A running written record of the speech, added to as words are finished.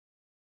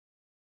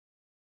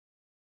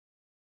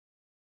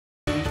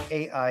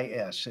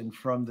AIS. And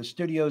from the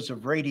studios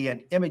of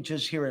Radiant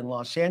Images here in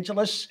Los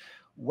Angeles,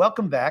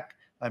 welcome back.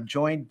 I'm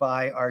joined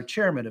by our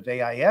chairman of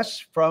AIS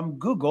from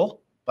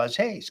Google, Buzz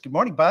Hayes. Good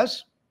morning,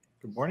 Buzz.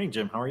 Good morning,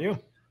 Jim. How are you?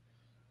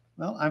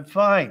 Well, I'm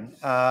fine.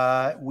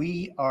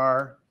 We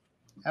are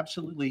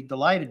absolutely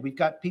delighted. We've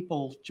got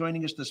people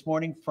joining us this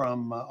morning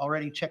from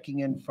already checking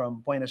in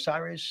from Buenos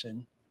Aires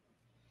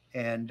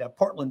and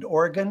Portland,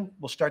 Oregon.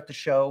 We'll start the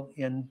show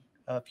in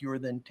fewer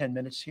than 10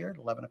 minutes here at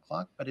 11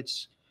 o'clock, but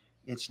it's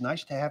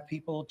nice to have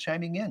people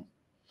chiming in.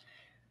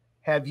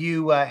 Have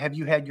you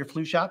had your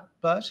flu shot,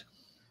 Buzz?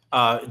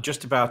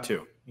 Just about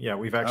to. Yeah,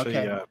 we've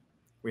actually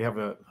we have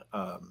a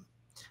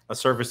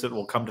service that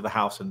will come to the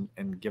house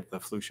and give the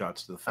flu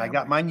shots to the family. I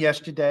got mine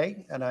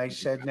yesterday, and I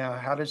said, now,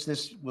 how does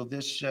this? Will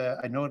this?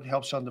 I know it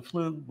helps on the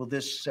flu. Will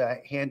this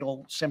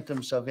handle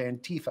symptoms of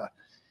Antifa?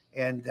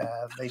 And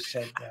they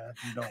said,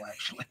 no,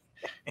 actually,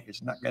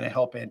 it's not going to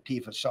help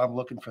Antifa. So I'm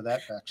looking for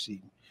that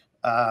vaccine.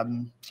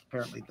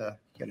 Apparently,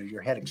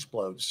 your head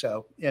explodes.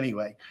 So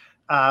anyway,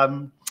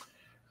 how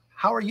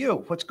are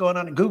you? What's going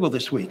on at Google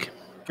this week?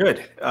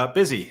 Good.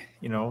 Busy.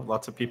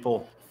 Lots of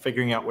people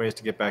figuring out ways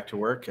to get back to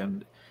work.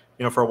 And,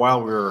 for a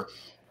while we were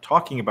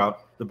talking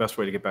about the best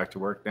way to get back to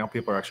work. Now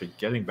people are actually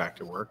getting back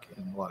to work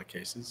in a lot of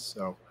cases.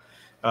 So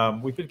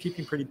we've been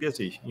keeping pretty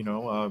busy.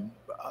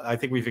 I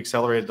think we've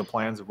accelerated the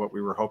plans of what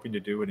we were hoping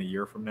to do in a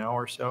year from now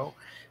or so,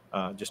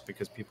 just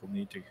because people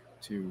need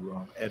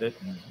to edit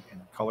and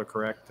color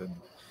correct and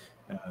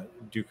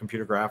do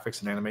computer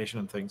graphics and animation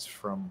and things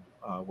from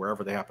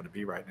wherever they happen to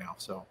be right now.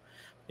 So,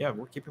 yeah,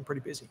 we're keeping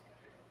pretty busy.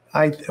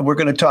 We're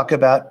going to talk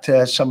about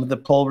some of the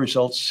poll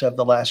results of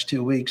the last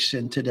 2 weeks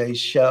in today's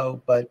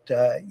show, but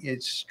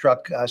it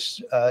struck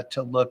us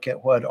to look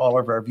at what all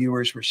of our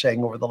viewers were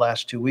saying over the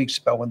last 2 weeks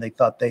about when they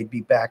thought they'd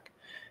be back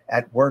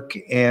at work.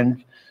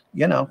 And,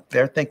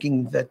 they're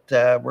thinking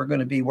that we're going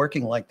to be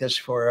working like this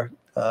for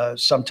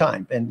some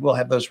time, and we'll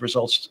have those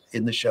results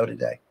in the show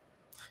today.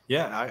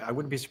 Yeah, I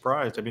wouldn't be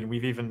surprised. I mean,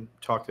 we've even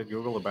talked at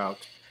Google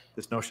about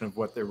this notion of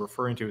what they're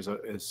referring to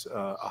as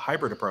a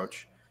hybrid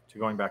approach to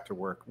going back to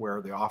work,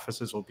 where the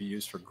offices will be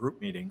used for group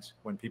meetings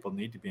when people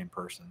need to be in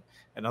person,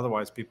 and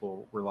otherwise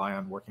people rely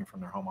on working from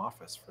their home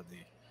office for the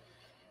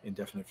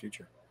indefinite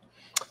future.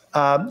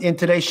 In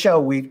today's show,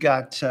 we've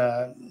got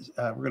we're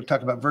going to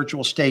talk about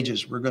virtual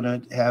stages. We're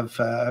going to have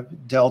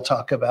Dell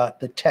talk about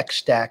the tech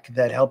stack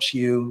that helps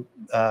you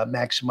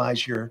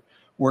maximize your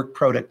work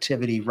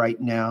productivity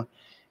right now,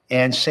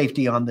 and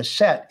safety on the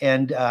set,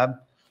 and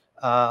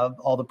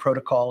all the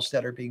protocols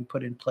that are being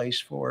put in place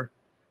for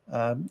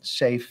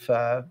safe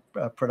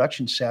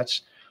production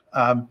sets.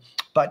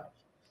 But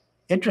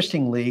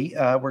interestingly,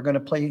 we're going to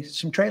play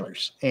some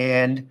trailers.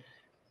 And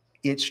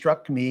it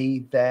struck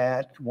me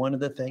that one of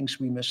the things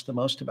we miss the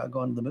most about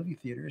going to the movie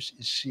theaters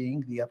is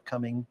seeing the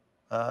upcoming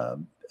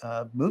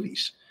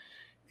movies.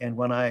 And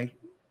when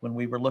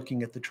we were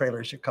looking at the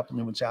trailers, a couple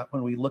new ones out,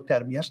 when we looked at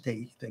them yesterday,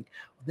 you think,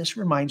 well, this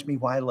reminds me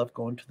why I love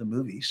going to the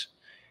movies.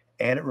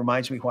 And it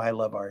reminds me why I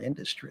love our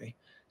industry.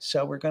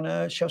 So we're going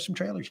to show some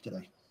trailers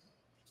today.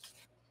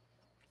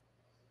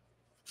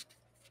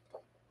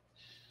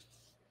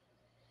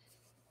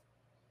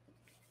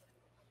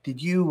 Did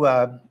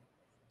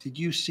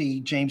you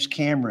see James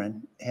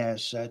Cameron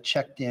has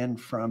checked in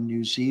from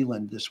New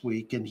Zealand this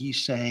week, and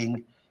he's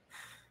saying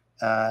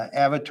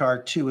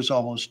Avatar 2 is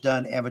almost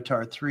done.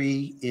 Avatar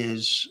 3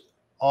 is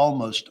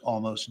almost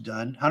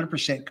done.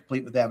 100%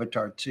 complete with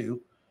Avatar 2,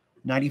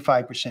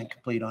 95%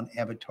 complete on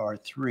Avatar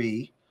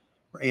 3.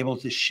 We're able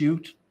to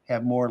shoot,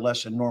 have more or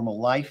less a normal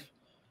life.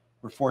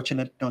 We're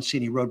fortunate, don't see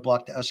any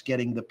roadblock to us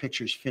getting the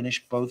pictures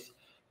finished, both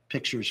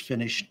pictures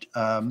finished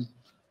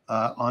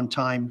on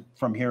time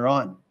from here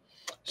on.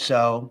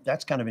 So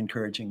that's kind of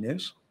encouraging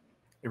news.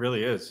 It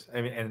really is.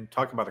 I mean, and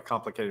talking about a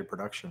complicated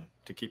production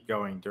to keep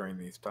going during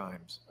these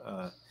times.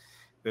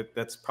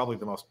 That's probably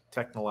the most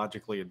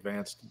technologically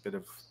advanced bit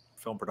of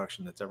film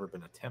production that's ever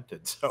been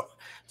attempted. So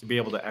to be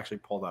able to actually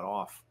pull that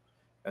off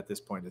at this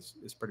point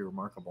is pretty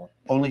remarkable.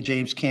 Only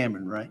James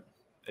Cameron, right?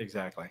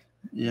 Exactly.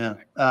 Yeah.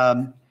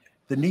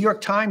 The New York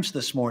Times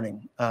this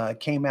morning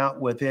came out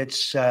with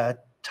its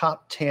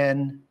top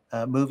 10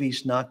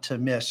 movies not to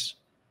miss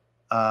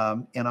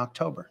in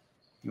October.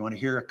 You want to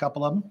hear a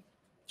couple of them?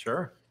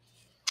 Sure.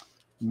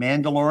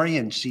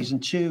 Mandalorian season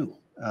 2.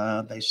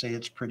 They say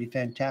it's pretty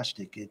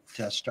fantastic. It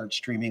starts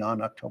streaming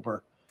on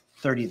October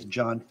 30th.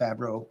 Jon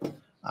Favreau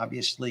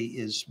obviously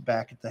is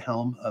back at the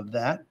helm of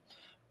that.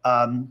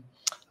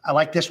 I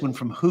like this one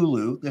from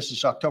Hulu. This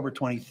is October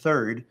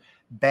 23rd.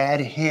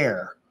 Bad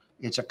Hair.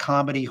 It's a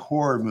comedy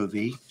horror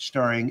movie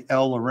starring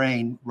Elle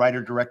Lorraine,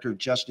 writer-director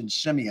Justin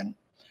Simeon.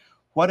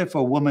 What if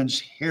a woman's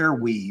hair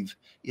weave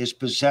is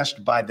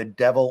possessed by the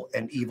devil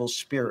and evil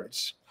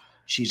spirits?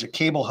 She's a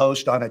cable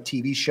host on a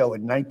TV show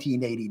in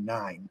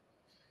 1989.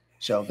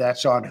 So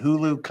that's on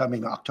Hulu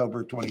coming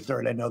October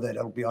 23rd. I know that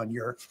it'll be on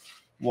your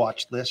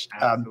watch list.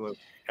 Absolutely.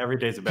 Every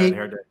day's a bad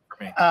hair day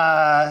for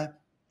me.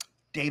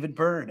 David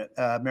Byrne,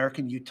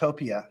 American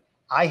Utopia.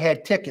 I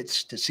had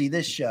tickets to see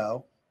this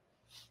show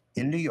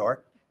in New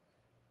York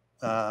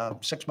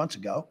 6 months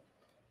ago.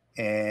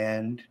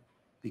 and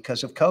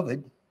because of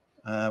COVID,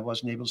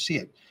 wasn't able to see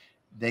it.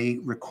 They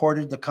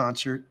recorded the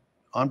concert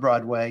on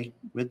Broadway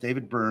with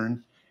David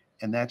Byrne,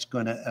 and that's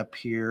going to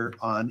appear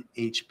on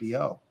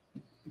HBO.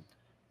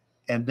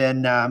 And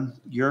then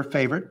your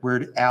favorite,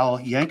 Weird Al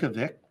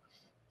Yankovic,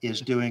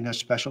 is doing a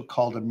special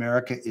called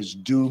America is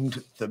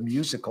Doomed, the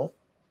Musical.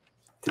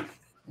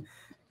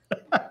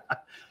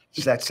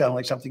 Does that sound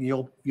like something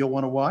you'll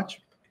want to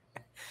watch?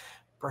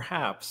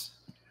 Perhaps.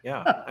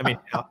 Yeah. I mean,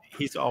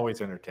 he's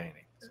always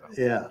entertaining. So.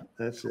 Yeah,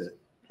 that's it.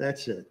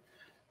 That's it.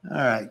 All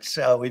right.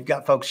 So we've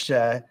got folks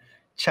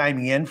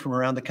chiming in from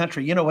around the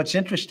country. You know, what's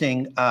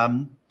interesting,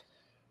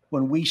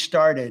 when we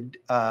started,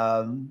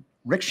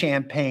 Rick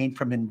Champagne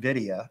from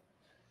NVIDIA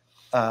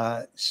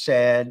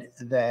said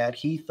that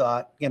he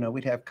thought, you know,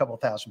 we'd have a couple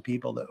thousand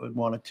people that would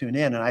want to tune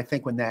in. And I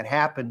think when that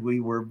happened, we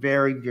were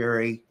very,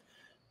 very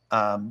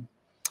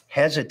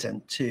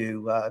hesitant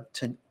to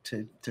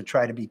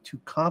try to be too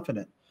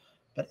confident.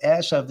 But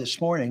as of this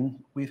morning,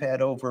 we've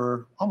had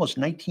over almost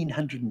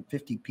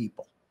 1,950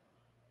 people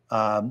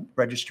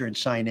register and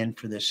sign in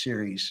for this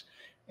series.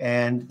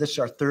 And this is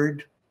our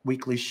third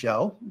weekly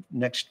show.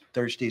 Next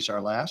Thursday is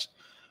our last.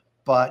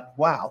 But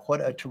wow, what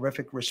a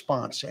terrific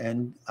response,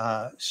 and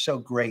so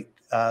great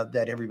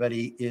that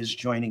everybody is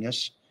joining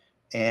us.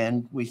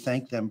 And we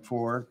thank them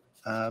for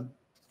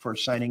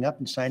signing up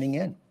and signing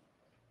in.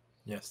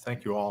 Yes,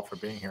 thank you all for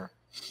being here.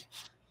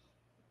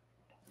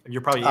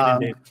 You're probably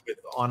inundated with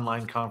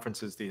online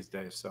conferences these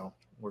days, so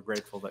we're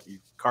grateful that you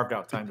carved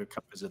out time to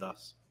come visit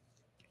us.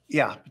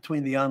 Yeah,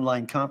 between the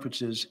online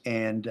conferences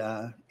and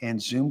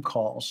Zoom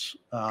calls,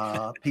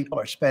 people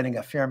are spending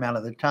a fair amount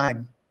of the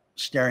time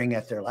staring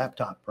at their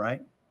laptop,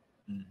 right?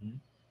 Mm-hmm.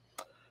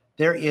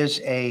 There is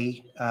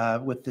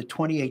with the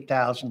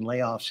 28,000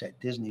 layoffs at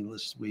Disney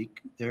this week,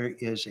 there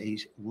is a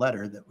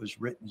letter that was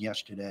written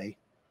yesterday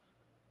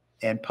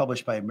and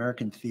published by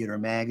American Theater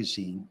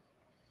Magazine.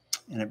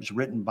 And it was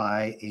written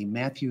by a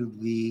Matthew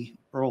Lee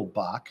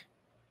Earlbach.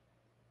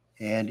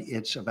 And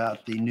it's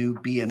about the new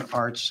Be an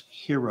Arts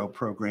Hero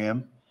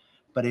program.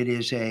 But it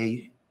is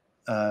a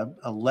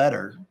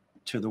letter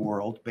to the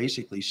world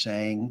basically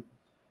saying,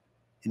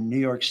 in New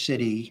York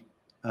City,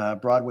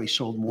 Broadway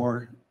sold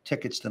more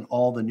tickets than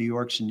all the New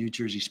York's and New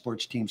Jersey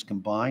sports teams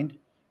combined,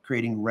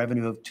 creating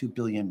revenue of $2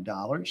 billion,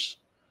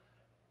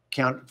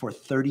 accounted for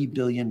 $30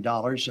 billion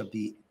of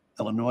the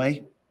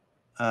Illinois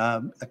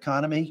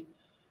economy,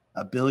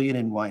 $1 billion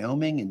in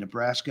Wyoming and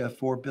Nebraska,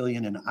 $4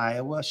 billion in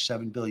Iowa,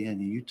 $7 billion in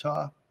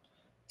Utah,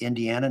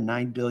 Indiana,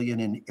 $9 billion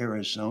in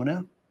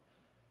Arizona.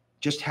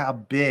 Just how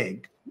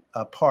big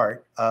a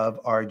part of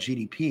our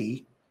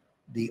GDP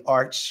the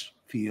arts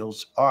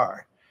fields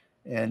are.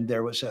 And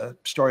there was a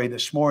story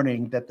this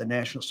morning that the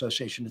National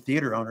Association of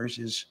Theater Owners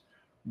is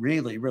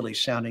really, really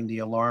sounding the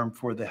alarm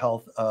for the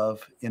health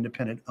of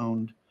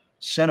independent-owned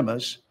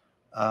cinemas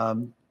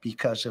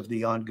because of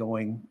the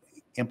ongoing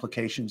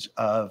implications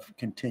of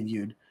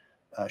continued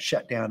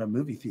shutdown of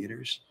movie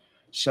theaters.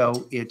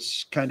 So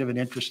it's kind of an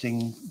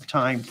interesting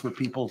time for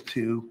people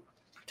to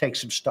take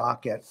some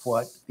stock at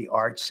what the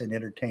arts and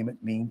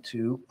entertainment mean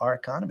to our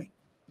economy.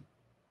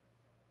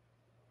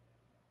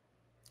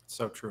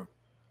 So true.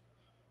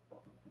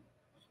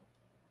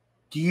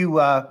 Do you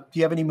have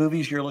any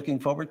movies you're looking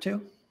forward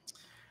to?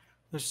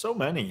 There's so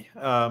many.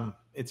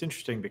 It's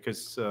interesting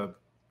because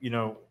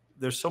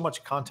there's so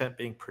much content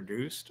being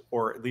produced,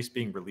 or at least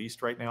being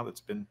released right now,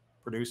 that's been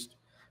produced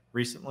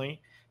recently,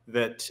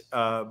 that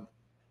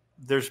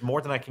there's more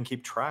than I can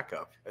keep track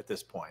of at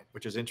this point,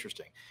 which is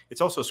interesting.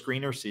 It's also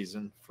screener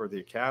season for the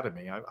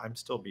Academy. I'm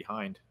still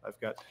behind. I've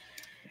got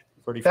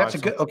 35. That's a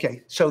good.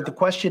 Okay, so the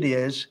question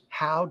is,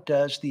 how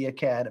does the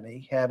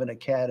Academy have an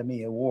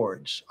Academy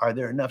Awards? Are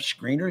there enough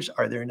screeners?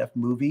 Are there enough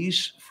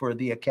movies for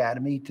the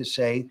Academy to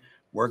say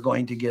we're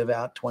going to give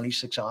out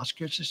 26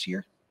 Oscars this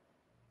year?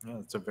 Yeah,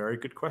 that's a very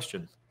good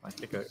question. I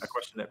think a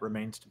question that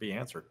remains to be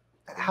answered.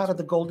 How did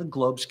the Golden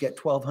Globes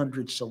get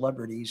 1,200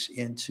 celebrities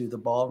into the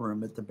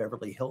ballroom at the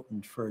Beverly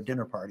Hilton for a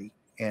dinner party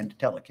and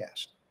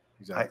telecast?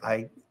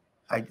 Exactly.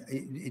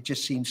 It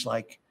just seems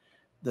like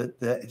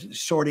the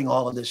sorting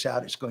all of this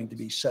out is going to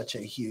be such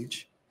a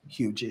huge,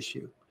 huge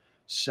issue.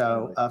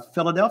 So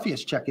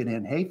Philadelphia's checking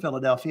in. Hey,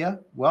 Philadelphia,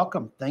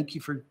 welcome. Thank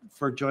you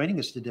for joining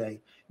us today.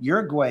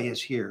 Uruguay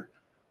is here.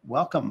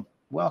 Welcome,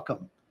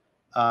 welcome.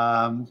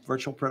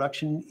 Virtual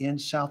production in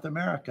South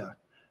America.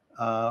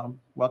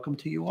 Welcome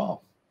to you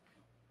all.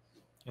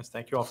 Yes,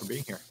 thank you all for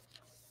being here.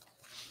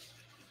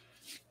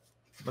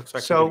 Looks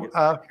like so.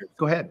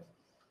 Go ahead.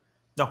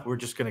 No, we're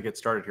just going to get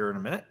started here in a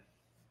minute.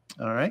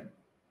 All right.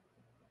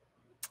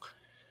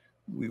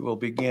 We will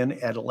begin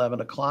at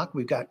 11 o'clock.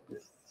 We've got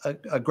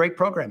a great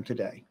program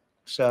today.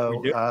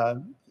 So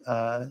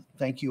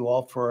thank you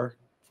all for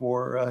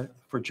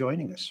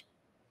joining us.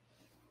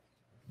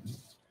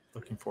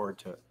 Looking forward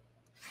to it.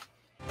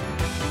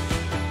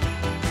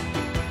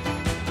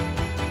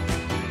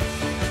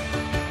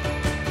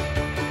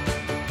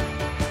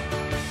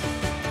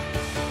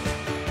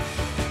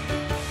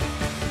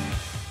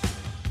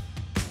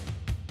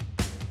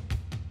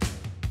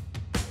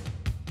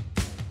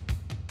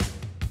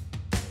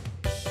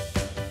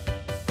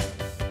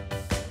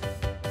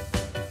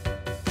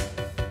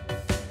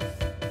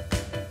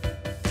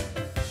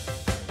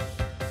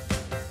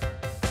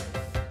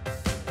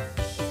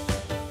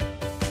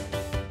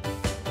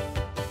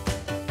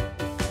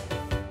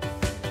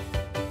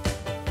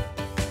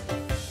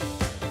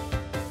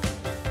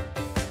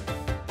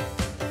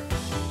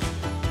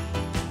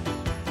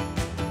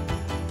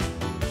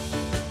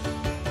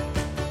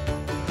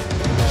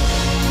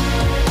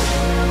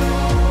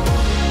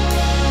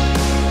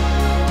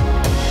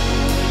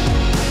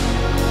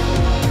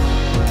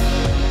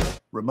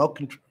 remote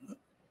control.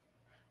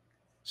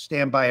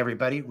 Stand by,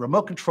 everybody.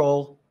 Remote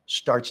control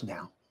starts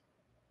now.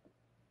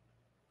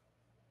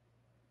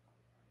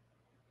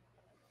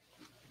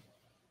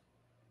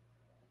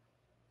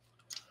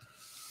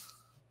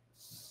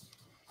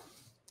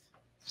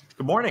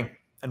 Good morning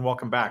and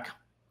welcome back.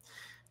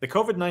 The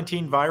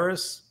COVID-19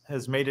 virus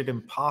has made it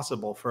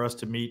impossible for us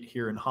to meet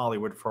here in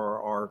Hollywood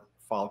for our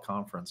fall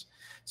conference.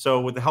 So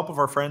with the help of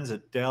our friends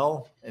at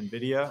Dell,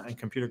 NVIDIA, and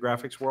Computer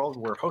Graphics World,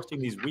 we're hosting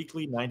these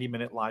weekly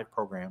 90-minute live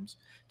programs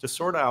to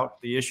sort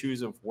out the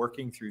issues of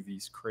working through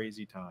these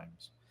crazy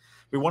times.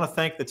 We want to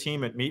thank the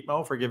team at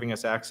Meetmo for giving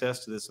us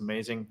access to this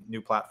amazing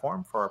new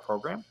platform for our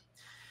program.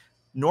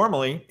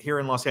 Normally, here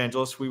in Los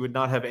Angeles, we would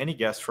not have any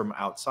guests from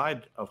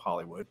outside of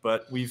Hollywood,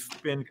 but we've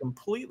been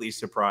completely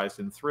surprised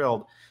and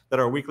thrilled that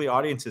our weekly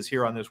audiences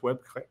here on this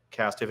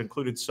webcast have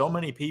included so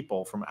many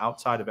people from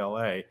outside of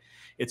LA.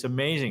 It's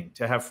amazing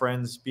to have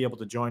friends be able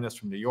to join us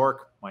from New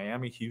York,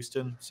 Miami,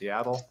 Houston,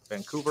 Seattle,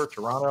 Vancouver,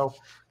 Toronto,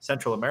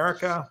 Central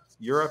America,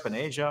 Europe, and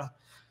Asia.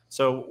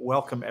 So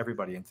welcome,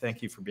 everybody, and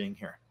thank you for being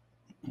here.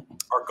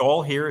 Our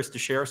goal here is to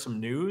share some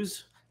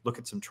news, look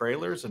at some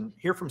trailers, and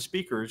hear from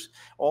speakers,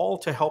 all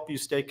to help you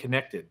stay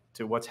connected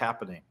to what's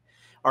happening.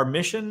 Our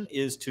mission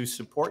is to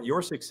support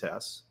your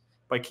success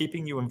by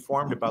keeping you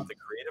informed about the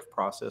creative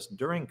process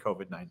during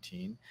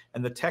COVID-19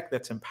 and the tech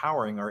that's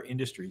empowering our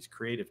industry's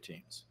creative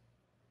teams.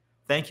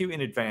 Thank you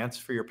in advance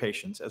for your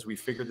patience as we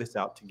figure this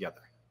out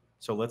together.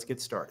 So let's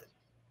get started.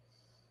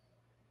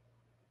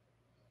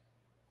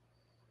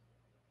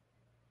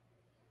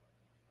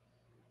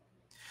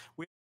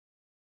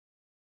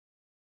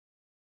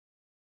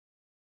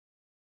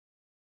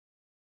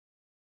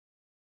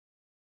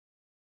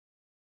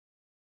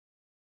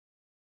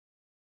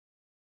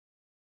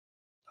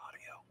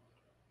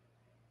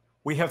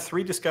 We have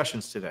 3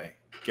 discussions today.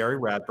 Gary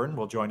Radburn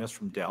will join us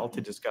from Dell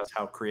to discuss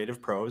how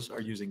creative pros are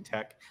using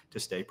tech to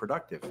stay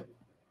productive.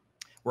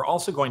 We're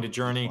also going to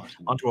journey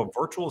onto a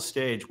virtual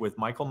stage with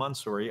Michael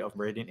Mansouri of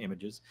Radiant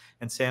Images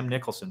and Sam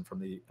Nicholson from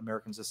the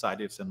American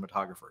Society of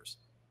Cinematographers.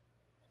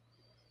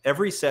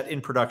 Every set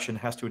in production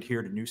has to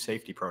adhere to new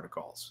safety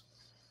protocols.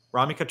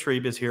 Rami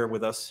Katrib is here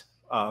with us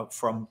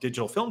from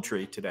Digital Film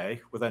Tree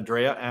today with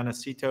Andrea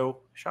Anacito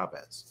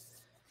Chavez.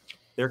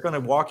 They're going to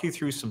walk you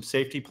through some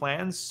safety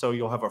plans so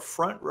you'll have a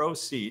front row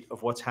seat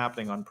of what's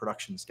happening on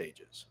production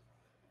stages.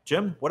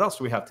 Jim, what else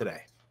do we have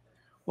today?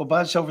 Well,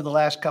 Buzz, over the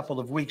last couple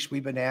of weeks,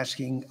 we've been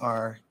asking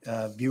our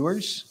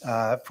viewers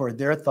for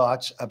their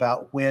thoughts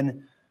about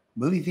when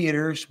movie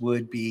theaters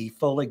would be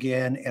full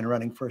again and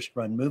running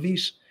first-run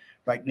movies.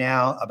 Right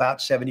now, about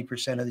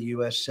 70% of the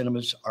U.S.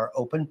 cinemas are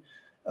open,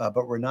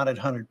 but we're not at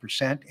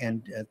 100%,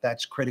 and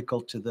that's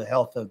critical to the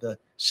health of the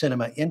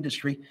cinema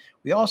industry.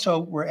 We also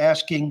were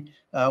asking,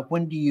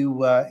 when do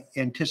you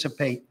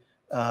anticipate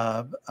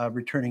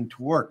returning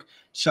to work?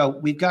 So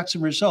we've got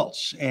some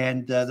results,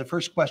 and the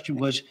first question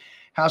was,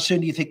 how soon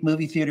do you think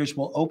movie theaters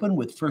will open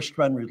with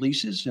first-run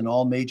releases in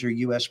all major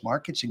U.S.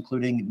 markets,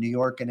 including New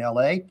York and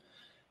L.A.?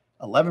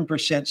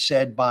 11%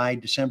 said by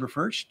December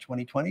 1st,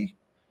 2020.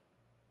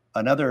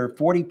 Another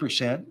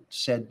 40%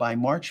 said by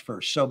March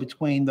 1st. So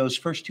between those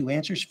first 2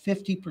 answers,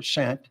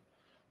 50%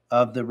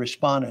 of the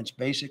respondents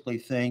basically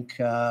think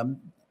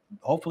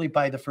hopefully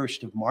by the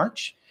 1st of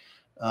March.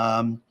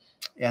 And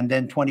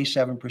then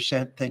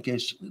 27% think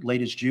as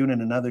late as June,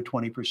 and another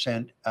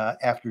 20%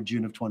 after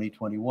June of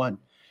 2021.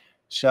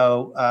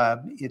 So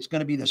it's going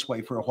to be this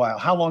way for a while.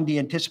 How long do you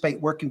anticipate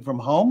working from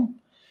home?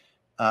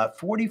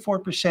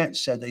 44%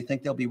 said they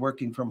think they'll be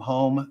working from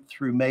home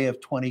through May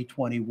of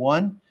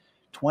 2021.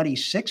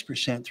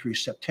 26% through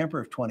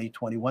September of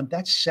 2021.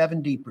 That's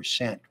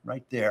 70%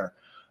 right there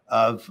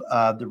of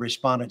the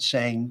respondents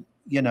saying,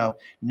 you know,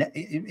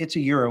 it's a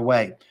year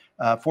away.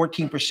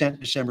 14%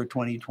 December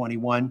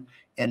 2021,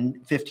 and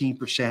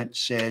 15%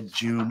 said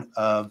June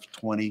of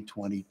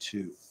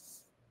 2022.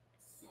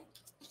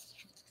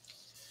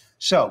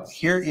 So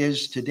here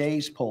is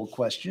today's poll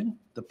question.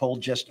 The poll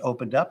just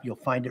opened up. You'll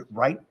find it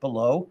right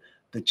below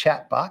the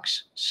chat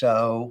box.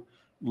 So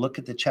look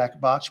at the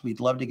chat box. We'd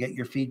love to get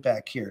your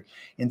feedback here.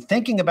 In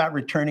thinking about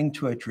returning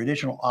to a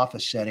traditional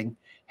office setting,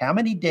 how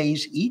many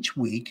days each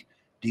week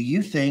do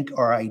you think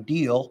are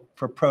ideal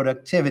for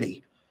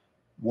productivity?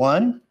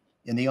 1,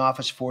 in the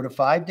office 4 to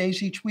 5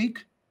 days each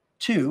week.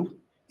 2,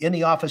 in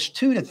the office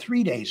 2 to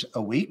 3 days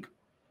a week.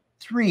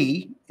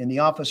 3, in the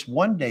office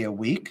 1 day a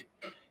week.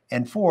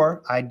 And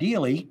 4,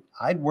 ideally,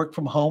 I'd work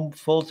from home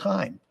full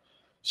time.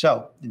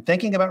 So in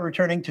thinking about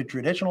returning to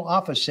traditional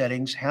office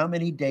settings, how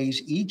many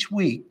days each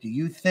week do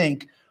you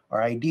think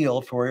are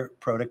ideal for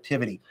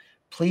productivity?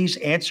 Please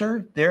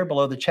answer there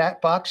below the chat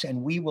box,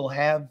 and we will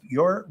have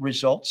your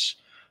results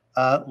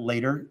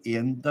later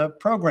in the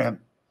program.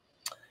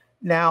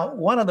 Now,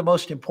 one of the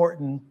most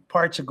important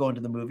parts of going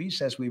to the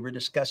movies, as we were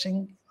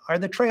discussing, are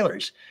the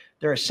trailers.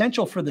 They're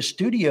essential for the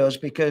studios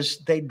because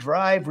they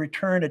drive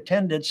return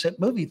attendance at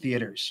movie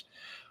theaters.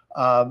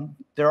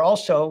 They're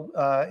also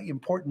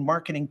important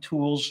marketing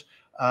tools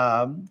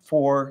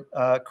for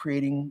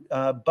creating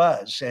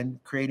buzz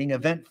and creating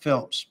event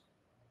films.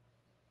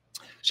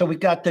 So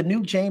we've got the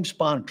new James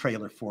Bond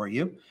trailer for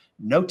you.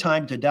 No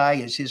Time to Die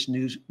is his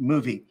new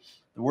movie.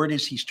 The word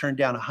is he's turned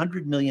down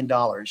 $100 million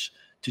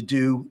to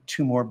do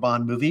 2 more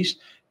Bond movies.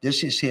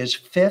 This is his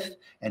 5th,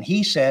 and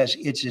he says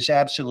it's his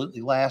absolutely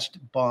last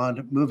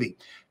Bond movie.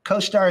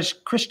 Co-stars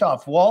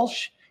Christoph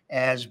Waltz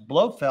as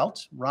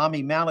Blofeld,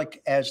 Rami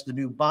Malek as the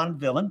new Bond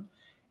villain,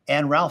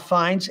 and Ralph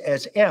Fiennes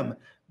as M.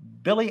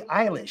 Billie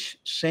Eilish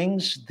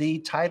sings the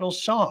title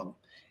song.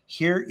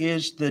 Here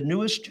is the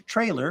newest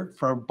trailer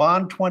for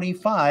Bond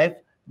 25,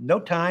 No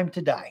Time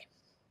to Die.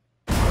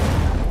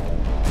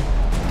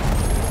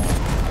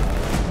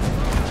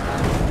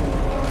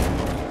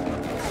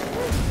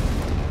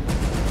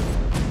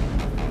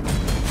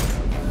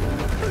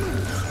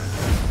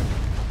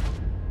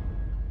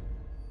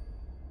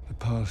 The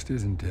past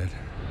isn't dead.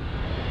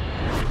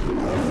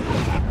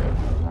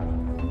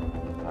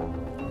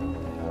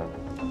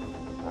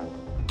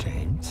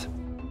 James,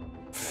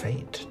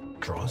 fate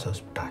draws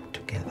us back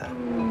together.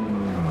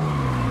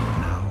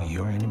 Now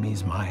your enemy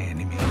is my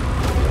enemy.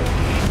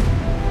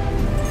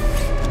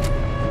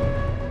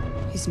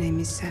 His name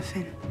is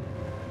Safin.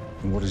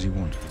 And what does he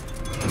want?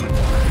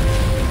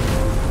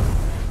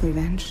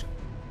 Revenge.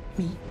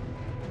 Me.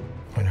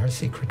 When her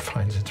secret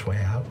finds its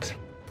way out,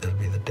 it'll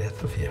be the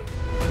death of you.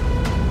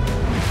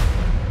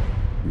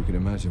 You can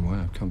imagine why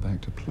I've come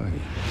back to play.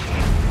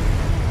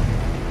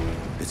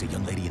 There's a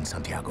young lady in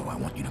Santiago I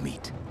want you to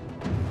meet.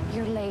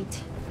 You're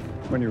late.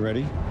 When you're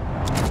ready.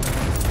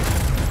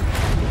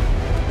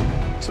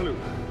 Salute.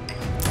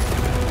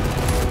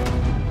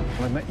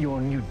 I met your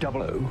new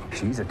 00.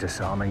 She's a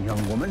disarming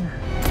young woman.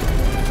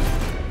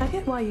 I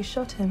get why you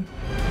shot him.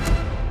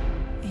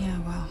 Yeah,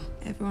 well,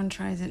 everyone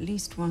tries at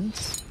least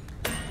once.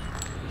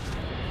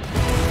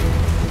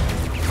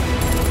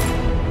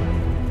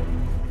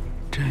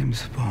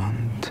 James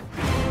Bond.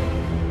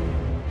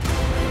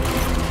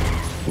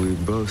 We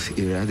both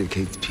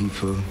eradicate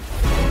people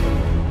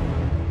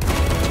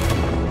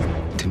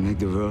to make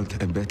the world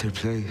a better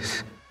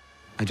place.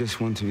 I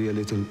just want to be a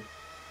little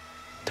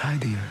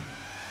tidier.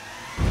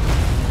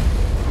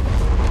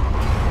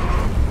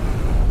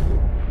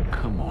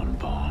 Come on,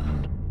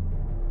 Bond.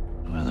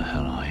 Where the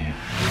hell are you?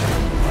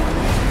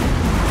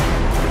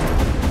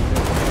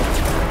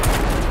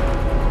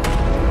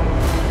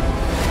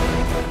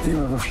 Have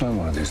you ever flown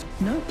one of these?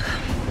 Nope.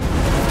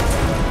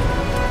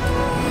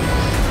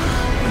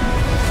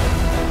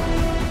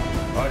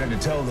 Harder to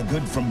tell the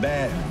good from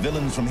bad,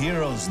 villains from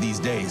heroes these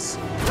days.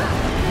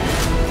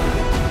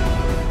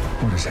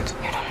 What is it?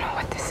 You don't know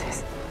what this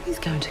is. He's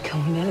going to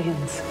kill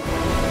millions.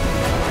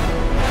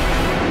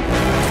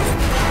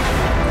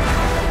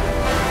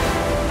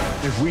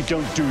 If we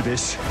don't do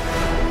this,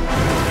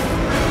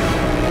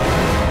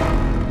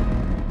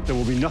 there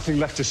will be nothing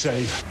left to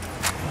save.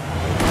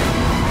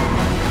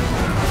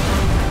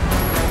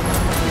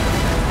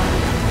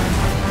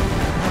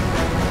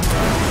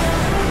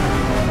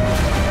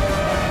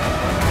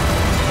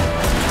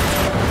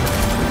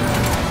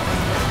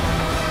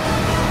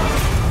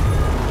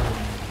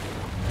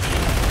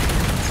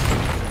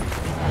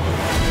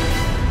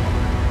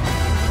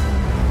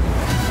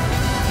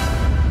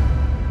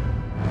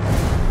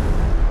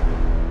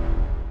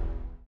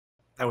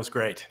 That was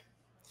great.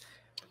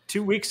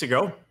 2 weeks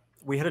ago,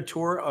 we had a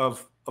tour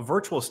of a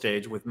virtual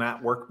stage with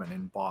Matt Workman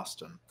in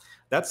Boston.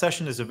 That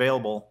session is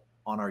available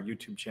on our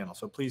YouTube channel,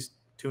 so please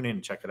tune in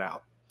and check it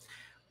out.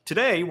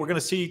 Today, we're going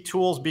to see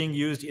tools being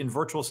used in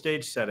virtual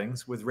stage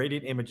settings with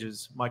Radiant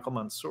Image's Michael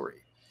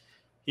Mansouri.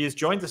 He is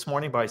joined this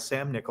morning by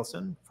Sam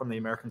Nicholson from the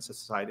American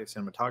Society of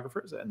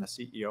Cinematographers and the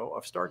CEO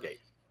of Stargate.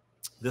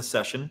 This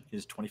session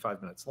is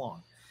 25 minutes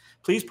long.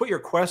 Please put your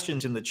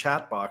questions in the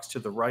chat box to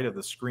the right of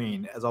the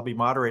screen, as I'll be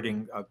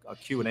moderating a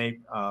Q&A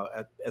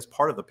as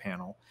part of the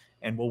panel,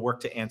 and we'll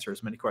work to answer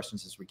as many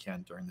questions as we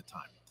can during the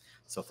time.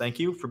 So thank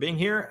you for being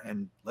here,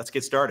 and let's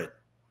get started.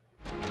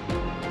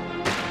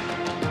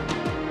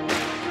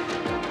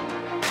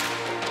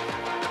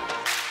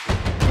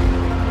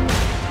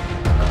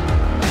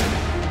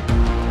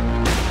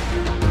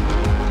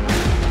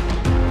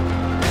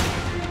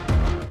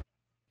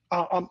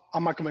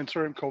 I'm Michael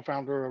Mansouri. I'm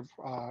co-founder of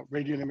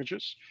Radiant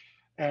Images,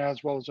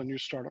 as well as a new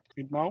startup,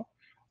 Mo.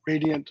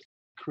 Radiant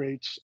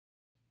creates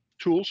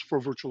tools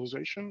for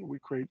virtualization. We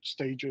create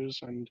stages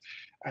and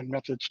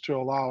methods to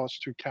allow us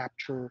to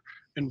capture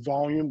in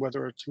volume,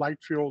 whether it's light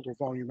field or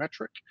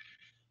volumetric,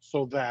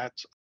 so that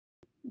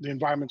the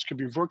environments can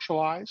be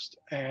virtualized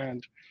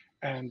and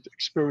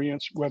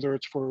experienced, whether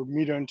it's for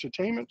media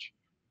entertainment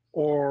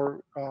or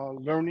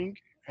learning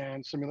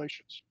and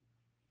simulations.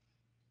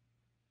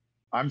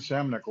 I'm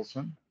Sam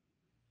Nicholson,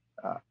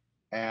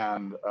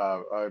 and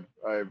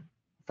I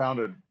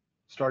founded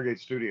Stargate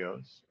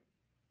Studios,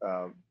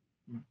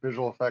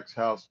 visual effects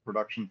house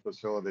production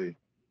facility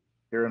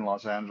here in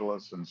Los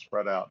Angeles and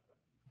spread out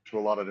to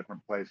a lot of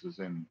different places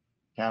in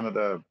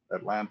Canada,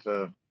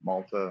 Atlanta,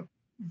 Malta,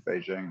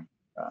 Beijing.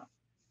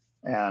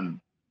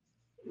 And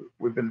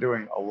we've been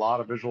doing a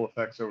lot of visual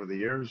effects over the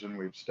years, and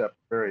we've stepped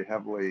very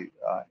heavily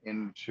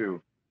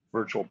into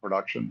virtual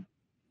production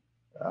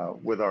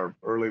with our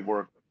early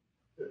work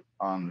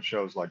on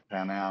shows like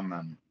Pan Am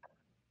and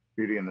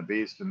Beauty and the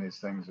Beast and these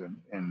things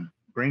in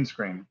green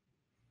screen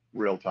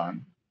real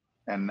time.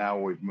 And now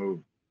we've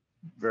moved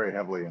very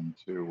heavily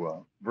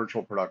into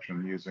virtual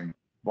production using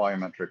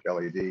volumetric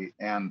LED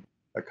and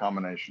a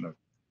combination of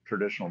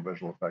traditional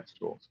visual effects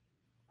tools.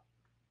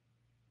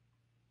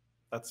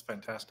 That's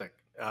fantastic.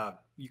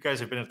 You guys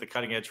have been at the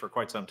cutting edge for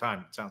quite some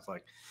time, it sounds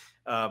like.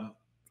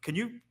 Can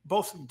you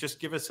both just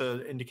give us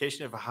an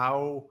indication of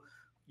how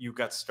you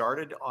got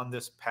started on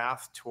this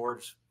path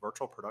towards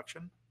virtual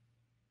production?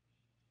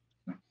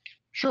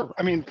 Sure.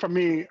 I mean, for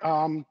me,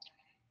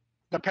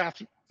 the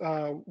path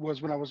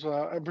was when I was,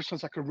 ever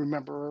since I could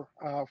remember,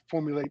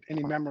 formulate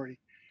any memory,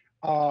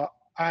 I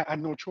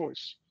had no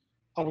choice.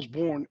 I was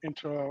born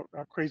into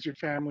a crazy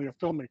family of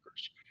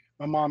filmmakers.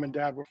 My mom and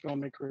dad were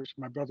filmmakers.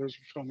 My brother's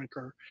a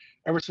filmmaker.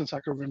 Ever since I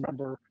could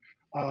remember,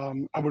 I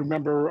would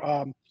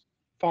remember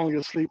falling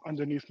asleep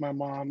underneath my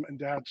mom and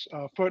dad's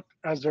foot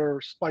as they're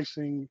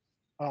splicing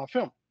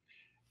film.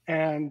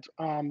 And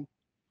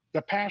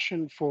the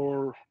passion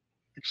for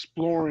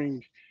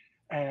exploring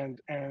and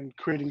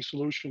creating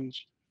solutions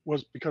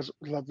was because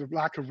of the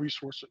lack of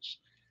resources.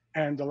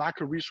 And the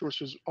lack of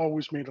resources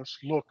always made us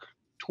look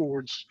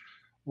towards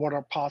what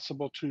are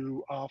possible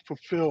to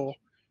fulfill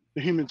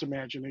the human's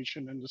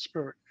imagination and the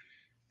spirit.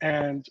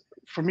 And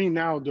for me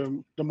now,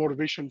 the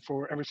motivation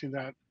for everything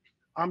that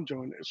I'm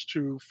doing is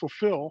to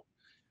fulfill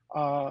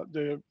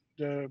the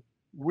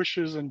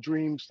wishes and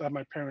dreams that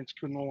my parents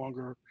could no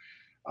longer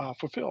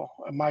fulfill.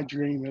 My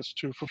dream is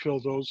to fulfill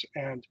those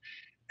and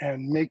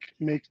make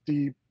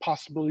the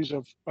possibilities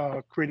of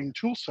creating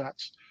tool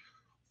sets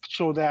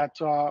so that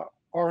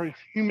our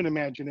human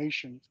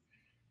imagination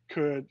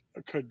could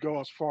go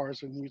as far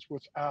as it needs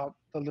without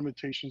the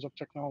limitations of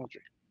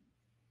technology.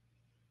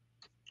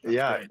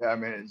 Yeah, I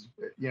mean, it's,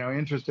 you know,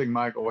 interesting,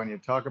 Michael, when you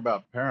talk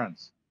about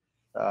parents,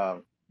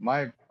 I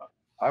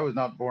was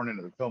not born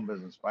into the film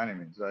business by any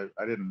means.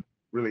 I didn't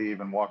really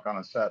even walk on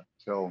a set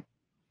till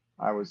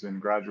I was in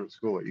graduate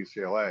school at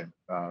UCLA,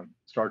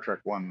 Star Trek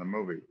I, the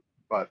movie.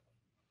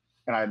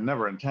 And I had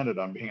never intended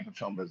on being in the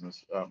film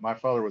business. My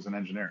father was an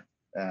engineer,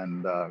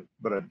 and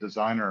but a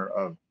designer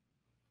of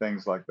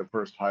things like the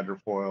first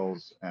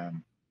hydrofoils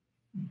and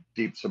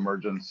deep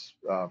submergence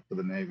for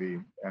the Navy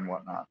and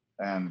whatnot.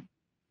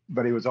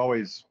 But he was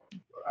always,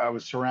 I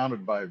was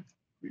surrounded by,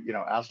 you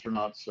know,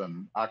 astronauts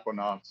and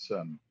aquanauts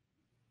and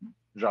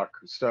Jacques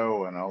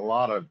Cousteau and a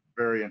lot of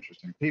very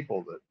interesting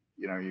people that,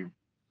 you know,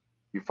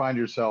 you find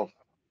yourself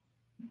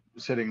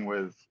sitting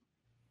with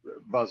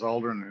Buzz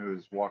Aldrin,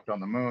 who's walked on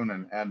the moon,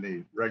 and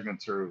Andy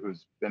Regnitzer,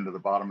 who's been to the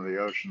bottom of the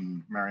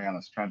ocean,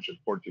 Marianas Trench at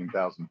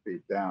 14,000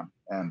 feet down.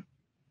 And,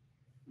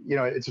 you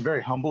know, it's a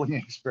very humbling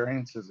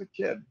experience as a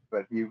kid,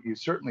 but you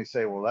certainly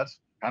say, well, that's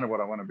kind of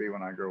what I want to be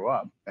when I grow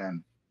up.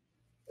 And,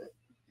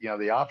 you know,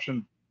 the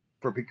option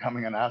for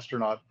becoming an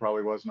astronaut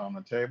probably wasn't on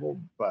the table,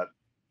 but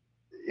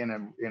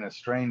in a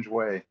strange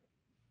way,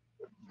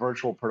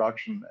 virtual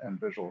production and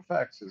visual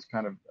effects is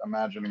kind of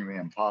imagining the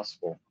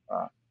impossible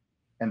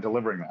and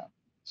delivering that.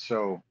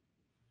 So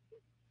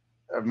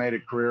I've made a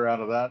career out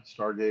of that.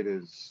 Stargate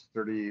is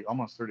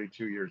almost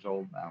 32 years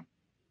old now,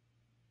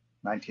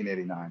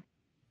 1989.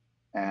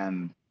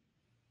 And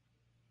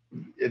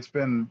it's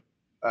been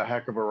a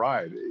heck of a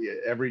ride.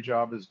 Every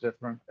job is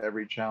different.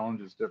 Every challenge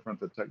is different.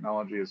 The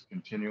technology is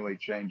continually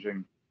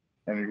changing.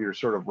 And you're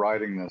sort of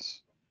riding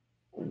this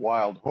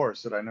wild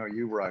horse that I know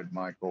you ride,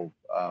 Michael,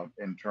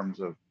 in terms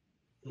of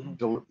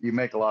you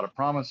make a lot of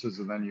promises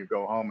and then you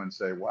go home and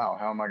say, wow,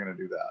 how am I going to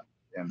do that?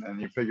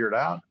 And you figure it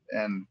out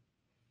and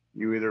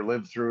you either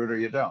live through it or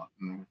you don't.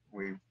 And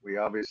we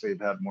obviously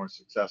have had more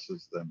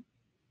successes than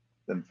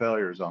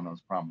failures on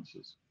those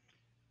promises.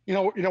 You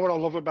know what I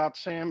love about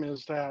Sam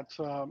is that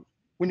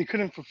when he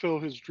couldn't fulfill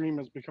his dream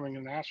as becoming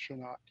an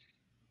astronaut,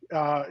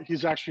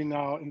 he's actually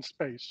now in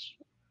space.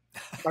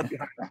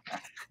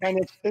 And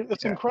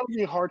it's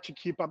incredibly hard to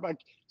keep up. Like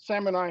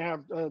Sam and I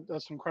have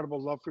this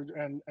incredible love for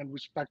and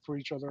respect for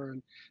each other,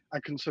 and I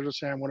consider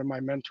Sam one of my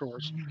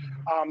mentors.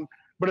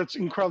 But it's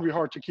incredibly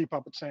hard to keep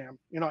up with Sam.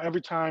 You know,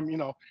 every time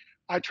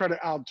I try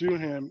to outdo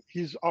him,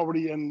 he's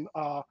already on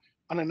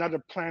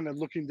another planet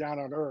looking down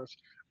on Earth.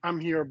 I'm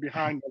here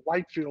behind the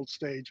white field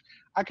stage.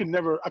 I can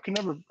never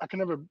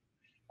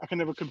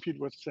compete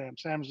with Sam.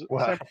 Sam's in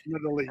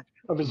the league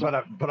of his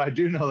own. But I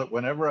do know that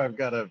whenever I've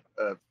got a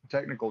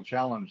technical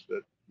challenge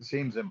that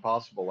seems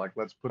impossible, like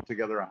let's put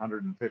together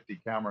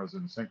 150 cameras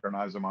and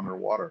synchronize them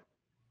underwater,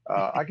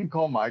 I can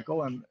call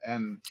Michael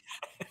and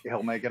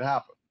he'll make it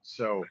happen.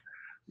 So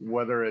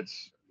whether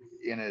it's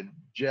in a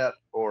jet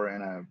or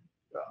in a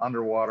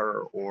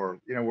underwater, or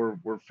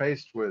we're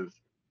faced with,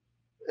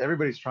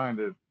 everybody's trying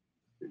to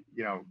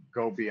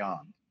go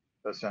beyond,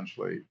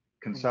 essentially,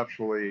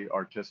 conceptually,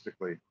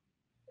 artistically.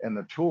 And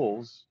the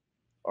tools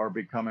are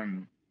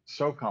becoming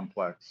so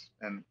complex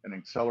and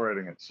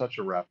accelerating at such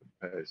a rapid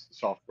pace, the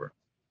software,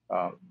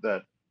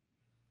 that,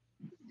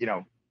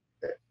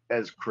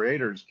 as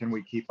creators, can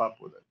we keep up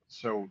with it?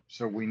 So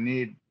we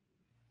need,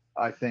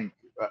 I think,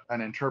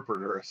 an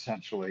interpreter,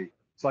 essentially.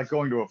 It's like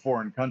going to a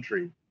foreign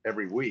country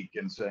every week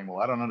and saying,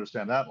 well, I don't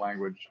understand that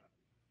language.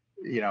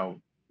 You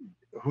know,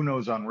 who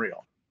knows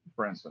Unreal,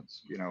 for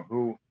instance? You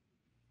know,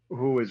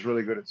 who is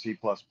really good at C++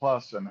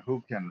 and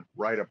who can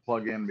write a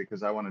plugin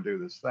because I want to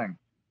do this thing.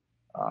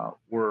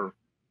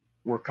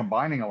 We're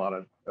combining a lot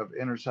of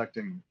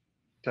intersecting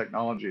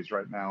technologies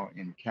right now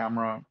in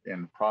camera,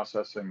 in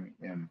processing,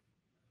 in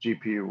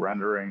GPU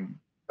rendering,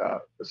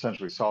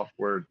 essentially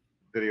software,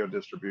 video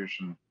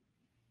distribution,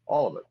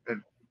 all of it.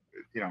 And,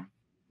 you know,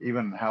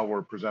 even how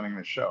we're presenting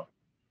this show.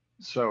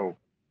 So,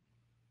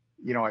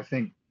 you know, I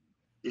think,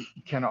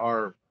 can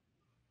our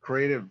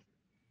creative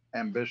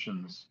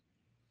ambitions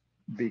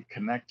be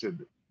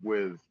connected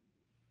with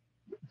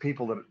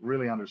people that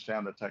really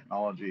understand the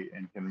technology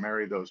and can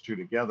marry those two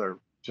together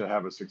to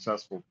have a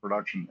successful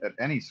production at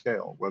any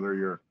scale, whether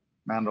you're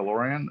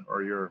Mandalorian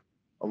or you're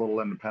a little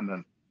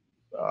independent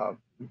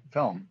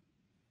film?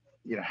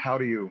 You know, how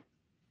do you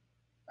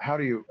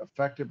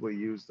effectively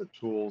use the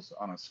tools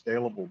on a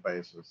scalable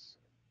basis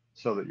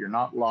so that you're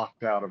not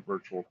locked out of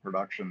virtual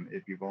production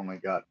if you've only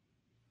got,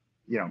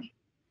 you know,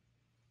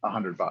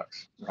 $100,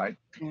 right?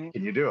 Mm-hmm.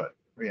 Can you do it?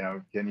 You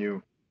know,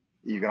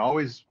 you can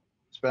always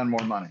spend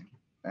more money,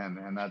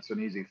 and that's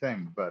an easy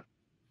thing. But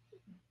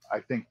I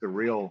think the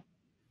real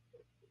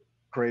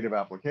creative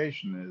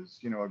application is,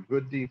 you know, a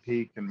good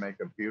DP can make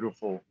a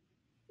beautiful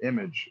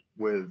image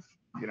with,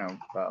 you know,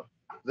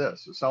 a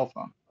cell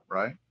phone,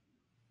 right?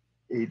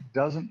 It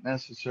doesn't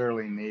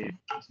necessarily need,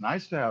 it's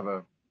nice to have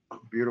a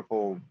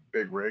beautiful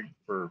big rig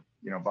for,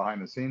 you know,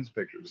 behind the scenes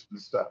pictures and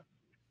stuff.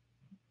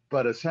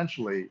 But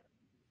essentially,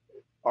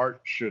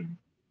 art should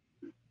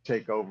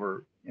take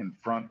over in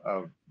front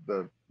of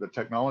the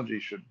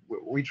technology.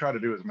 What we try to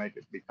do is make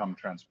it become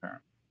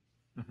transparent.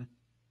 Mm-hmm.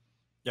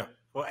 Yeah.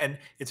 Well, and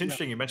it's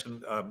interesting you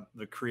mentioned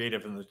the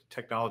creative and the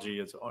technology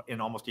is in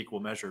almost equal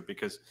measure,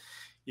 because,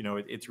 you know,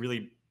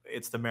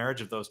 it's the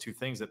marriage of those two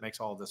things that makes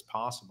all of this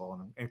possible.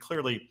 And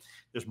clearly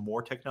there's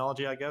more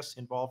technology, I guess,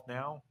 involved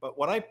now. But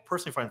what I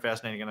personally find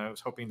fascinating, and I was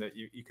hoping that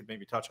you could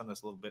maybe touch on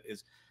this a little bit,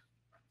 is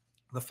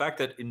the fact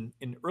that in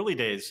early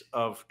days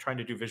of trying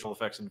to do visual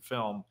effects in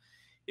film,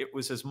 it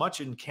was as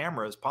much in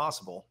camera as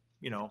possible,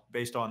 you know,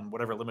 based on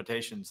whatever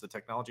limitations the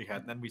technology had.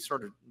 And then we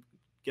started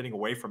getting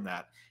away from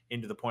that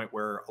into the point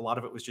where a lot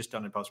of it was just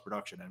done in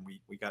post-production, and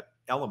we got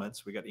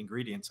elements, we got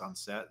ingredients on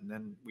set, and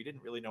then we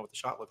didn't really know what the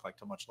shot looked like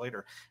till much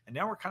later. And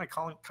now we're kind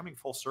of coming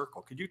full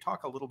circle. Could you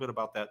talk a little bit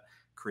about that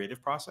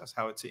creative process,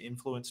 how it's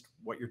influenced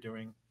what you're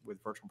doing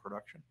with virtual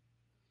production?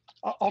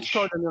 I'll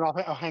start, and then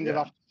I'll hand it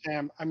off to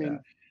Sam. I mean,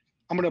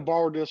 I'm going to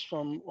borrow this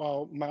from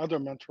my other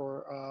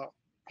mentor,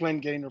 Glenn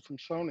Gaynor from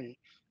Sony.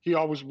 He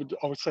would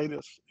always say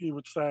this. He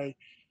would say,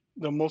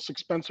 the most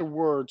expensive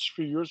words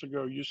 3 years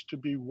ago used to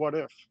be "what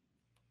if."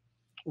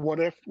 What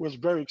if was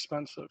very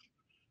expensive.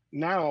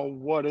 Now,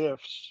 what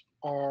ifs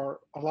are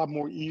a lot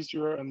more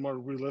easier and more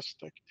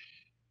realistic,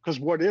 because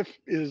what if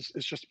is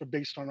just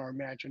based on our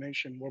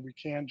imagination, what we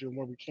can do and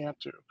what we can't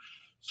do.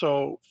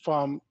 So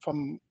from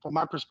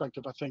my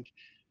perspective, I think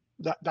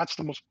that's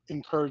the most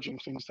encouraging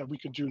things that we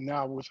could do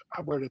now with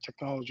where the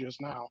technology is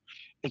now.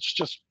 It's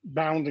just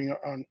bounding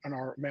on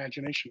our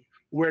imagination.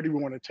 Where do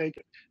we want to take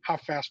it? How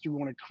fast do we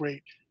want to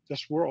create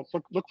this world?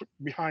 Look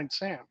behind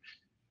Sam.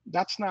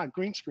 That's not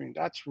green screen.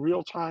 That's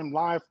real time,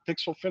 live,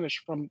 pixel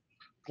finish from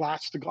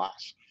glass to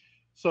glass.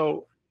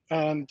 So,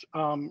 and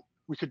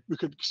we could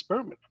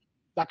experiment.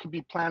 That could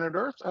be planet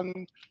Earth, and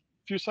a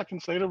few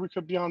seconds later we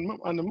could be on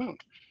the moon.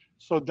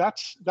 So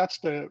that's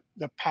the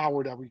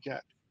power that we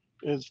get.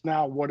 Is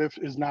now what if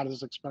is not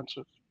as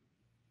expensive.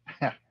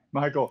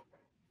 Michael,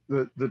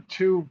 the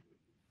two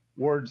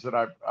words that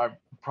I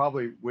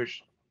probably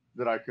wish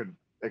that I could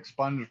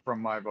expunge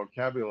from my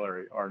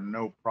vocabulary are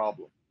 "no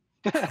problem."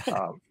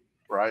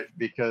 Right?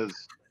 Because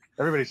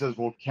everybody says,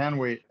 well, can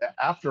we,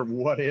 after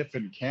what if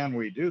and can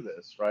we do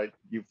this, right?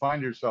 You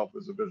find yourself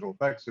as a visual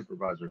effects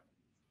supervisor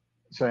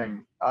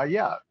saying,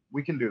 yeah,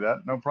 we can do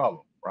that, no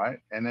problem, right?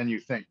 And then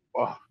you think,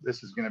 oh,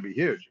 this is going to be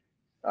huge.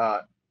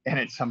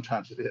 And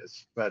sometimes it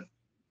is. But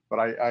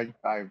I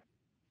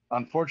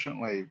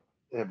unfortunately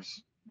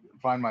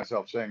find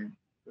myself saying,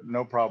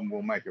 no problem,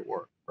 we'll make it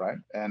work, right?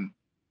 And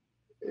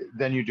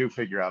then you do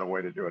figure out a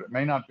way to do it. It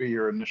may not be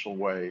your initial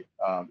way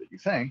that you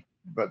think,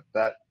 but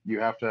that you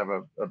have to have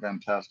a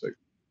fantastic,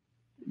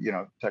 you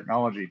know,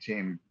 technology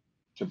team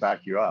to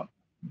back you up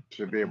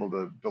to be able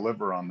to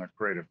deliver on the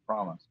creative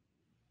promise.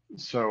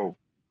 So,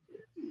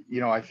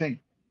 you know, I think,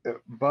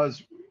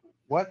 Buzz,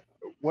 what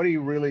are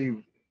you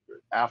really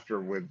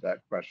after with that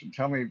question?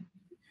 Tell me.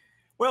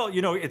 Well,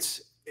 you know,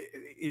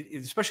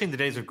 especially in the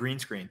days of green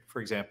screen, for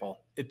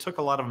example, it took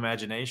a lot of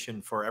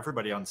imagination for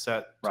everybody on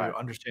set to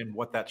understand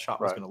what that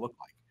shot was going to look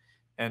like.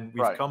 And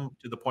we've come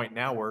to the point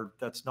now where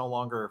that's no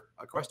longer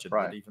a question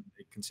that even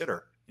they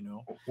consider, you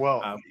know.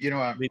 Well, you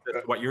know,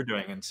 what you're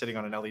doing and sitting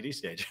on an LED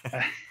stage.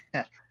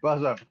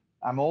 Buzz,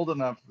 I'm old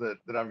enough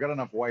that I've got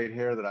enough white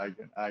hair that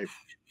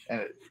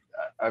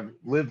I've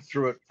lived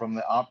through it from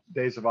the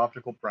days of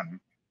optical printing.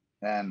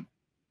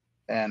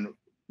 And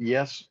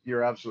yes,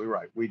 you're absolutely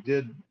right. We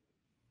did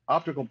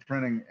optical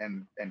printing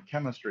and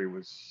chemistry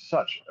was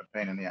such a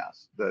pain in the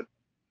ass that,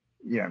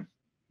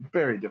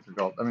 very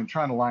difficult. I mean,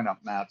 trying to line up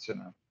mats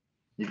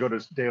you go to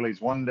dailies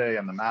one day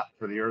and the mat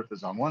for the Earth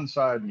is on one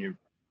side, and you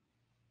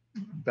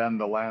bend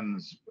the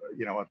lens,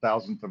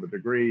 1,000th of a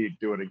degree,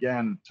 do it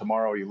again.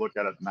 Tomorrow you look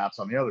at it, the mat's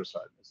on the other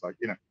side. It's like,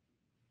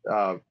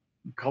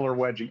 color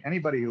wedging.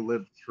 Anybody who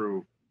lived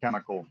through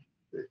chemical,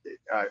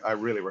 I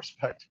really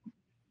respect.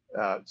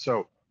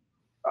 So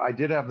I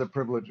did have the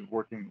privilege of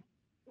working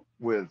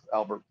with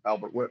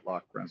Albert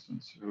Whitlock, for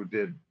instance, who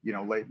did,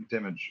 latent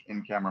image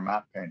in-camera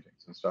matte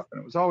paintings and stuff.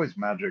 And it was always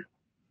magic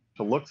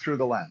to look through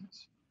the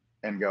lens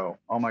and go,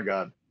 oh my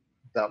God,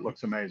 that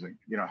looks amazing.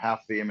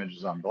 Half the image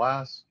is on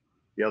glass,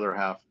 the other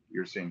half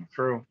you're seeing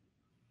through,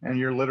 and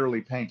you're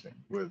literally painting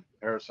with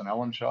Harrison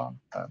Ellenshaw,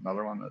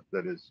 another one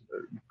that is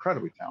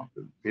incredibly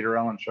talented. Peter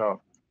Ellenshaw,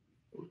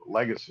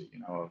 legacy,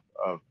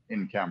 of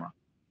in-camera.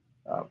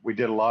 We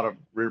did a lot of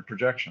rear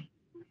projection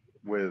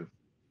with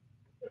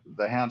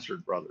the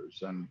Hansard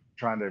brothers, and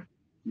trying to,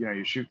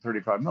 you shoot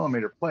 35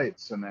 millimeter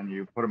plates and then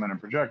you put them in a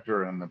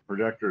projector, and the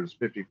projector is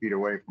 50 feet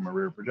away from a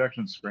rear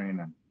projection screen,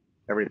 and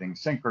everything's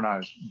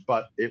synchronized,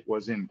 but it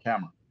was in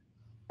camera.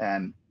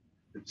 And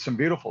some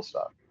beautiful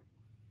stuff.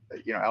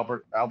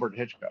 Albert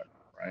Hitchcock,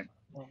 right?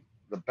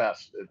 The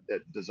best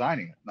at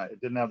designing it. Now, it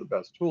didn't have the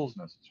best tools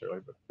necessarily,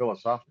 but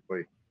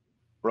philosophically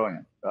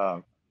brilliant.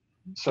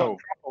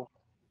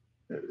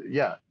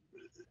 Yeah,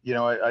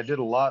 I did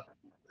a lot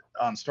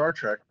on Star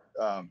Trek.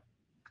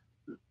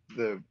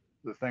 The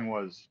thing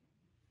was,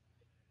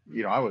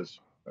 I was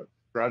at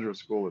graduate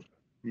school at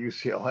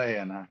UCLA,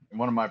 and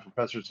one of my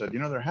professors said,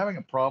 they're having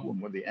a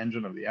problem with the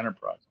engine of the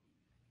Enterprise,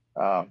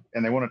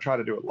 and they want to try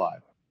to do it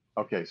live.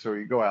 Okay, so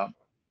you go out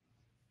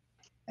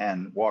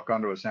and walk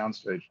onto a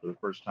soundstage for the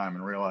first time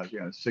and realize,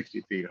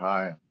 60 feet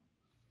high,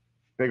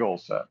 big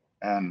old set.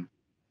 And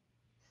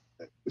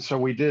so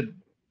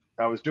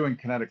I was doing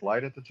kinetic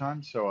light at the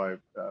time, so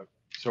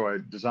I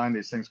designed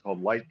these things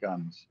called light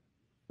guns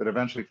that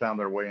eventually found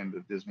their way into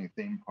Disney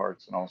theme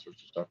parks and all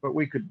sorts of stuff. But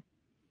we could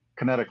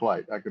kinetic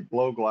light. I could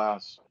blow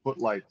glass, put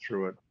light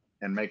through it,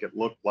 and make it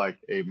look like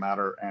a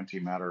matter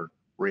antimatter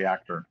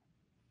reactor,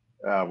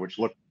 which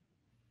looked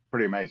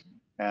pretty amazing.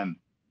 And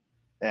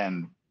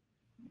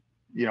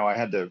I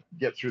had to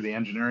get through the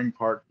engineering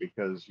part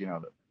because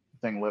the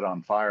thing lit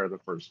on fire the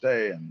first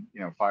day, and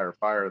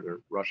fire, they're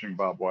rushing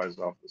Bob Wise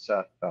off the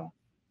set.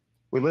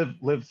 We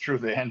lived through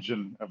the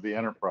engine of the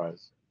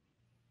Enterprise,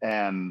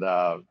 and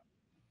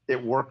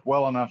it worked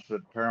well enough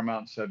that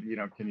Paramount said,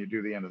 can you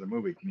do the end of the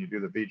movie? Can you do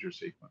the V'ger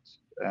sequence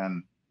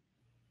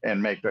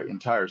and make the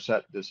entire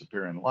set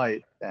disappear in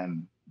light?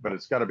 But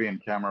it's got to be in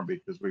camera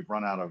because we've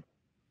run out of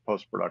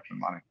post-production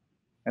money.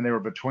 And they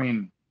were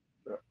between,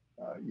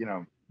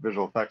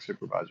 visual effects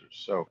supervisors,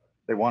 so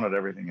they wanted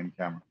everything in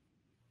camera.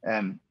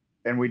 And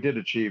we did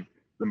achieve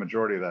the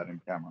majority of that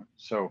in camera.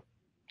 So,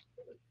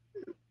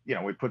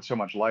 we put so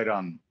much light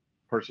on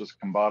Persis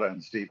Kambata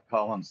and Steve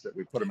Collins that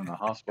we put them in the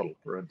hospital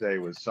for a day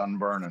with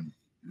sunburn and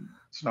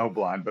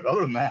snowblind. But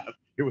other than that,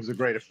 it was a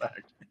great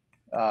effect.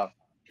 Then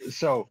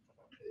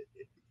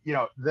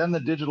the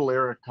digital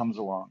era comes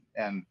along,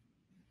 and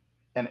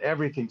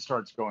everything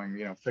starts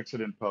going, fix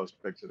it in post,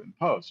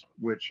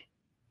 which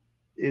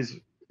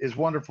is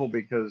wonderful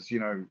because,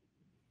 you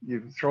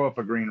throw up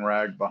a green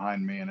rag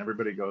behind me and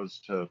everybody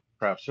goes to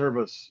craft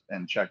service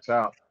and checks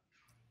out.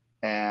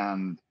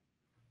 And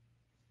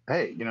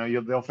hey,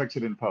 they'll fix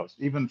it in post.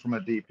 Even from a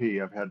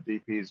DP, I've had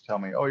DPs tell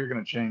me, oh, you're going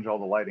to change all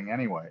the lighting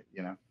anyway,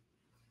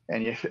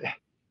 And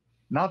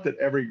not that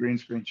every green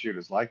screen shoot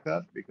is like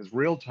that, because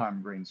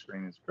real-time green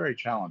screen is very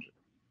challenging.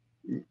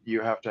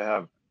 You have to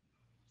have,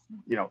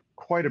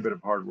 quite a bit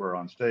of hardware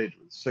on stage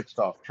with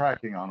 6-off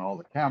tracking on all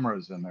the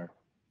cameras, and they're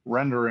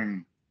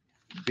rendering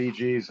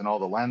BGs, and all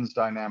the lens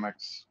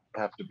dynamics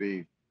have to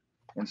be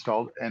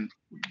installed.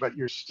 But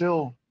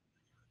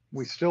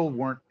we still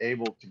weren't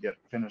able to get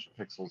finished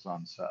pixels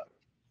on set.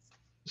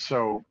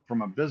 So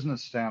from a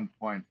business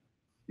standpoint,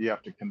 you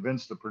have to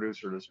convince the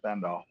producer to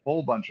spend a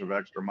whole bunch of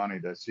extra money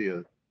to see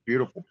a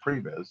beautiful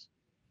previs,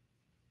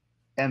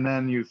 and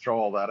then you throw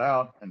all that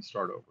out and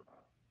start over.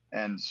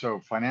 And so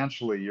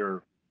financially,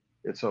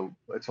 it's a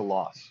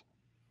loss.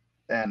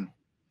 And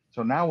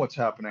so now what's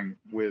happening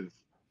with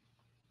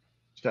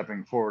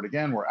stepping forward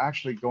again, we're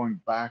actually going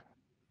back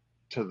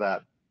to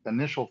that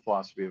initial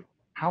philosophy of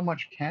how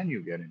much can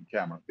you get in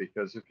camera?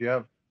 Because if you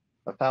have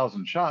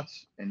 1,000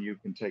 shots and you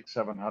can take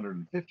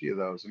 750 of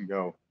those and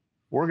go,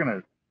 we're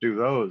going to do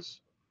those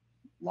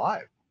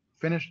live,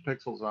 finished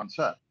pixels on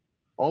set.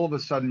 All of a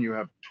sudden you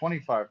have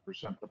 25%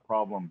 the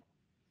problem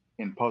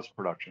in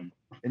post-production,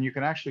 and you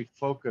can actually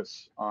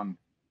focus on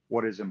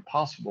what is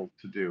impossible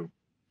to do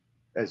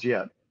as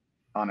yet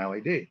on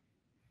LED.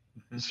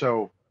 Mm-hmm.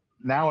 So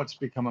now it's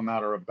become a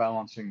matter of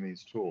balancing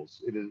these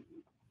tools. It is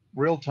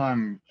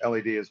real-time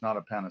LED is not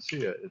a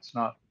panacea.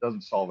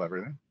 Doesn't solve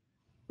everything.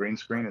 Green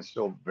screen is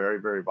still very,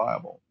 very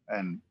viable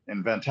and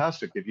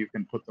fantastic if you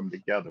can put them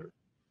together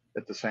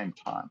at the same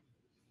time.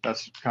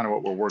 That's kind of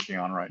what we're working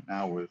on right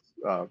now with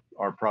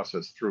our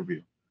process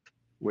ThroughView,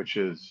 which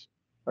is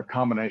a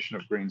combination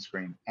of green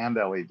screen and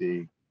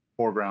LED,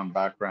 foreground,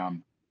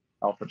 background,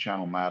 alpha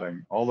channel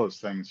matting, all those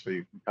things, so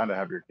you can kind of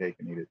have your cake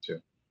and eat it too.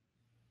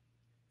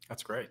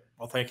 That's great.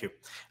 Well, thank you.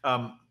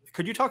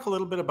 Could you talk a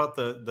little bit about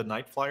the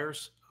Night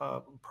Flyers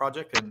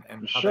project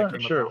and how that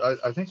came Sure. about?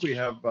 I think we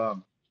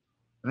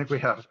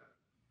have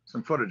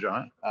some footage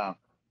on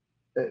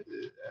it.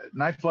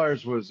 Night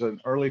Flyers was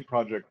an early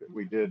project that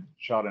we did,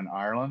 shot in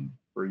Ireland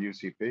for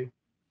UCP,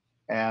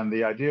 and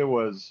the idea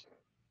was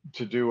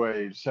to do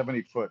a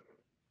 70-foot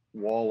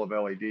wall of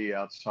LED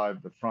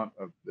outside the front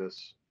of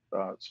this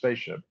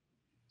spaceship.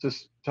 It's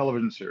this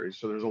television series,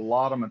 so there's a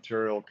lot of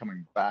material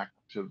coming back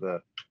to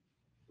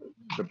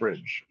the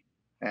bridge,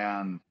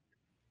 and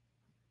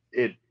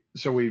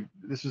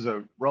this is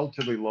a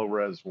relatively low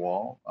res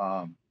wall,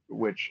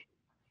 which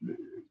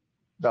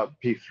about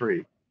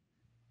P3,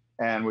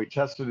 and we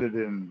tested it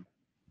in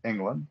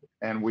England,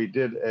 and we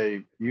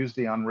used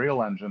the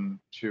Unreal Engine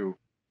to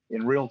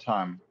in real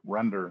time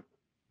render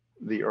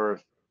the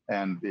Earth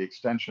and the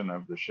extension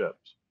of the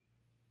ships.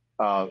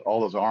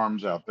 All those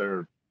arms out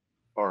there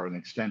are an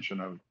extension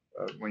of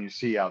when you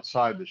see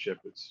outside the ship,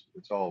 it's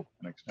all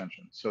an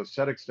extension. So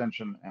set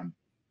extension and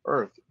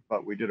Earth,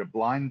 but we did a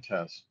blind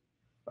test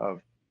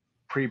of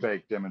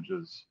pre-baked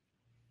images,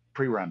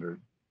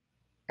 pre-rendered,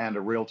 and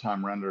a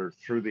real-time render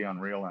through the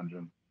Unreal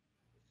Engine.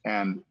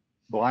 And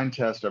blind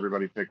test,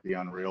 everybody picked the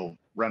Unreal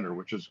render,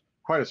 which is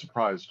quite a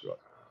surprise to us,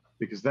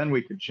 because then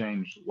we could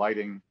change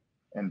lighting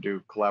and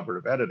do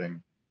collaborative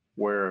editing,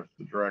 where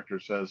the director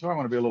says, oh, I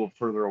want to be a little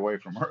further away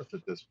from Earth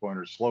at this point,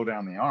 or slow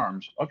down the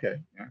arms. Okay,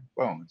 yeah,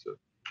 boom,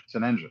 it's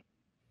an engine.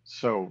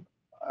 So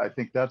I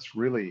think that's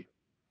really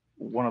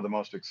one of the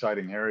most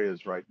exciting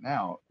areas right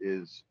now,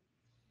 is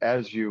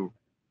as you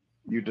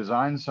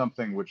design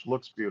something which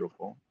looks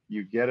beautiful,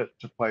 you get it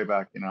to play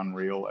back in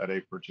Unreal at a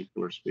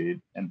particular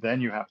speed, and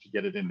then you have to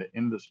get it into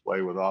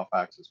in-display with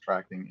off-axis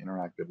tracking,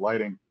 interactive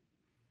lighting,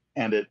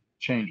 and it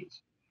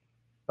changes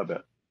a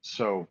bit.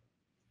 So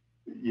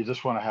you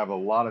just want to have a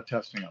lot of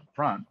testing up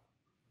front,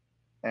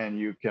 and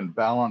you can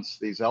balance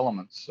these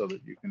elements so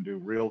that you can do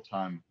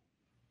real-time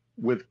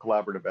with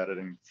collaborative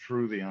editing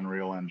through the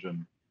Unreal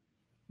Engine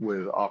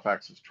with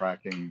off-axis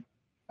tracking,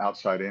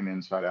 outside in,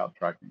 inside out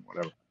tracking,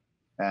 whatever.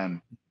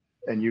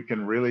 And you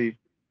can really,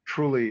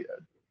 truly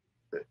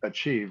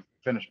achieve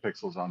finished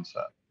pixels on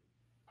set.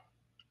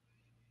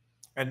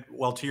 And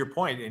well, to your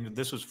point, and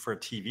this was for a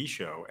TV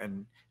show,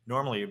 and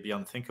normally it'd be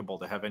unthinkable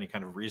to have any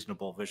kind of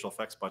reasonable visual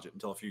effects budget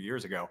until a few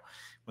years ago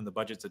when the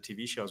budgets of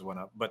TV shows went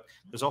up. But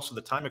there's also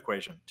the time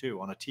equation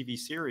too. On a TV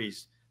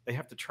series, they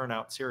have to churn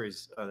out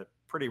series at a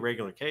pretty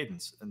regular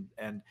cadence.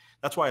 And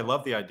that's why I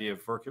love the idea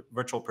of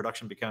virtual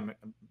production becoming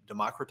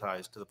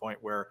democratized to the point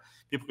where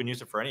people can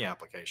use it for any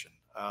application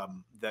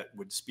that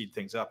would speed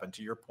things up. And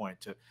to your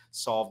point, to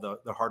solve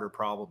the harder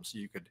problems, so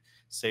you could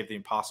save the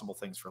impossible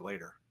things for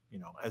later. You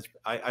know, as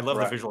I love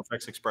the visual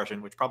effects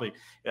expression, which probably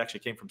it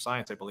actually came from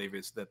science, I believe,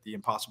 is that the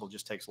impossible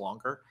just takes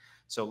longer.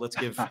 So let's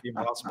give the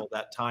impossible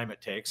that time it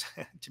takes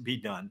to be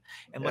done,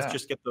 and let's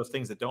just get those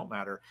things that don't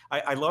matter.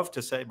 I love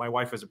to say, my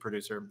wife was a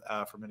producer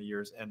for many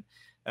years, and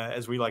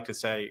as we like to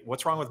say,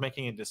 what's wrong with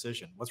making a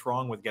decision? What's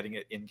wrong with getting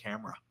it in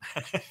camera?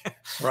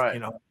 Right. You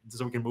know,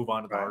 so we can move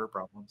on to the harder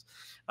problems.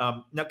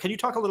 Now, can you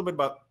talk a little bit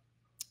about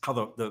how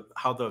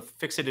the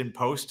fix it in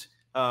post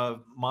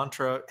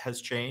mantra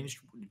has changed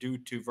due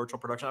to virtual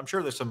production? I'm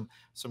sure there's some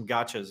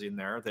gotchas in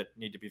there that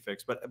need to be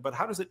fixed, but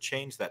how does it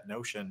change that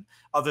notion,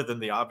 other than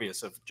the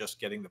obvious of just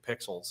getting the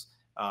pixels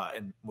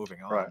and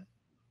moving on?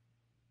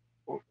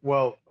 Right.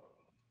 Well,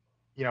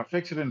 you know,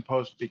 fix it in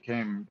post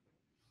became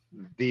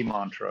the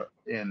mantra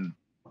in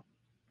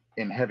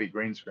heavy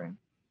green screen,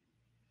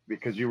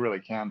 because you really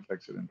can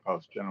fix it in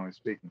post, generally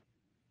speaking.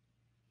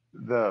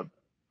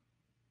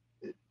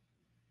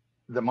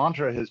 The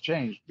mantra has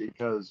changed,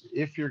 because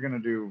if you're going to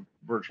do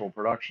virtual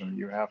production,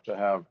 you have to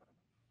have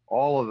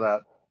all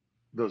of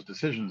those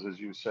decisions, as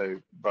you say,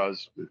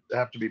 Buzz,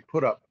 have to be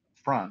put up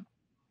front.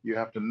 You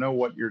have to know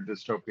what your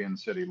dystopian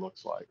city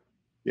looks like.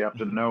 You have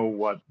to know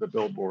what the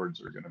billboards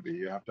are going to be.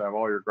 You have to have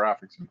all your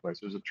graphics in place.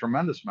 There's a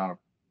tremendous amount of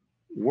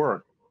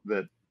work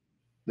that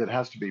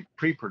has to be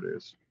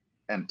pre-produced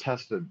and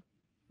tested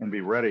and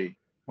be ready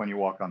when you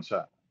walk on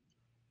set.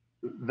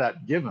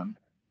 That given,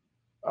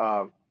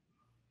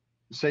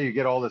 say you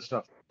get all this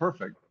stuff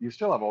perfect, you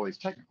still have all these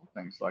technical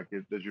things, like,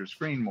 does your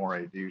screen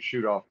moire? Do you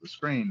shoot off the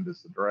screen?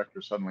 Does the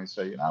director suddenly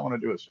say, you know, I want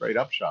to do a straight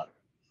up shot?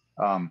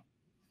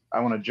 I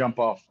want to jump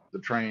off the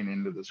train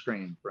into the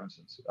screen, for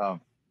instance.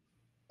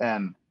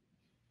 And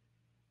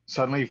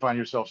suddenly you find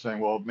yourself saying,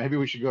 well, maybe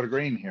we should go to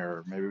green here,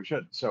 or maybe we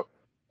should. So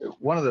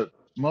one of the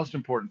most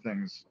important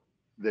things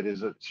that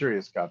is a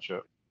serious gotcha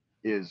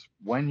is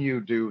when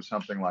you do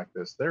something like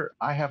this,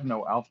 I have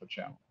no alpha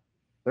channel.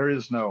 There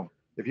is no,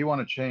 if you want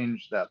to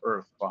change that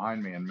Earth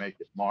behind me and make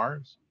it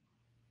Mars,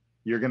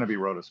 you're going to be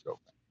rotoscoping.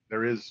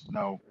 There is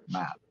no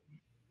map,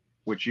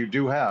 which you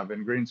do have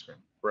in green screen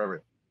for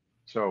everything.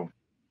 So,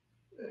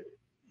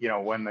 you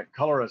know, when the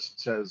colorist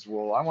says,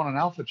 well, I want an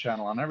alpha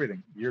channel on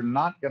everything, you're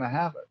not going to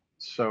have it.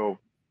 So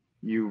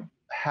you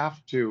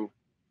have to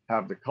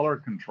have the color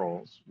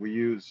controls. We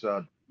use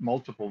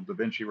multiple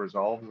DaVinci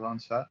Resolves on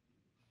set.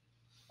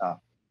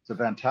 It's a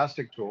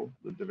fantastic tool,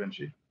 the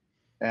DaVinci,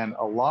 and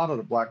a lot of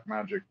the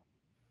Blackmagic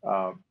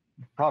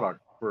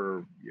product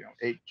for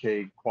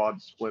 8K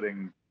quad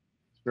splitting.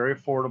 It's very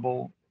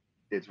affordable.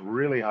 It's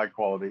really high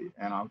quality,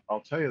 and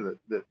I'll tell you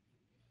that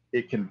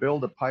it can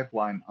build a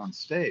pipeline on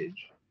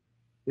stage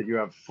that you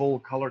have full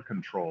color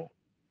control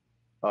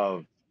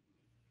of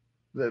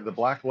the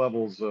black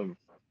levels of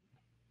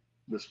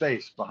the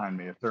space behind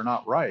me. If they're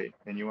not right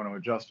and you want to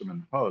adjust them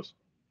in post,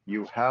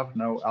 you have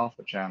no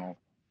alpha channel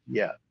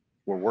yet.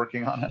 We're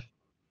working on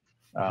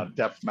it,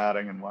 depth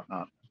matting and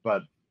whatnot.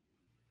 But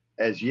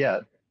as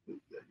yet,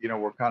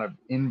 we're kind of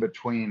in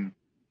between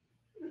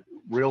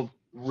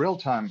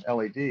real-time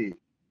LED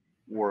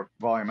work,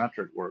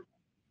 volumetric work,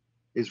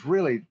 is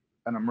really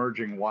an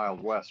emerging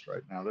Wild West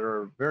right now. There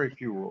are very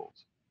few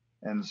rules.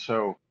 And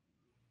so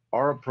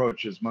our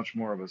approach is much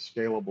more of a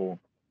scalable,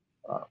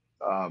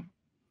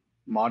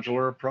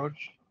 modular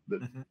approach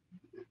that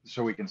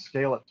so we can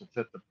scale it to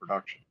fit the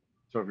production.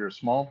 So if you're a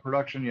small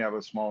production, you have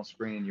a small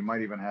screen, you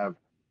might even have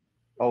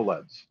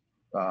OLEDs.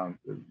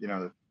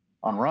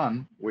 On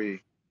Run,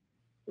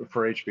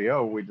 for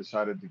HBO, we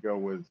decided to go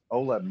with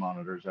OLED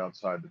monitors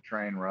outside the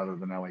train rather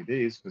than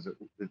LEDs because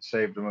it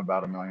saved them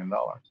about $1 million.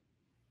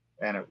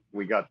 And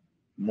we got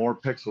more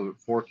pixels,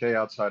 4K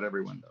outside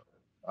every window,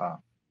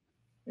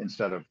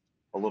 instead of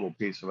a little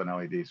piece of an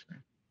LED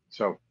screen.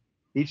 So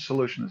each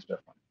solution is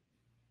different.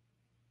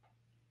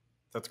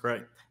 That's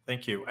great.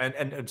 Thank you.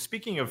 And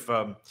speaking of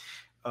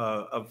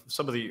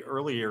some of the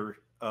earlier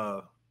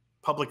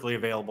publicly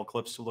available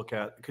clips to look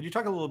at, could you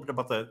talk a little bit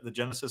about the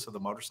genesis of the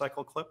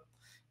motorcycle clip?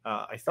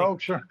 I think. Oh,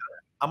 sure.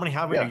 I'm going to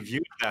have any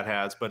views that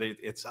has, but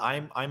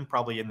I'm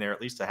probably in there at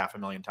least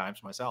 500,000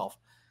 times myself.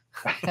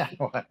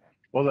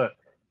 Well,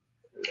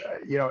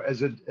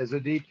 as a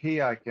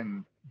DP, I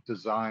can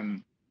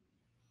design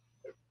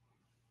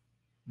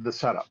the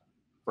setup,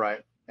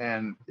 right?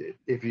 And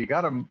if you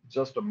got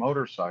just a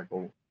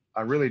motorcycle,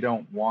 I really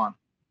don't want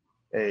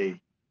a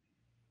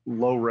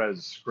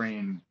low-res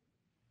screen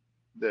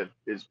that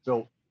is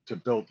built to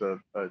build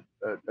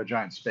a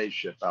giant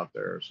spaceship out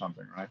there or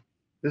something, right?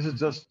 This is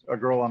just a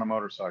girl on a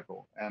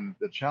motorcycle. And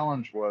the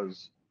challenge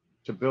was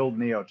to build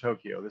Neo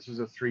Tokyo. This is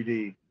a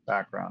 3D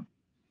background.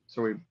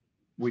 So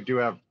we do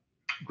have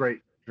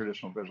great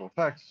traditional visual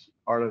effects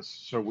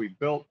artists. So we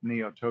built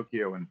Neo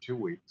Tokyo in 2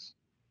 weeks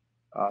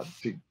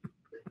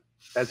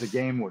as a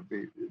game would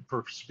be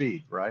for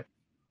speed, right?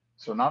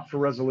 So not for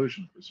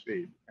resolution, for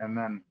speed. And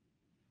then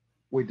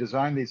we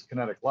designed these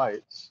kinetic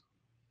lights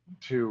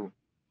to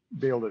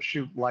be able to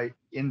shoot light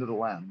into the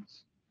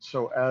lens.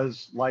 So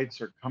as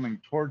lights are coming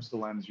towards the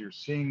lens, you're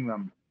seeing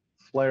them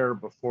flare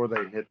before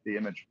they hit the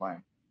image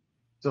plane,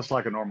 just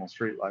like a normal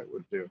street light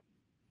would do.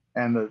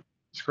 And the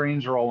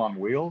screens are all on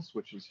wheels,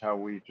 which is how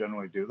we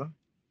generally do them.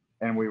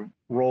 And we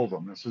roll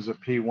them. This is a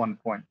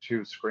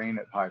P1.2 screen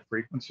at high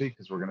frequency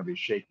because we're going to be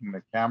shaking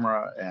the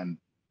camera and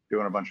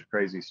doing a bunch of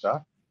crazy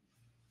stuff.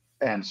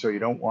 And so you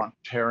don't want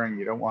tearing,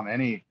 you don't want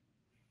any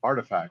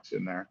artifacts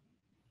in there.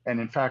 And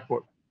in fact,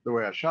 the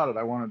way I shot it,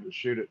 I wanted to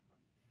shoot it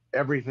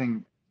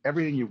everything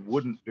you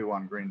wouldn't do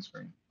on green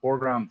screen.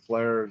 Foreground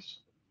flares,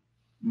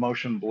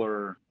 motion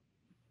blur,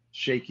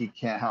 shaky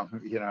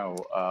cam,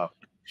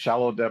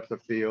 shallow depth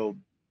of field,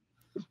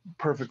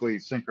 perfectly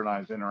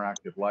synchronized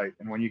interactive light.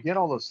 And when you get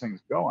all those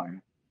things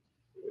going,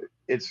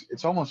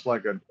 it's almost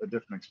like a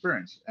different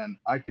experience. And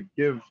I could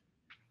give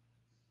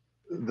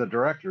the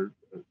director,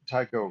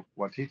 Taika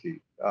Waititi,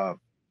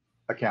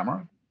 a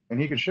camera,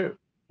 and he could shoot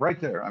right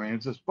there. I mean,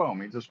 it's just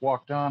boom. He just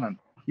walked on, and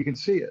you can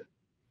see it,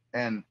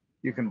 and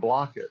you can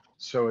block it.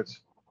 So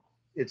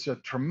it's a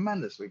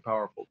tremendously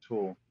powerful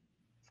tool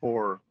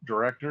for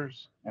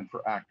directors and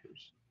for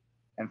actors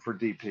and for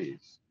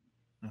DPs.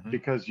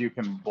 Because you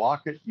can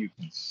block it, you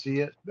can see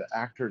it. The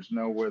actors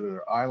know where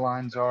their eye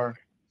lines are,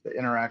 the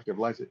interactive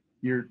lights.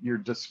 You're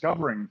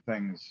discovering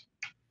things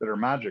that are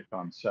magic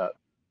on set,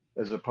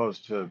 as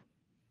opposed to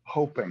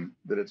hoping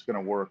that it's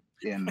going to work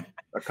in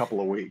a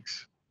couple of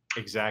weeks.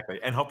 Exactly,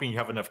 and hoping you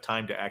have enough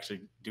time to actually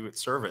do its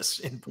service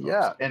in post.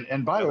 Yeah,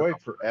 and by the way,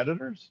 for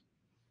editors,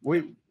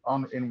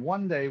 in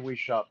one day we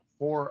shot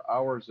 4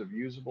 hours of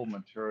usable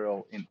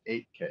material in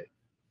 8K,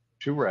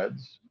 2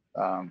 reds.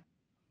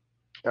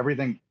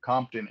 Everything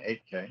comped in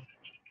 8K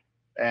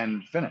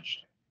and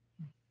finished,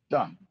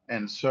 done.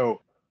 And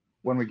so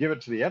when we give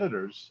it to the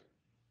editors,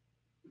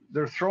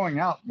 they're throwing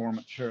out more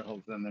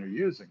material than they're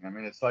using. I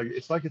mean, it's like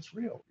it's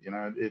real,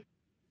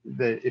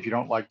 if you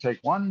don't like take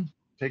 1,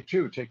 take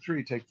 2, take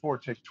 3, take 4,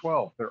 take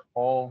 12, they're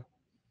all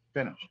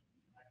finished.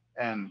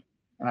 And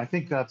I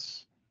think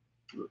that's,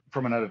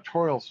 from an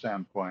editorial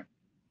standpoint,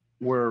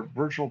 where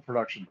virtual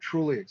production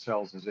truly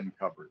excels is in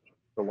coverage.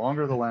 The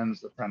longer the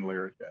lens, the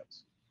friendlier it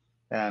gets.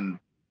 And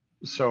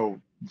so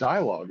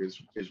dialogue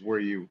is where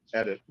you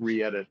edit,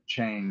 re-edit,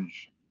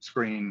 change,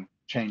 screen,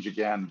 change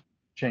again,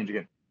 change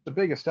again. The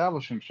big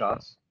establishing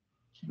shots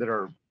that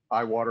are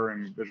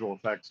eye-watering visual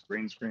effects,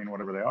 green screen,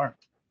 whatever they are,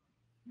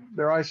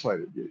 they're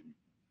isolated.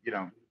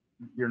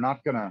 You're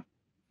not gonna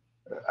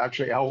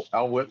actually,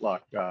 Al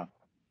Whitlock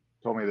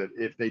told me that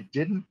if they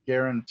didn't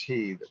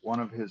guarantee that one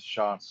of his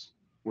shots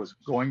was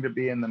going to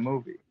be in the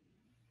movie,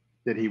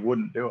 that he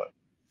wouldn't do it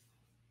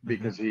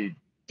because he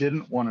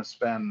didn't want to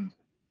spend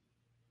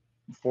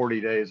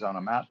 40 days on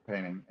a matte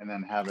painting and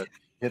then have it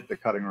hit the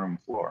cutting room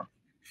floor.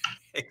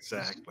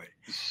 Exactly.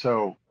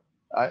 So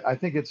I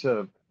think it's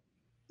a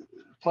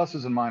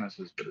pluses and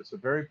minuses, but it's a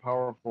very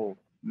powerful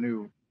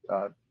new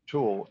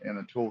tool in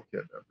the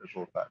toolkit of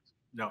visual effects.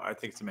 No, I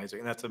think it's amazing.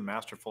 And that's a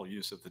masterful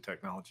use of the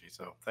technology.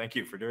 So thank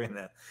you for doing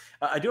that.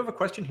 I do have a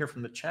question here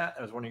from the chat.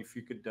 I was wondering if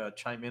you could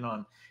chime in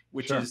on,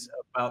 which Sure. is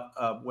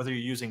about whether you're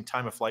using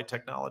time of flight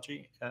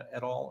technology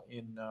at all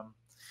in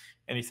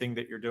anything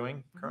that you're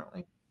doing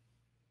currently.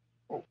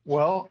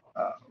 Well,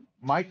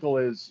 Michael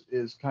is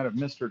kind of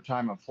Mr.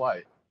 Time of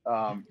Flight.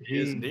 He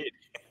is indeed.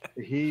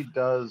 He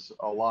does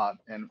a lot,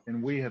 and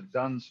we have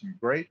done some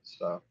great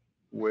stuff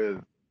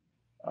with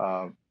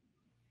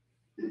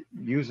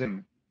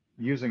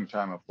using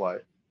time of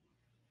flight,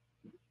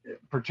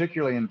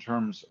 particularly in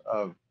terms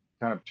of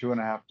kind of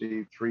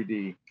 2.5D,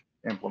 3D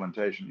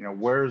implementation. You know,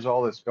 where's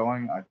all this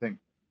going? I think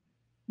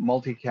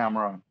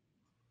multi-camera,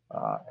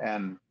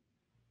 and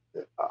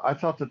I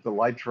thought that the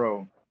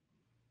Lytro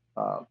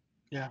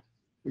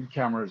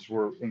cameras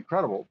were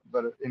incredible,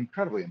 but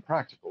incredibly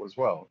impractical as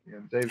well. You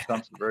know, Dave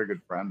Stump's a very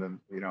good friend, and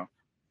you know,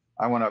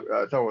 I went up.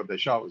 I thought what they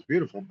shot was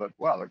beautiful, but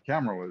wow, the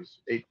camera was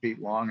 8 feet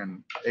long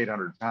and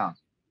 800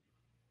 pounds.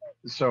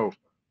 So,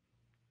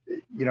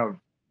 you know,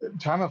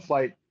 time of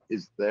flight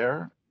is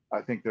there.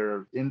 I think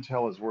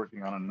Intel is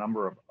working on a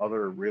number of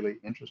other really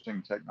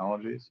interesting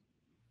technologies.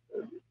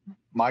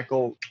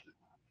 Michael,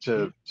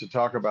 to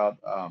talk about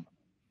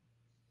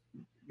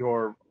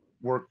your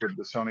work with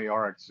the Sony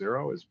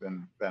RX0 has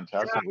been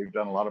fantastic. Yeah. We've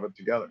done a lot of it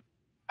together.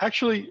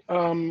 Actually, why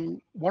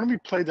don't we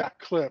play that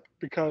clip,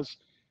 because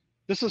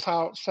this is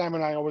how Sam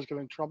and I always get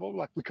in trouble.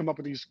 Like, we come up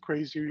with these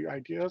crazy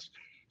ideas.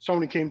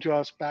 Sony came to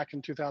us back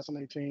in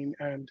 2018,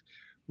 and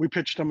we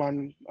pitched them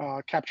on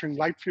capturing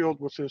light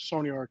field with the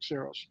Sony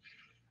RX0s.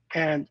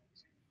 And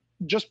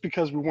just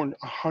because we weren't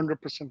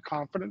 100%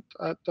 confident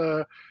that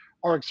the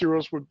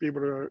RX0s would be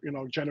able to, you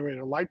know, generate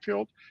a light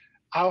field,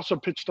 I also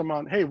pitched them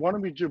on, hey, why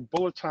don't we do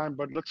bullet time,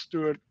 but let's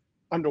do it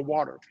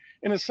underwater.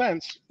 In a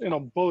sense, you know,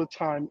 bullet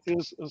time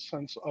is a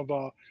sense of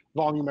a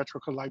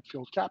volumetric light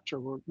field capture.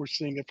 We're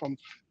seeing it from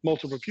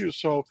multiple views.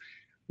 So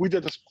we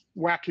did this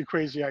wacky,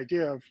 crazy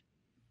idea of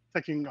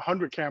taking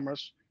 100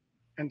 cameras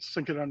and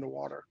sink it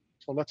underwater.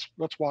 So let's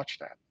watch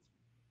that.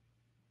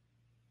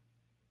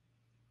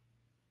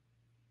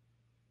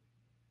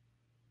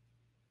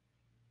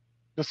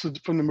 This is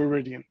from the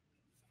Meridian.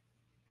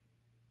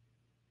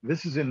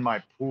 This is in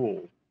my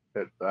pool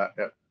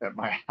at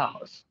my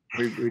house.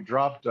 We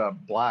dropped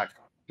black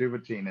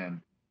duvetine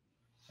in,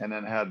 and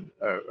then had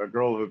a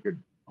girl who could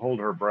hold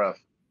her breath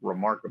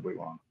remarkably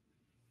long.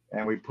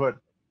 And we put,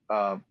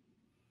 what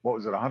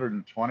was it,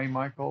 120,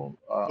 Michael,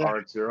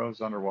 RX0s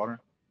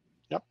underwater?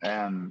 Yep.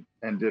 And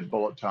did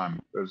bullet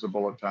time. There's a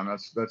bullet time.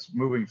 That's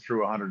moving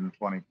through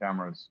 120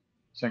 cameras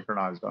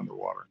synchronized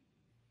underwater.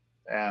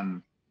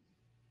 And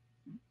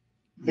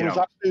it was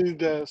actually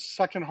the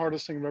second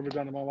hardest thing I've ever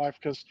done in my life,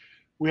 because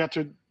we had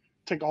to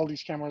take all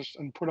these cameras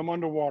and put them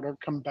underwater,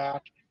 come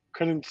back,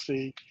 couldn't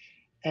see.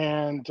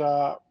 And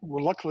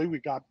luckily we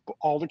got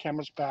all the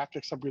cameras back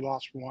except we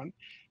lost one.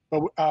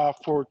 But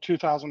for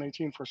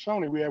 2018 for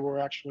Sony, we were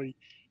actually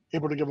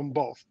able to give them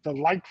both. The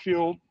light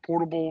field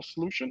portable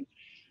solution,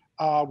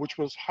 which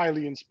was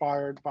highly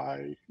inspired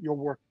by your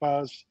work,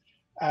 Buzz,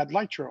 at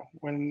Lytro.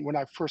 When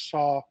I first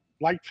saw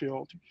light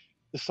field,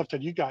 the stuff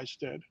that you guys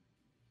did,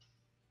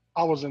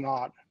 I was in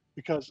awe,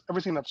 because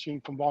everything I've seen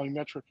from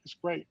volumetric is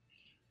great.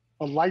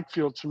 But light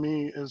field to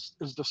me is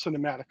the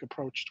cinematic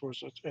approach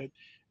towards it.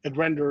 It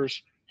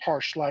renders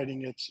harsh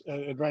lighting.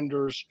 It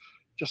renders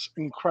just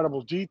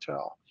incredible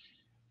detail.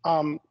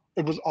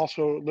 It was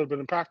also a little bit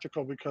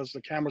impractical because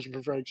the cameras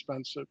were very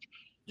expensive.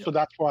 Yep. So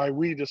that's why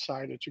we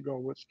decided to go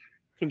with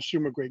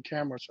consumer grade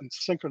cameras and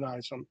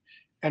synchronize them.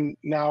 And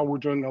now we're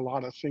doing a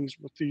lot of things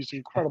with these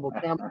incredible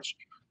cameras.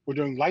 We're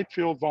doing light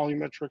field,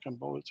 volumetric, and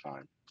bullet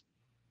time.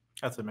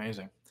 That's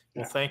amazing.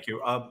 Well, thank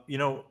you. You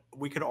know,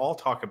 we could all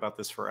talk about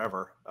this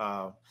forever,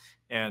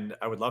 and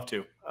I would love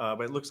to,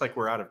 but it looks like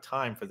we're out of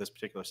time for this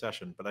particular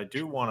session. But I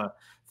do want to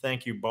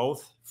thank you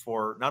both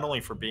for not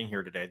only for being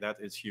here today, that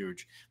is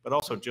huge, but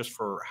also just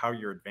for how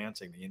you're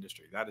advancing the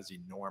industry. That is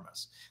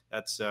enormous.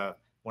 That's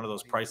one of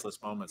those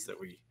priceless moments that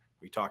we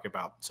talk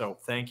about. So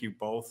thank you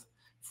both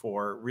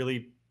for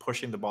really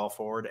pushing the ball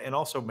forward and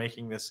also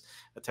making this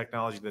a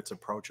technology that's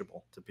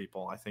approachable to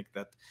people. I think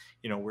that,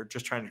 you know, we're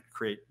just trying to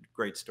create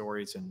great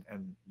stories, and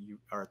you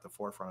are at the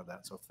forefront of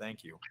that. So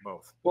thank you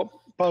both.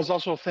 Well, Buzz,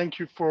 also thank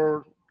you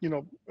for, you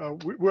know,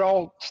 we're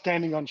all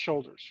standing on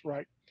shoulders,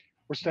 right?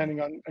 We're standing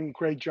on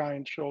great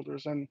giant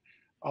shoulders. And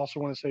I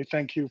also want to say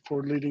thank you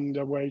for leading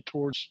the way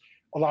towards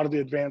a lot of the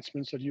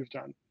advancements that you've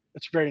done.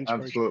 It's very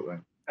inspirational. Absolutely.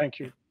 Thank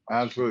you.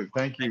 Absolutely.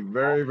 Thank you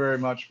very, very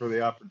much for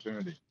the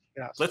opportunity.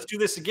 Yes. Let's do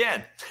this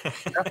again.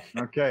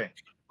 Okay.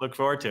 Look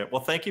forward to it.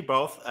 Well, thank you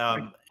both.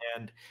 And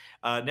And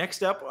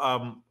next up,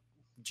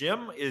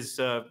 Jim is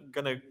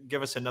going to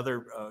give us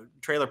another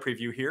trailer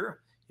preview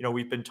here. You know,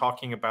 we've been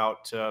talking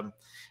about some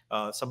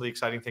of the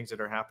exciting things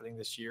that are happening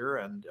this year,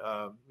 and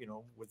you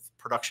know, with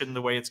production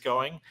the way it's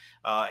going,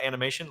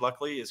 animation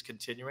luckily is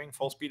continuing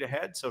full speed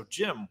ahead. So,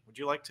 Jim, would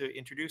you like to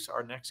introduce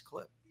our next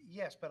clip?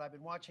 Yes, but I've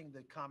been watching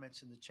the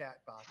comments in the chat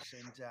box,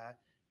 and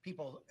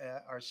people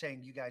are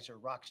saying you guys are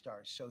rock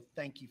stars. So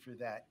thank you for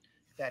that.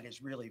 That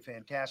is really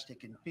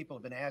fantastic. And people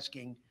have been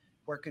asking,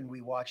 where can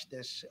we watch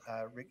this?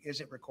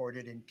 Is it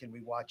recorded, and can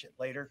we watch it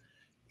later?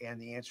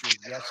 And the answer is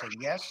yes and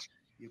yes.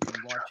 You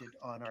can watch it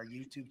on our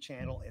YouTube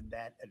channel, and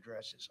that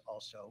address is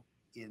also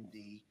in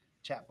the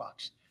chat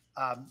box.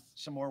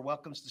 Some more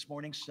welcomes this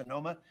morning.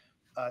 Sonoma,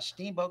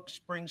 Steamboat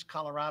Springs,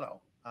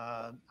 Colorado.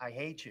 I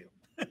hate you.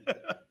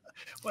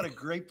 What a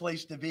great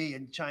place to be,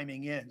 and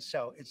chiming in.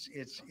 So it's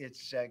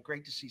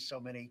great to see so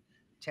many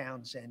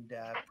towns and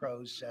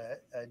pros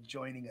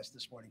joining us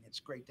this morning. It's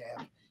great to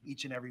have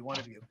each and every one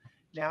of you.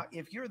 Now,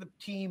 if you're the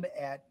team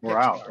at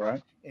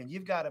Pixar, and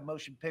you've got a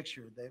motion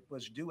picture that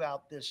was due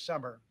out this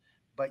summer,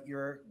 but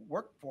your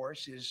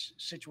workforce is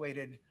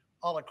situated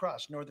all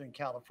across Northern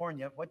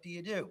California, what do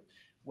you do?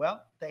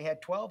 Well, they had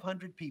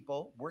 1,200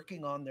 people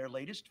working on their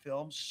latest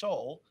film,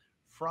 Soul,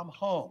 from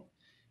home.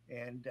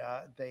 And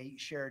they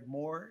shared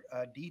more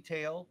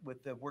detail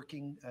with the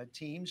working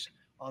teams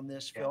on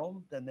this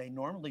film than they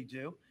normally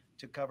do,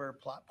 to cover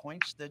plot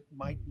points that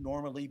might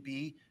normally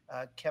be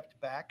kept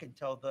back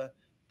until the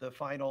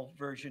final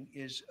version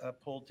is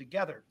pulled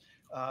together.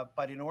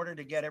 But in order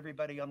to get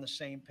everybody on the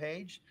same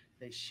page,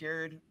 they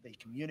shared, they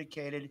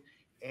communicated,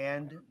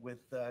 and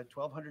with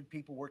 1,200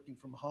 people working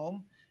from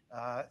home,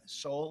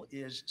 Soul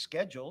is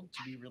scheduled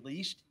to be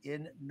released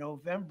in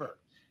November.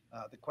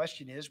 The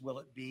question is, will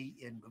it be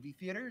in movie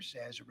theaters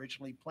as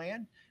originally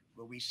planned?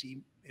 Will we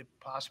see it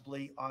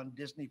possibly on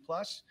Disney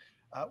Plus?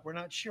 We're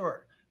not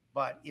sure.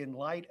 But in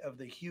light of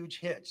the huge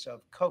hits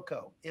of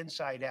Coco,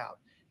 Inside Out,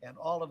 and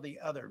all of the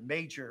other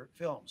major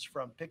films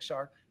from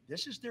Pixar,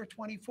 this is their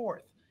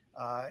 24th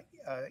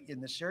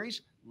in the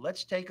series.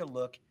 Let's take a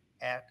look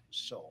at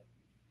Soul.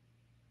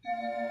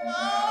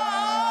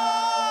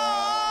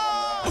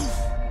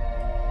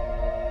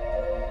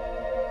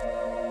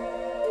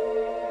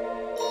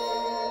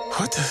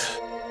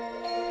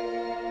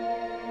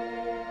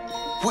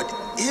 What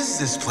is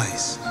this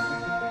place?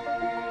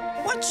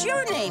 What's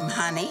your name,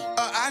 honey?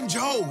 I'm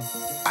Joe.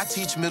 I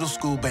teach middle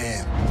school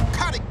band.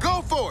 Got it,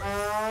 go for it!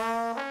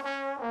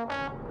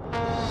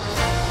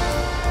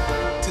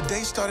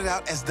 Today started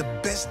out as the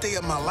best day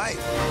of my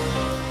life.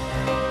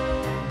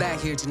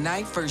 Back here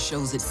tonight, first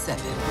show's at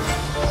 7.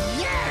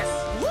 Yes!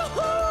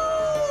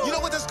 Woohoo! You know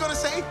what that's gonna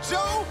say?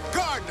 Joe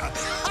Gardner.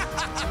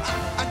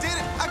 I did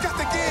it, I got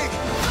the gig.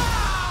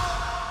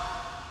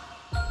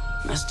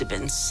 Must have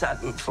been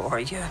sudden for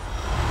you.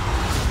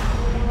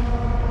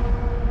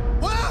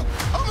 What?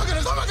 Oh my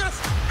goodness,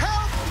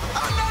 help!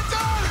 I'm not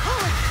done!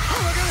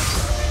 Oh my goodness!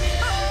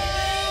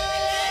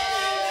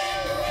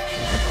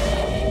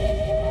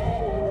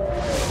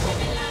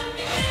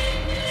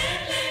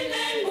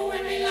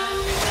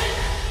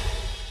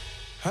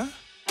 Huh?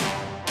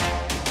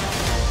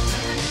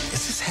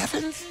 Is this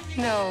heaven?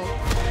 No,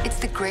 it's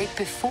the great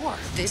before.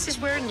 This is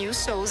where new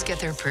souls get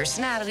their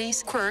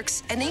personalities,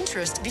 quirks, and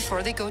interests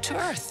before they go to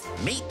Earth.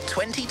 Meet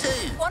 22.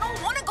 I don't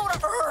want to go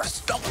to Earth.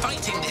 Stop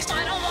fighting this.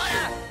 I don't want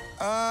to.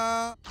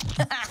 Oh,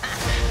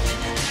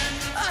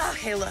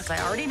 hey, look, I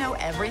already know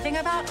everything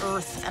about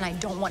Earth, and I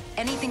don't want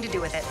anything to do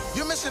with it.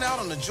 You're missing out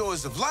on the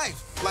joys of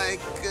life, like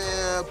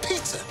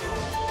pizza.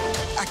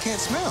 I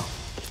can't smell.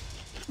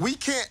 We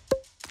can't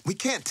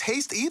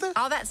taste either?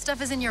 All that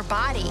stuff is in your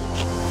body.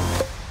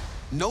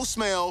 No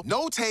smell,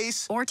 no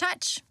taste. Or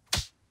touch.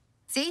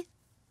 See?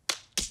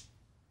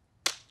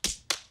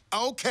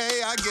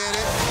 Okay, I get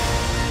it.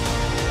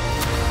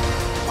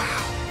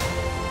 Wow,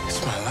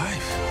 it's my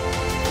life.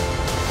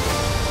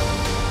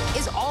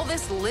 Is all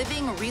this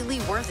living really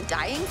worth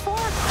dying for?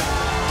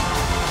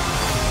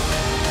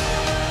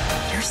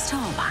 You're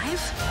still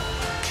alive?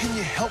 Can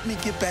you help me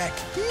get back?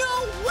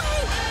 No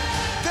way!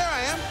 There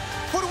I am.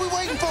 What are we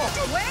waiting for?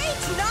 Wait,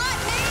 not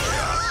me!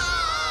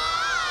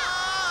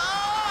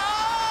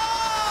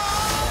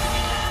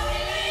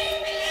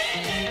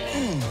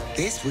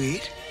 This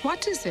weird.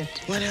 What is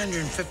it?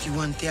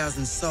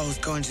 151,000 souls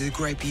going to the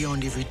great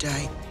beyond every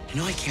day,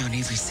 and I count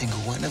every single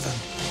one of them.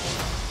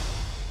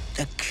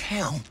 The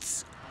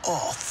count's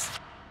off.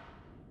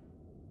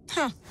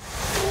 Huh.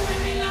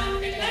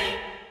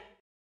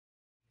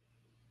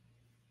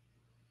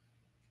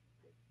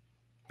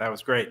 That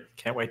was great.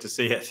 Can't wait to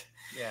see it.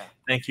 Yeah.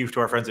 Thank you to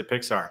our friends at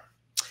Pixar.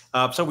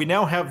 So we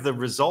now have the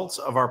results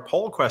of our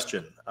poll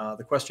question.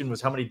 The question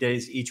was, how many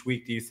days each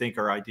week do you think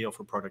are ideal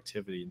for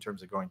productivity in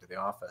terms of going to the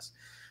office?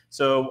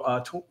 So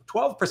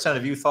 12%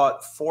 of you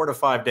thought 4 to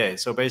 5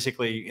 days. So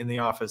basically in the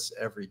office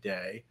every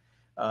day.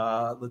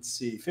 Let's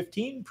see,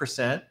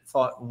 15%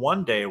 thought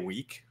 1 day a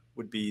week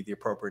would be the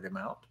appropriate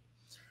amount.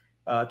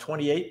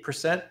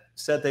 28%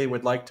 said they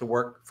would like to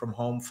work from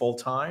home full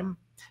time.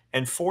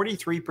 And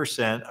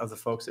 43% of the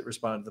folks that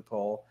responded to the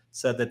poll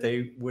said that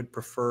they would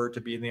prefer to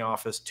be in the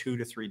office 2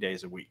 to 3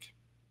 days a week.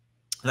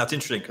 And that's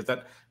interesting because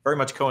that very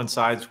much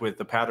coincides with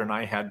the pattern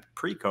I had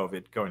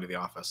pre-COVID going to the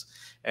office.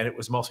 And it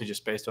was mostly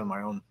just based on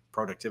my own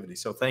productivity.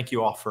 So thank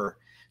you all for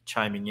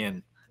chiming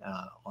in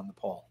on the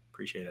poll.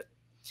 Appreciate it.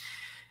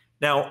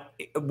 Now,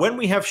 when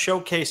we have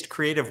showcased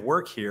creative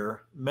work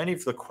here, many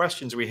of the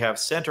questions we have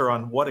center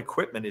on what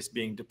equipment is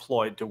being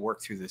deployed to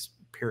work through this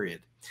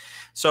period.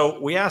 So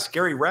we asked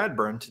Gary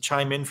Radburn to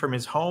chime in from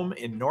his home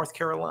in North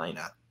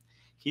Carolina.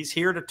 He's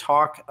here to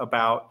talk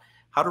about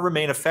how to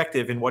remain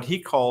effective in what he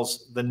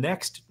calls the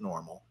next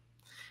normal.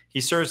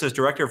 He serves as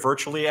director of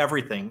virtually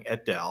everything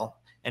at Dell,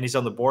 and he's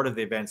on the board of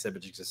the Advanced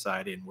Imaging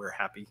Society, and we're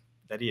happy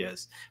that he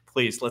is.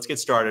 Please, let's get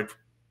started.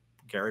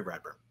 Gary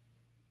Radburn.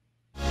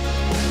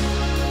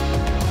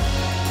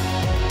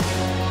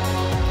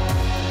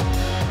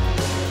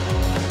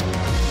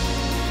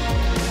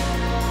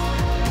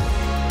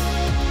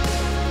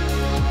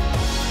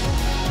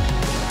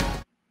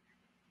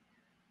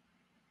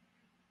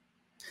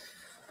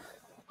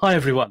 Hi,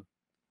 everyone.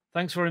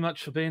 Thanks very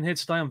much for being here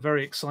today. I'm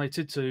very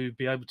excited to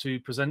be able to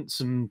present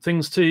some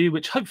things to you,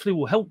 which hopefully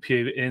will help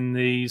you in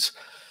these,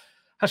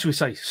 how should we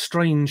say,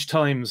 strange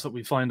times that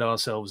we find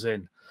ourselves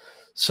in.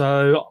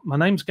 So my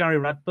name's Gary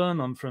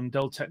Radburn. I'm from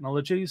Dell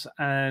Technologies,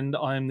 and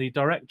I'm the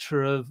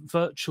director of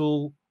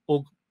virtual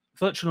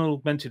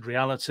augmented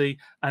reality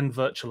and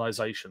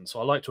virtualization. So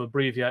I like to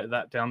abbreviate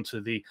that down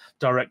to the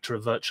director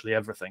of virtually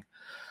everything.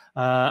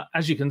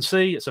 As you can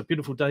see, it's a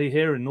beautiful day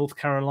here in North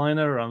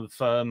Carolina.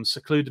 I've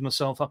secluded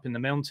myself up in the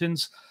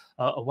mountains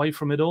away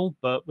from it all.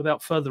 But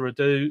without further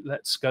ado,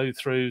 let's go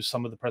through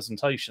some of the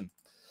presentation.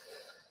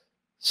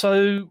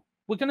 So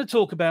we're going to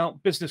talk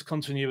about business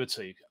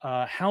continuity.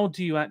 How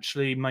do you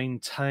actually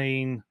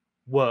maintain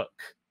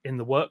work in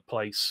the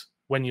workplace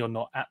when you're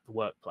not at the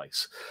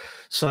workplace?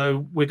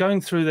 So we're going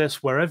through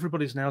this where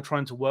everybody's now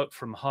trying to work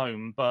from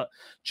home, but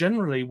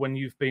generally when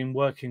you've been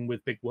working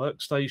with big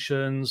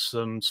workstations,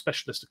 some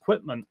specialist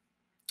equipment,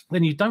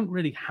 then you don't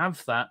really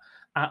have that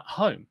at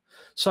home.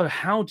 So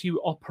how do you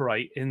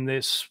operate in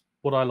this,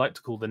 what I like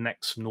to call the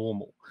next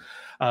normal?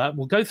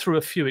 We'll go through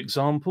a few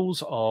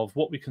examples of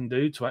what we can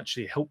do to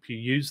actually help you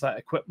use that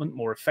equipment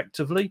more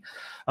effectively.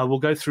 We'll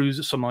go through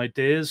some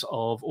ideas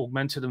of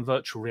augmented and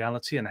virtual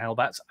reality and how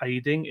that's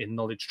aiding in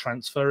knowledge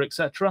transfer,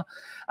 etc.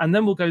 And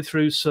then we'll go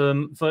through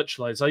some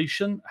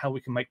virtualization, how we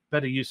can make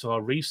better use of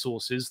our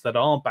resources that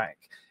are back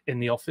in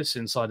the office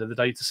inside of the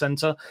data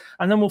center.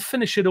 And then we'll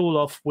finish it all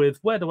off with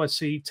where do I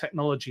see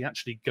technology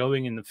actually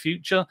going in the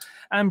future,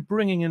 and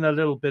bringing in a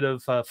little bit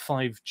of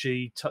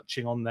 5G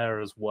touching on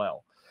there as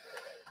well.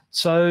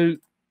 So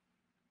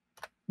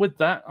with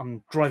that,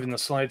 I'm driving the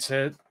slides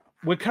here.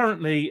 We're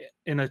currently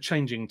in a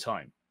changing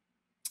time.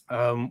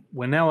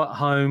 We're now at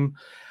home,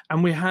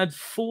 and we had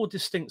 4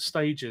 distinct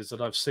stages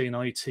that I've seen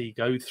IT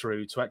go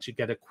through to actually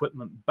get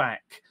equipment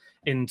back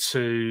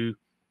into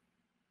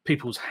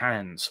people's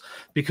hands.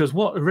 Because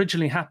what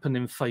originally happened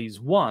in phase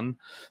one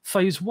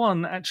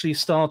actually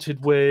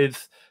started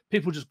with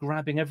people just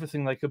grabbing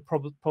everything they could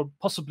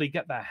possibly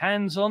get their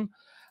hands on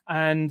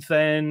and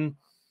then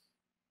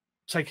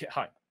take it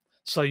home.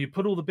 So you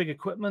put all the big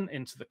equipment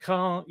into the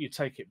car, you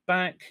take it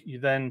back, you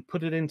then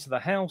put it into the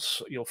house,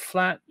 your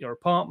flat, your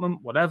apartment,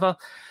 whatever,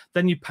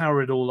 then you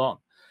power it all on.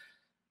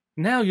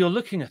 Now you're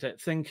looking at it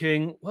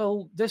thinking,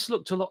 well, this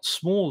looked a lot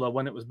smaller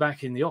when it was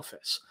back in the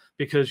office,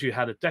 because you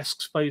had a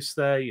desk space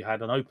there, you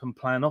had an open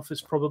plan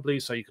office probably,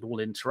 so you could all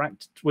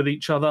interact with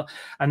each other.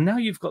 And now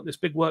you've got this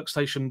big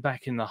workstation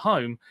back in the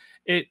home.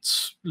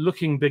 It's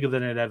looking bigger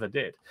than it ever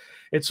did.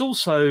 It's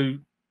also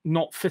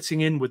not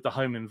fitting in with the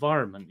home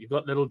environment. You've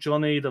got little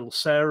Johnny, little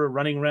Sarah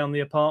running around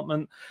the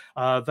apartment.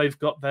 They've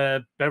got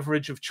their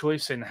beverage of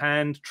choice in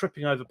hand,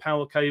 tripping over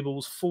power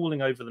cables,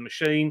 falling over the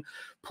machine,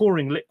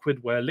 pouring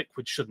liquid where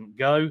liquid shouldn't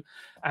go.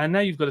 And now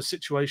you've got a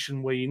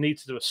situation where you need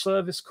to do a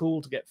service call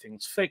to get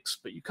things fixed,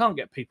 but you can't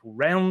get people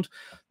round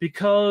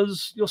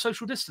because you're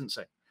social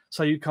distancing.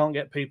 So you can't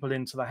get people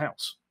into the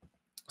house.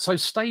 So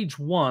stage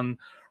one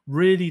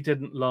really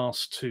didn't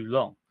last too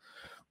long.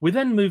 We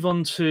then move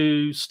on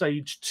to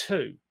stage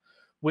 2,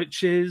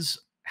 which is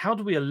how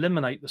do we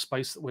eliminate the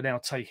space that we're now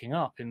taking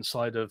up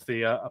inside of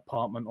the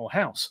apartment or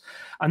house?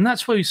 And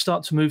that's where you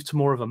start to move to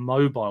more of a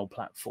mobile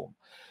platform.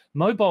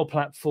 Mobile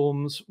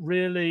platforms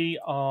really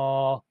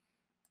are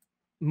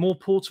more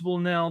portable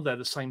now. They're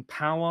the same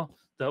power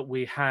that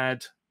we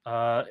had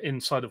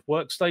inside of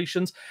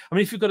workstations. I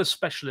mean, if you've got a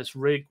specialist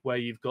rig where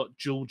you've got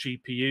dual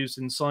GPUs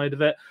inside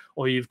of it,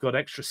 or you've got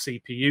extra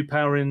CPU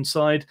power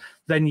inside,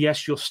 then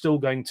yes, you're still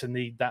going to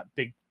need that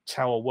big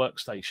tower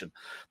workstation.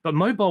 But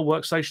mobile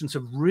workstations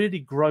have really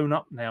grown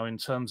up now in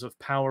terms of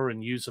power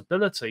and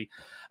usability.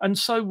 And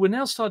so we're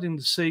now starting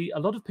to see a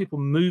lot of people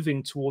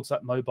moving towards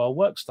that mobile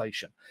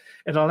workstation.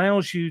 It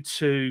allows you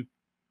to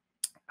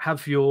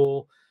have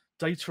your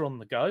data on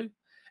the go.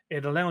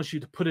 It allows you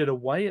to put it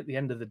away at the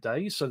end of the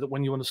day so that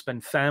when you want to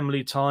spend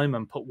family time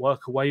and put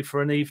work away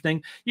for an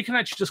evening, you can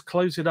actually just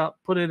close it up,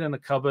 put it in a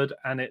cupboard,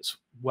 and it's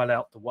well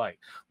out the way.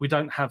 We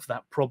don't have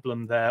that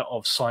problem there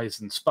of size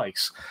and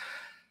space.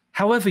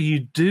 However, you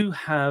do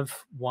have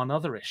one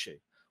other issue,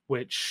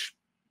 which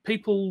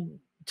people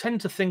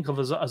tend to think of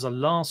as a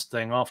last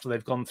thing after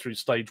they've gone through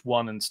stage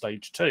 1 and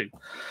stage 2.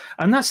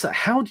 And that's that,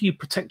 how do you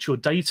protect your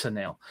data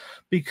now?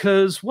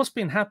 Because what's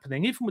been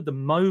happening, even with the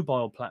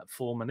mobile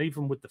platform and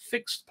even with the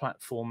fixed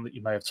platform that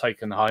you may have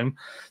taken home,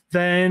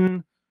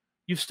 then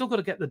you've still got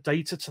to get the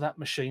data to that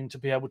machine to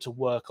be able to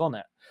work on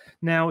it.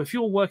 Now, if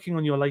you're working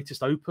on your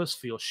latest opus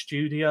for your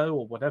studio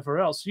or whatever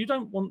else, you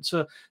don't want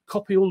to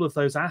copy all of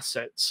those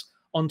assets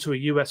onto a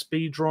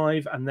USB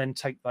drive and then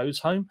take those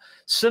home.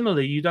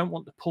 Similarly, you don't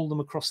want to pull them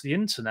across the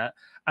internet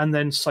and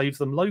then save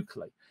them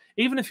locally.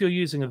 Even if you're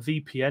using a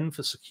VPN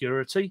for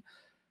security,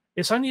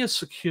 it's only as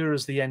secure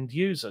as the end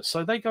user.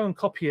 So they go and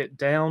copy it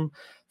down.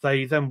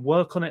 They then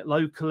work on it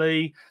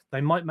locally.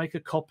 They might make a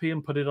copy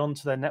and put it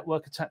onto their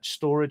network attached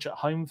storage at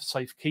home for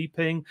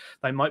safekeeping.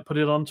 They might put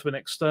it onto an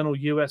external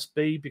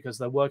USB because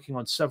they're working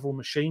on several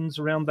machines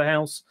around the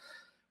house.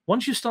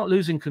 Once you start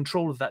losing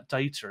control of that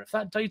data, if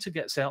that data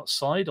gets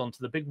outside onto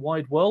the big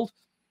wide world,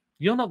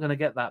 you're not going to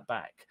get that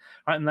back.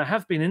 Right? And there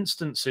have been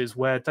instances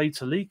where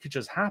data leakage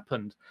has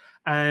happened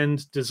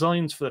and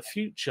designs for the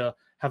future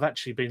have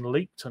actually been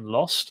leaked and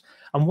lost.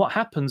 And what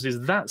happens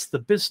is that's the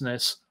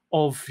business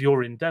of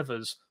your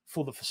endeavors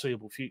for the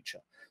foreseeable future.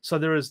 So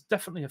there is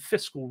definitely a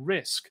fiscal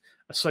risk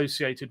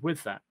associated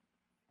with that.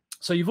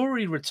 So you've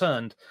already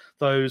returned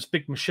those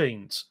big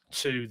machines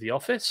to the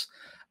office,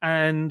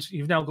 and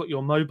you've now got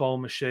your mobile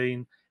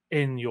machine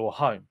in your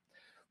home.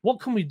 What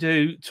can we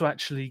do to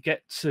actually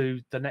get to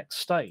the next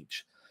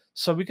stage?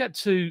 So we get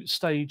to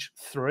stage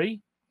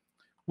 3,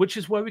 which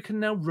is where we can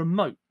now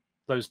remote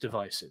those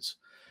devices.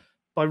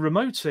 By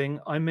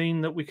remoting, I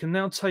mean that we can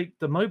now take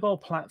the mobile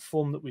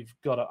platform that we've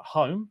got at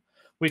home,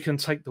 we can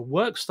take the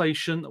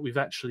workstation that we've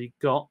actually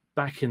got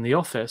back in the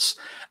office,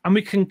 and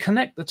we can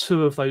connect the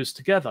two of those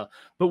together.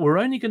 But we're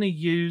only going to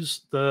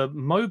use the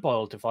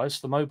mobile device,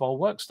 the mobile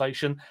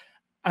workstation,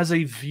 as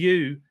a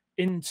view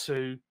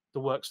into the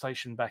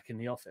workstation back in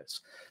the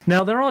office.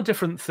 Now, there are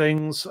different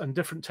things and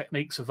different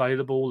techniques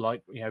available,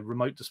 like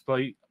remote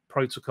display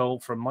protocol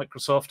from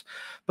Microsoft,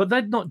 but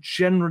they're not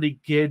generally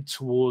geared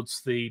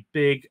towards the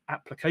big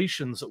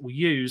applications that we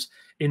use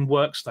in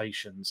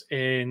workstations,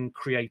 in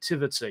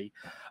creativity,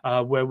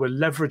 where we're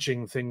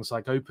leveraging things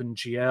like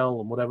OpenGL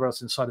and whatever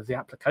else inside of the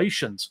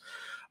applications.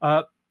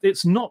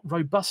 It's not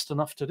robust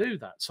enough to do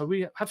that. So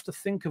we have to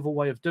think of a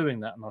way of doing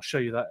that, and I'll show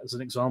you that as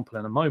an example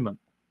in a moment.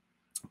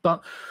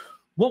 But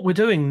what we're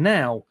doing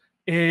now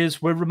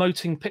is we're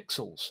remoting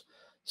pixels.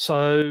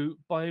 So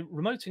by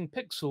remoting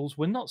pixels,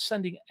 we're not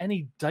sending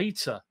any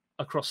data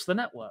across the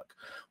network.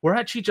 We're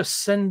actually just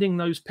sending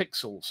those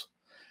pixels.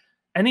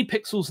 Any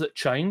pixels that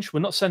change,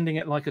 we're not sending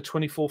it like a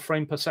 24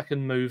 frame per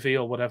second movie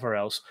or whatever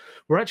else.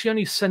 We're actually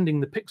only sending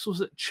the pixels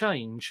that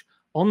change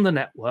on the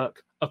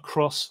network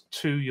across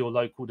to your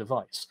local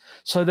device.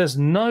 So there's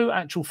no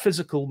actual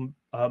physical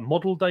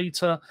model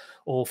data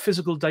or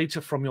physical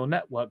data from your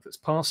network that's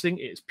passing.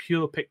 It's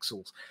pure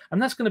pixels. And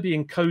that's going to be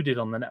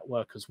encoded on the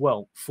network as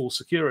well for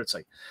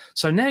security.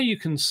 So now you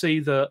can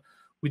see that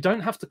we don't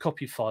have to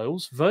copy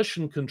files.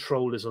 Version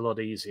control is a lot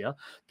easier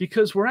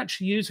because we're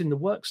actually using the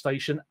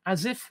workstation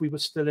as if we were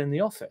still in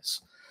the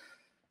office.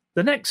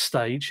 The next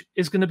stage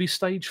is going to be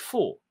stage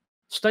 4.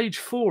 Stage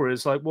 4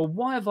 is like, well,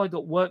 why have I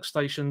got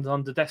workstations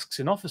under desks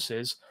in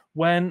offices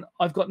when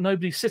I've got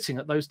nobody sitting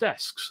at those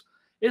desks?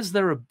 Is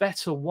there a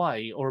better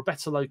way or a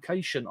better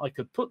location I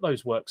could put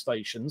those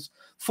workstations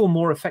for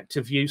more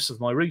effective use of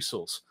my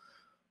resource?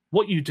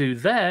 What you do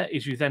there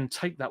is you then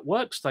take that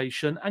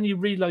workstation and you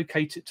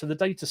relocate it to the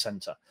data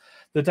center.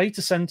 The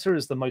data center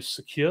is the most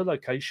secure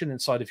location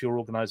inside of your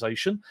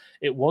organization.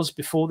 It was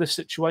before this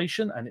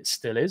situation, and it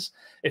still is.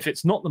 If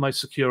it's not the most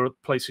secure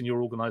place in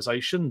your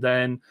organization,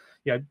 then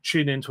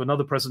tune into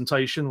another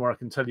presentation where I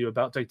can tell you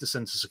about data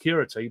center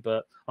security,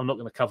 but I'm not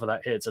going to cover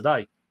that here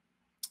today.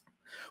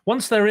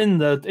 Once they're in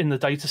the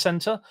data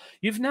center,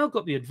 you've now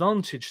got the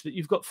advantage that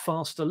you've got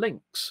faster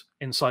links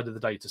inside of the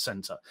data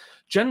center.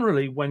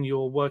 Generally, when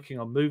you're working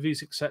on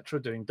movies,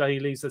 etc., doing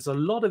dailies, there's a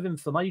lot of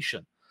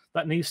information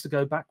that needs to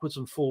go backwards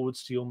and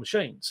forwards to your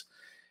machines.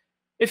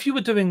 If you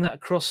were doing that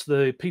across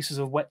the pieces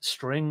of wet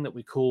string that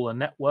we call a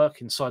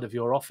network inside of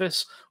your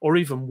office, or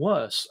even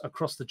worse,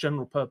 across the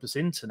general purpose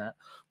internet,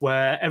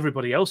 where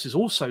everybody else is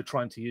also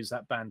trying to use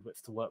that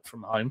bandwidth to work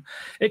from home,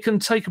 it can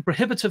take a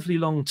prohibitively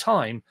long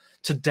time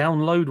to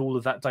download all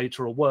of that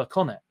data or work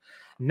on it.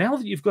 Now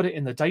that you've got it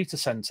in the data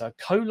center,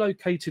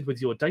 co-located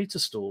with your data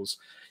stores,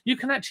 you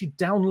can actually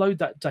download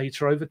that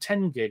data over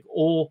 10 gig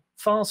or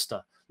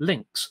faster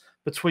links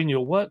between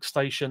your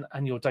workstation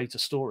and your data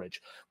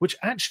storage, which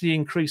actually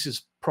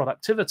increases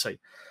productivity.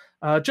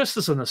 Just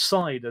as an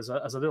aside, as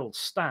a little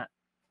stat,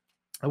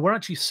 we're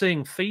actually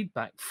seeing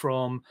feedback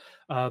from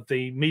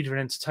the media and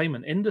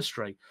entertainment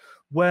industry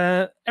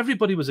where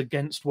everybody was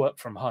against work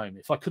from home.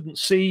 If I couldn't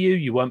see you,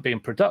 you weren't being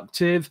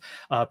productive,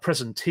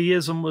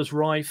 presenteeism was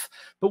rife.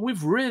 But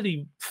we've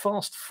really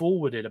fast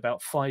forwarded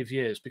about 5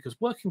 years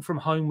because working from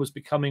home was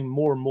becoming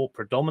more and more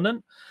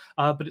predominant,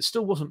 but it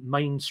still wasn't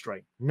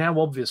mainstream. Now,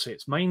 obviously,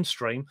 it's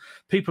mainstream.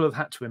 People have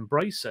had to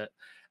embrace it.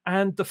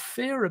 And the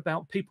fear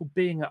about people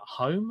being at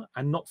home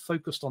and not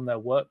focused on their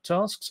work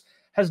tasks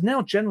has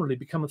now generally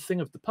become a thing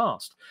of the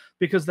past,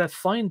 because they're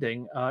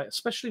finding,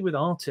 especially with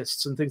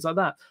artists and things like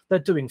that, they're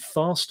doing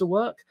faster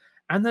work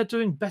and they're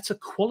doing better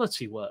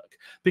quality work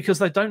because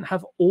they don't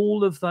have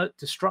all of that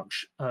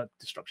distraction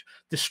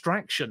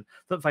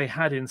that they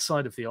had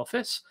inside of the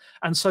office,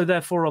 and so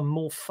therefore are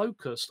more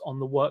focused on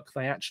the work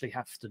they actually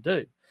have to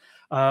do.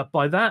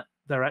 By that,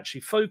 they're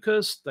actually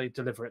focused, they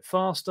deliver it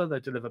faster, they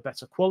deliver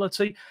better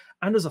quality,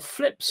 and as a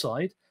flip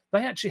side,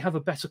 they actually have a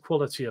better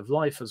quality of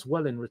life as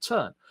well in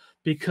return,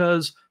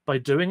 because by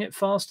doing it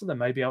faster, they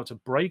may be able to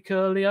break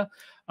earlier.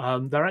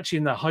 They're actually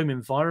in their home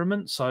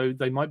environment, so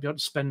they might be able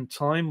to spend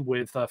time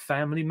with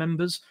family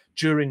members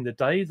during the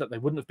day that they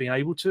wouldn't have been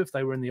able to if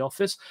they were in the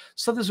office.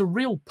 So there's a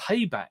real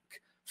payback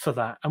for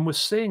that. And we're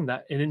seeing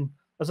that in,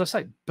 as I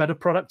say, better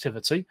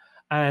productivity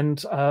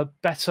and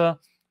better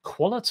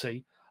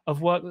quality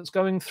of work that's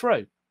going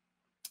through.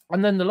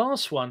 And then the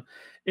last one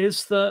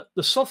is that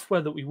the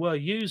software that we were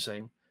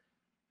using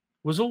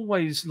was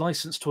always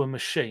licensed to a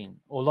machine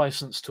or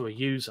licensed to a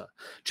user,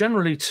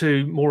 generally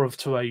to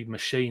a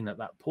machine at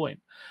that point.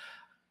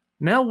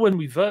 Now, when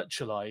we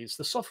virtualize,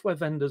 the software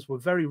vendors were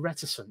very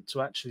reticent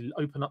to actually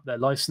open up their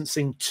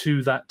licensing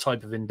to that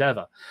type of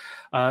endeavor.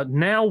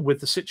 Now,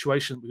 with the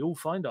situation that we all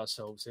find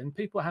ourselves in,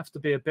 people have to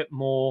be a bit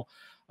more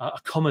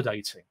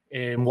accommodating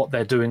in what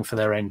they're doing for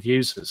their end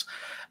users.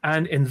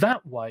 And in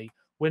that way,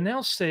 we're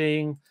now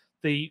seeing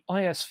the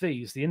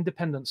ISVs, the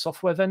independent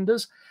software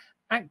vendors,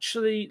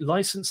 actually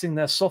licensing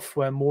their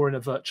software more in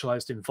a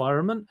virtualized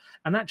environment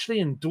and actually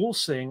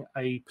endorsing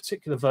a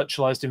particular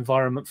virtualized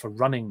environment for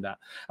running that.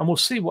 And we'll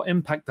see what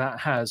impact that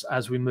has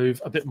as we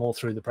move a bit more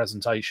through the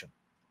presentation.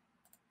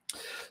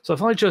 So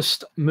if I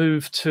just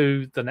move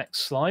to the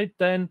next slide,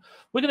 then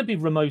we're going to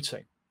be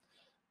remoting.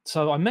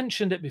 So I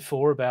mentioned it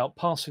before about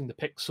passing the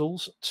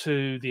pixels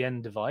to the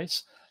end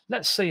device.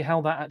 Let's see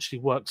how that actually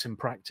works in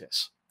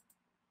practice.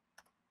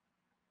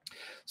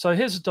 So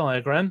here's a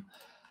diagram,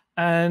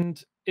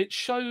 and it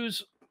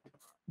shows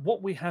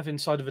what we have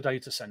inside of a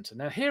data center.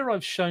 Now, here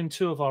I've shown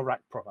two of our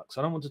rack products.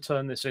 I don't want to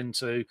turn this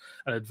into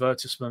an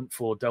advertisement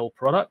for Dell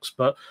products,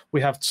 but we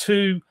have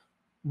two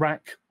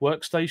rack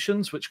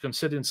workstations which can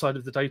sit inside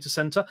of the data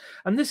center,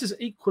 and this is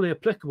equally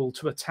applicable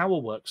to a tower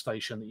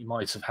workstation that you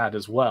might have had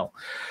as well.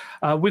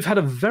 We've had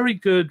a very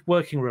good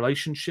working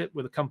relationship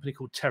with a company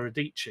called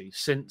Teradici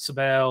since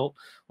about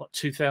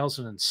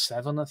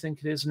 2007, I think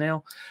it is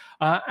now,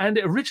 and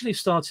it originally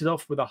started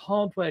off with a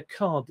hardware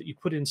card that you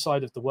put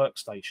inside of the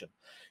workstation.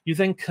 You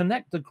then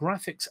connect the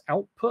graphics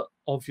output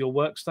of your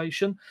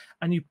workstation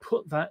and you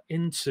put that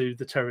into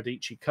the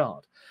Teradici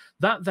card.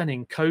 That then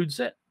encodes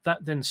it,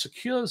 that then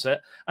secures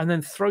it, and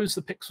then throws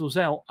the pixels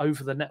out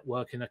over the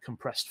network in a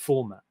compressed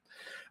format.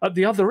 At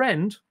the other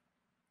end,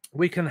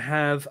 we can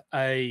have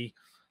a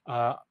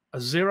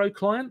zero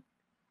client,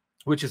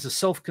 which is a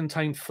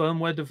self-contained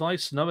firmware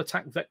device, no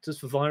attack vectors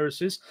for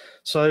viruses.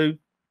 So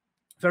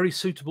very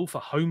suitable for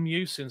home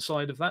use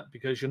inside of that,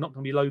 because you're not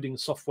going to be loading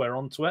software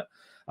onto it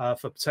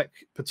for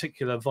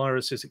particular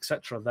viruses,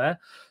 etc. there.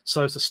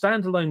 So it's a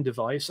standalone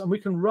device, and we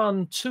can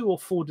run 2 or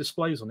 4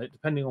 displays on it,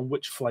 depending on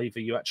which flavor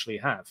you actually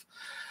have.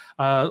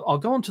 I'll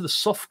go on to the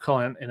soft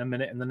client in a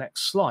minute in the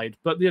next slide,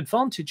 but the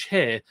advantage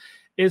here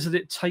is that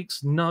it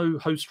takes no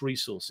host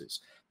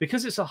resources.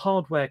 Because it's a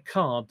hardware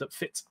card that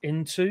fits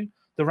into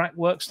the rack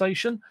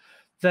workstation,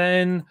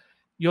 then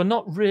you're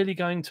not really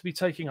going to be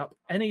taking up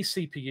any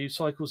CPU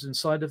cycles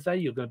inside of there.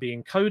 You're going to be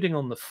encoding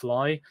on the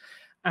fly,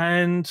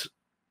 and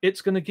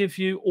it's going to give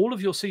you all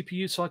of your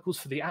CPU cycles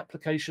for the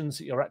applications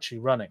that you're actually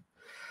running.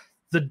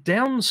 The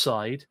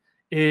downside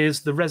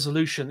is the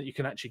resolution that you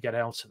can actually get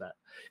out of that.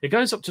 It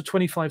goes up to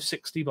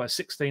 2560 by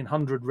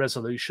 1600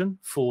 resolution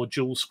for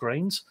dual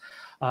screens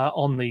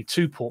on the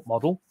 2-port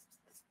model.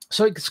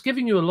 So it's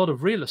giving you a lot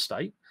of real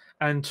estate,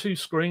 and 2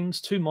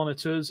 screens, 2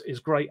 monitors is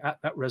great at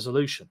that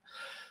resolution.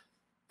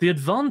 The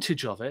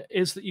advantage of it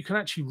is that you can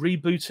actually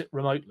reboot it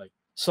remotely.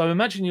 So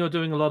imagine you're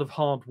doing a lot of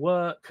hard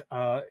work,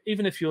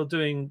 even if you're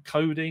doing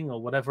coding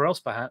or whatever else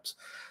perhaps,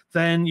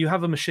 then you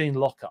have a machine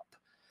lockup.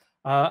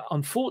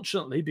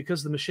 Unfortunately,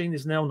 because the machine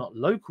is now not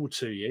local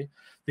to you,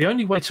 the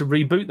only way to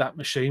reboot that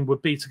machine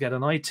would be to get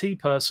an IT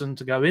person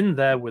to go in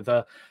there with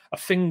a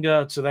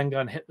finger to then go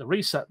and hit the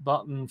reset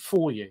button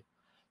for you.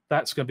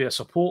 That's going to be a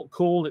support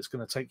call. It's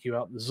going to take you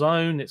out the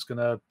zone. It's going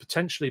to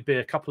potentially be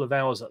a couple of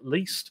hours at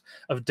least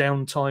of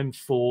downtime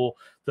for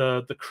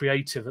the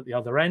creative at the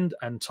other end,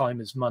 and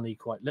time is money,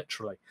 quite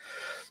literally.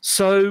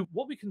 So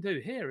what we can do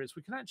here is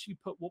we can actually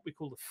put what we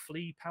call the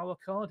flea power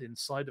card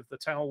inside of the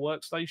tower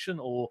workstation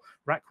or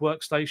rack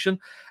workstation,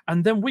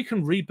 and then we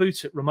can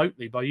reboot it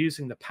remotely by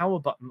using the power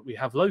button that we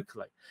have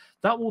locally.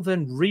 That will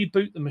then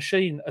reboot the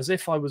machine as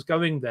if I was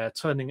going there,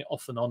 turning it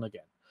off and on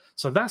again.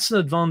 So that's an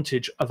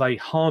advantage of a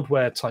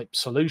hardware type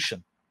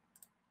solution.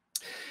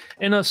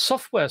 In a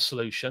software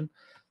solution,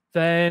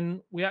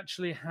 then we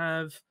actually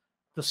have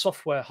the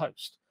software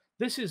host.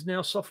 This is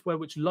now software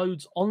which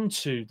loads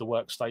onto the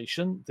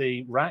workstation,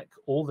 the rack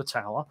or the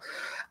tower,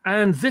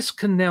 and this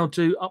can now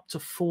do up to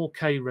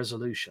 4K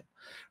resolution.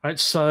 Right,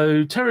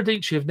 so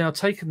Teradici have now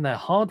taken their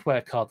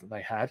hardware card that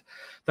they had,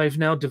 they've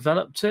now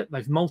developed it,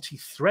 they've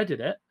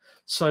multi-threaded it,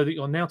 so that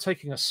you're now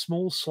taking a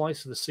small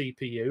slice of the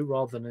CPU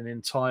rather than an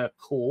entire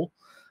core,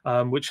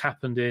 which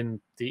happened in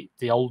the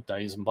old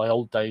days, and by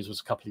old days was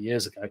a couple of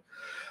years ago.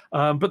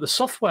 But the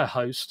software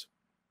host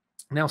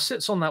now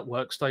sits on that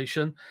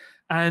workstation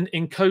and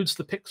encodes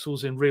the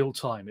pixels in real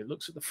time. It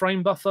looks at the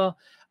frame buffer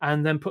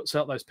and then puts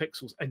out those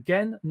pixels.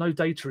 Again, no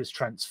data is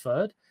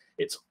transferred.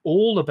 It's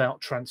all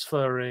about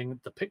transferring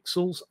the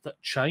pixels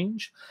that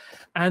change.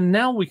 And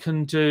now we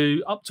can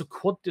do up to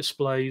quad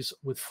displays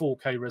with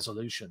 4K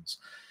resolutions.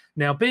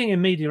 Now, being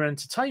in media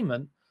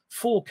entertainment,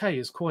 4K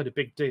is quite a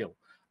big deal.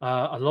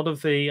 A lot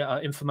of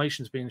the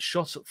information is being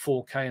shot at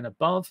 4K and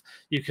above.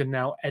 You can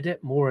now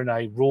edit more in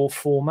a RAW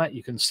format.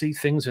 You can see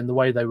things in the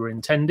way they were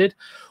intended.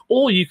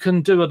 Or you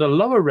can do at a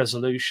lower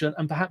resolution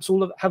and perhaps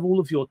have all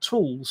of your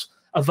tools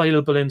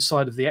available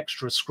inside of the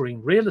extra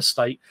screen real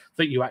estate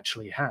that you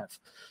actually have.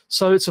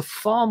 So it's a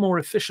far more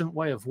efficient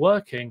way of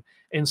working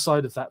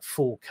inside of that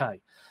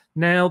 4K.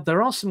 Now,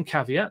 there are some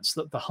caveats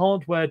that the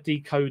hardware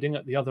decoding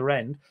at the other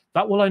end,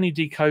 that will only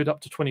decode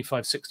up to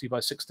 2560 by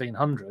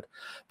 1600.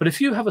 But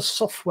if you have a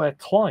software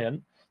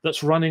client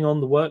that's running on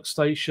the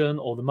workstation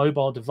or the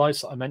mobile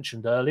device that I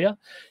mentioned earlier,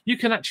 you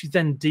can actually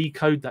then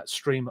decode that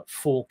stream at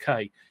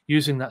 4K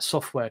using that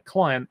software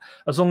client,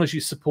 as long as you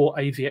support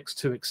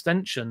AVX2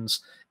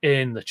 extensions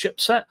in the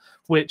chipset,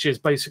 which is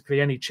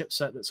basically any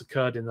chipset that's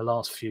occurred in the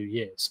last few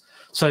years.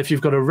 So if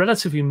you've got a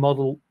relatively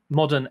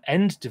modern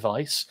end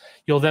device,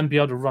 you'll then be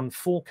able to run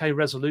 4K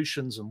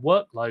resolutions and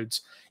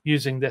workloads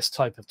using this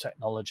type of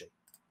technology.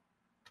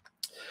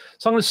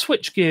 So I'm going to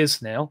switch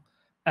gears now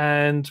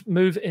and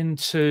move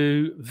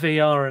into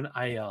VR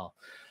and AR.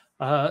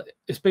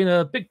 It's been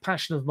a big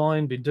passion of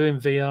mine, been doing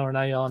VR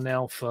and AR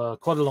now for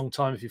quite a long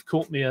time. If you've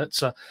caught me at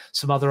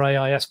some other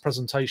AIS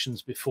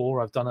presentations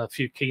before, I've done a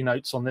few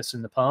keynotes on this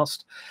in the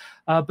past.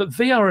 But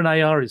VR and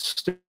AR is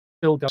still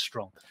going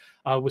strong.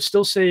 We're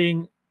still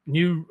seeing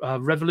new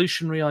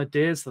revolutionary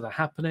ideas that are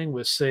happening.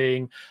 We're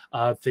seeing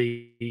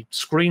the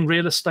screen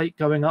real estate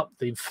going up,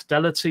 the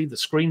fidelity, the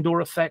screen door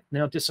effect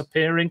now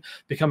disappearing,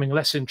 becoming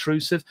less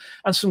intrusive,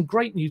 and some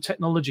great new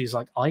technologies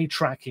like eye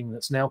tracking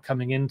that's now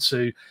coming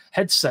into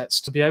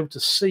headsets to be able to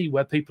see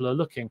where people are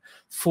looking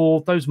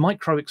for those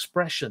micro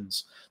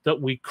expressions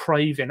that we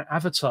crave in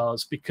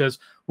avatars, because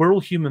we're all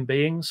human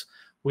beings.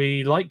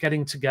 We like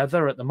getting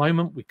together. At the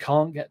moment, we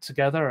can't get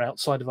together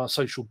outside of our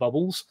social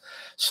bubbles.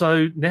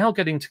 So now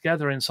getting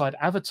together inside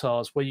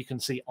avatars where you can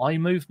see eye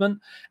movement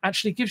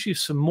actually gives you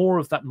some more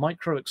of that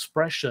micro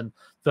expression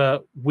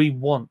that we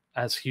want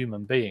as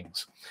human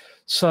beings.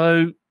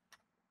 So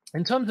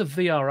in terms of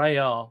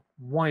VR AR,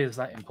 why is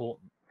that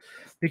important?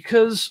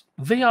 Because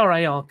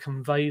VR AR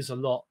conveys a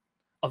lot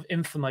of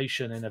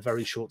information in a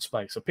very short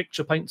space. A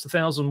picture paints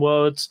 1,000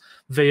 words,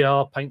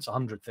 VR paints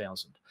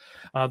 100,000.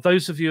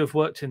 Those of you who have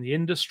worked in the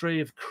industry,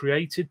 have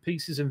created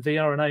pieces in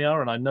VR and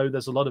AR, and I know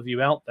there's a lot of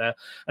you out there,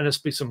 and there's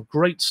been some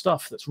great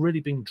stuff that's really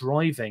been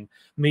driving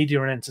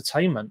media and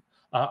entertainment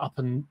up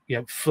and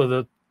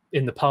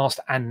in the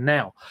past and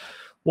now.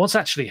 What's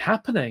actually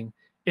happening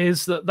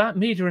is that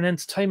media and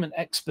entertainment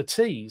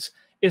expertise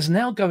is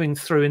now going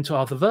through into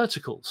other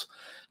verticals.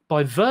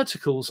 By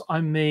verticals,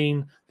 I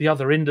mean the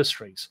other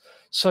industries.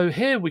 So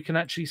here we can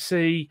actually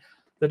see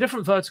the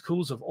different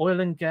verticals of oil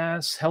and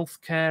gas,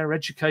 healthcare,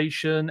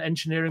 education,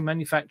 engineering,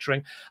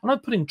 manufacturing, and I'm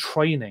putting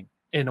training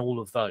in all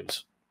of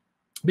those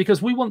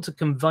because we want to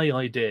convey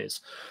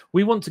ideas.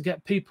 We want to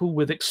get people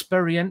with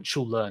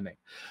experiential learning.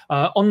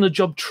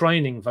 On-the-job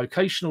training,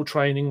 vocational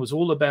training was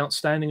all about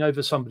standing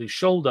over somebody's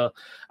shoulder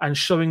and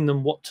showing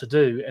them what to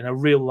do in a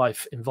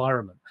real-life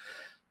environment.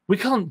 We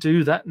can't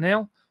do that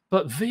now.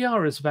 But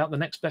VR is about the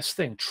next best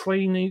thing.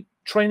 Training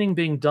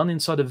being done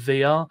inside of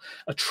VR.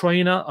 A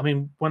trainer. I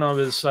mean, when I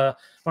was a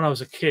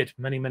kid,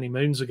 many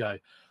moons ago,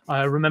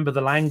 I remember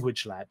the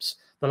language labs.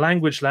 The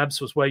language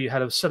labs was where you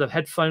had a set of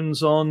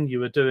headphones on, you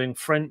were doing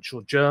French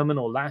or German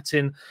or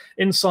Latin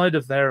inside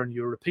of there, and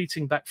you were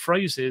repeating back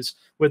phrases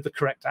with the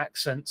correct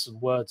accents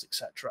and words,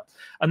 etc.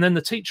 And then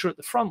the teacher at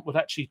the front would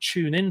actually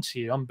tune into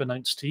you,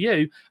 unbeknownst to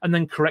you, and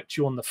then correct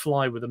you on the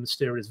fly with a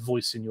mysterious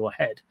voice in your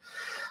head.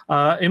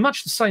 In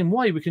much the same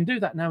way, we can do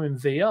that now in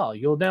VR.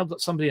 You've now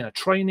got somebody in a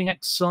training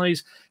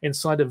exercise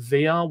inside of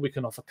VR. We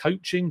can offer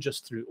coaching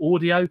just through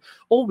audio,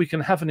 or we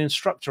can have an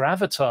instructor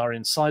avatar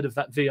inside of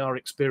that VR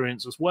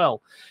experience as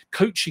well,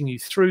 coaching you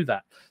through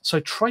that. So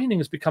training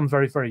has become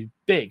very, very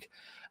big.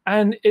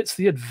 And it's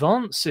the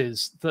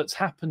advances that's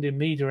happened in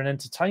media and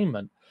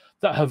entertainment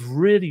that have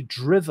really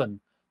driven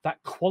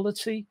that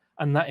quality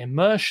and that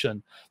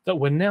immersion that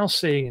we're now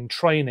seeing in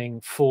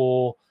training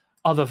for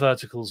other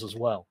verticals as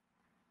well.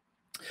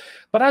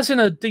 But as in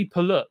a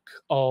deeper look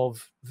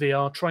of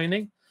VR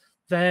training,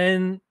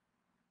 then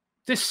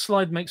this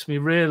slide makes me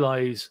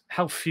realize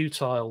how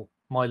futile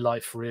my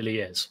life really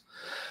is.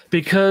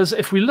 Because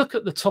if we look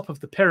at the top of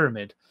the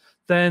pyramid,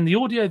 then the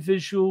audio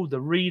visual,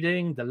 the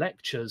reading, the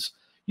lectures,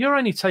 you're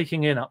only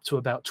taking in up to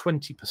about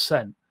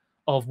 20%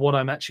 of what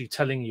I'm actually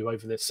telling you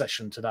over this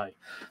session today.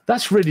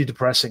 That's really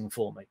depressing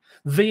for me.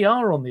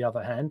 VR, on the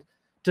other hand,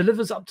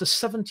 delivers up to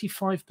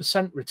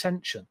 75%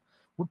 retention,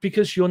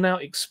 because you're now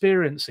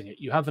experiencing it.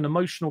 You have an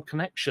emotional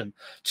connection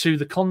to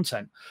the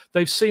content.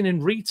 They've seen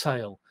in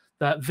retail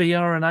that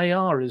VR and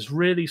AR is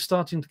really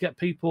starting to get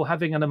people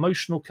having an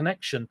emotional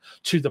connection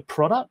to the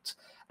product,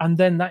 and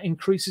then that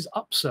increases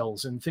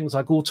upsells in things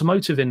like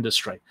automotive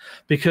industry,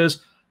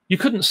 because you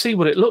couldn't see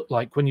what it looked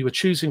like when you were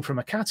choosing from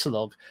a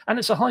catalog, and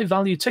it's a high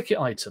value ticket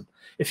item.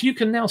 If you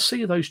can now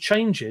see those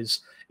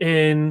changes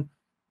in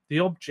the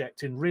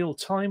object in real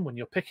time when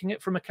you're picking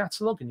it from a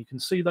catalog, and you can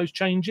see those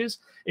changes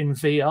in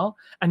VR,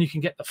 and you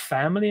can get the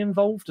family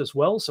involved as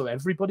well so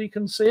everybody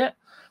can see it,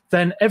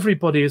 then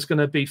everybody is going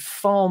to be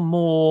far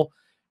more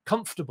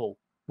comfortable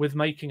with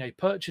making a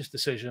purchase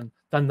decision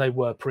than they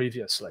were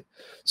previously.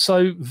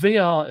 So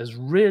VR has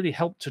really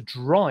helped to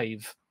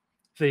drive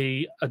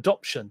the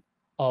adoption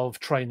of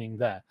training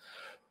there.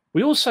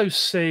 We also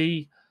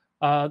see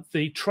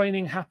the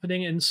training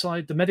happening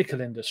inside the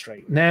medical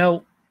industry.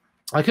 Now,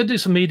 I could do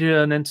some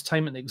media and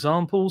entertainment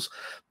examples,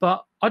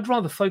 but I'd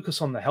rather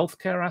focus on the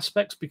healthcare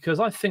aspects because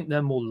I think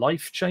they're more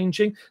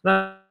life-changing.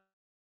 Now,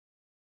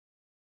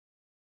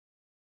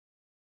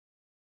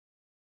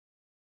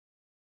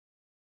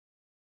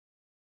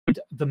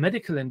 the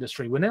medical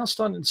industry, we're now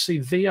starting to see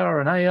VR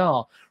and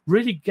AR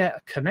really get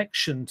a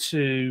connection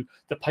to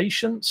the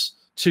patients,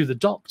 to the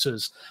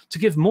doctors, to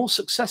give more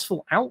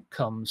successful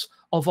outcomes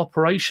of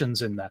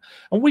operations in there.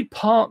 And we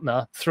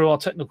partner through our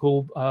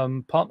technical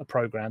partner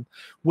program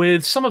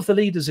with some of the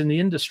leaders in the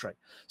industry.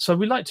 So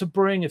we like to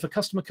bring, if a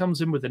customer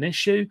comes in with an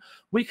issue,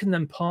 we can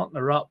then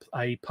partner up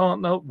a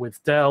partner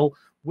with Dell,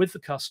 with the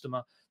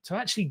customer, to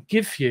actually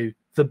give you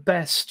the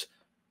best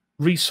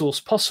resource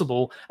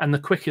possible and the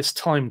quickest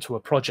time to a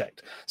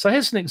project. So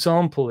here's an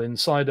example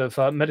inside of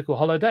Medical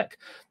Holodeck.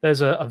 There's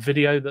a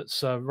video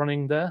that's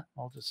running there.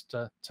 I'll just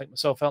take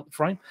myself out the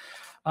frame.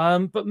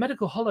 But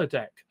Medical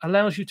Holodeck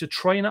allows you to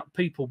train up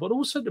people, but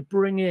also to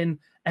bring in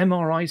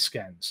MRI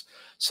scans.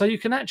 So you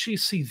can actually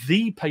see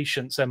the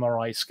patient's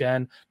MRI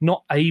scan,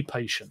 not a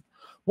patient.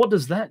 What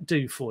does that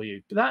do for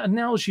you? That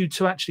allows you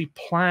to actually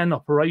plan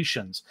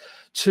operations,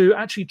 to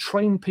actually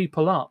train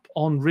people up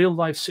on real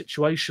life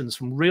situations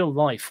from real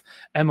life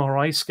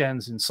MRI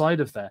scans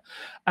inside of there.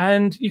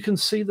 And you can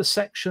see the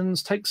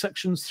sections, take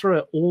sections through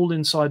it all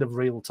inside of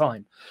real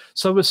time.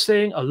 So we're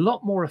seeing a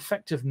lot more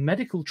effective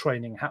medical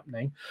training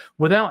happening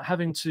without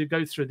having to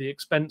go through the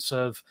expense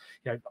of,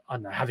 I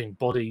don't know, having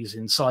bodies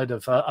inside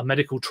of a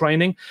medical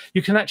training.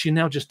 You can actually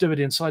now just do it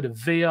inside of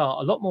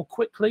VR a lot more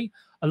quickly,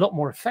 a lot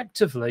more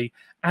effectively,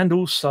 and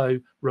also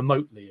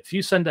remotely. If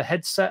you send a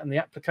headset and the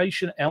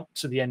application out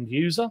to the end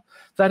user,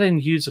 that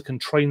end user can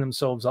train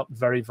themselves up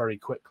very, very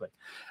quickly.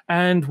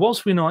 And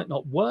whilst we might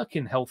not work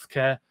in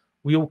healthcare,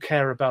 we all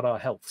care about our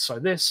health. So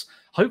this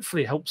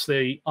hopefully helps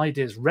the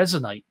ideas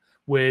resonate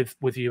with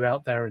you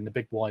out there in the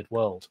big wide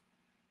world.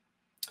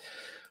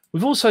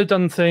 We've also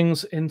done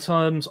things in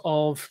terms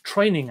of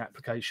training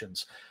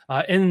applications.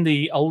 In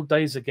the old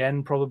days,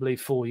 again, probably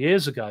 4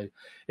 years ago,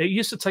 it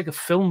used to take a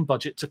film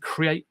budget to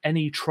create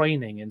any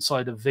training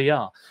inside of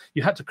VR.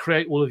 You had to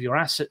create all of your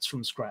assets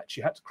from scratch.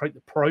 You had to create the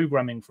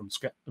programming from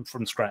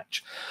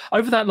scratch.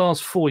 Over that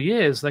last 4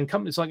 years, then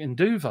companies like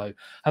Induvo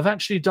have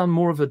actually done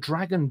more of a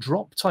drag and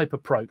drop type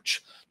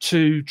approach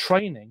to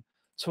training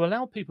to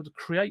allow people to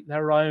create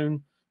their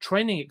own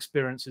training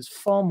experiences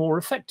far more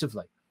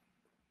effectively.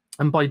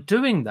 And by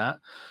doing that,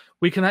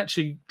 we can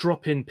actually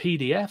drop in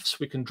PDFs,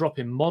 we can drop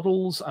in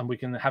models, and we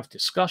can have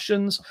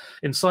discussions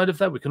inside of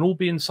that. We can all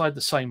be inside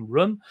the same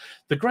room.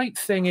 The great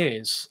thing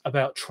is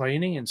about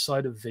training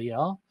inside of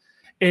VR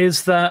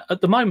is that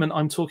at the moment,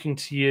 I'm talking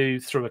to you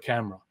through a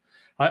camera.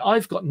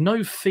 I've got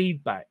no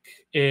feedback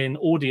in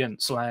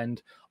audience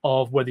land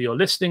of whether you're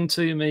listening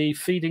to me,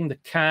 feeding the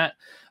cat,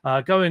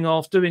 going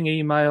off, doing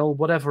email,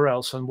 whatever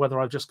else, and whether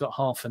I've just got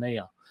half an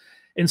ear.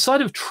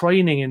 Inside of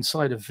training,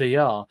 inside of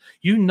VR,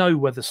 you know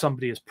whether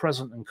somebody is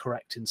present and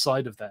correct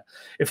inside of there.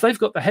 If they've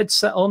got the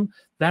headset on,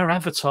 their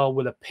avatar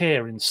will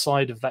appear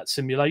inside of that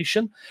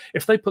simulation.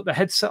 If they put the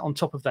headset on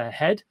top of their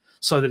head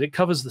so that it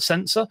covers the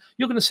sensor,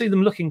 you're going to see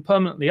them looking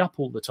permanently up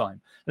all the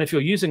time. And if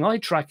you're using eye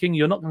tracking,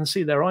 you're not going to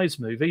see their eyes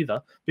move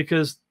either,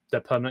 because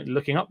they're permanently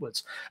looking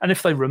upwards. And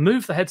if they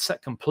remove the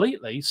headset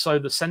completely, so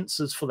the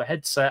sensors for the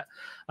headset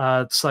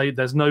say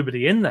there's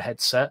nobody in the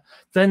headset,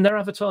 then their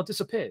avatar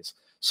disappears.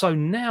 So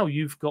now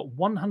you've got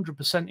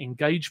 100%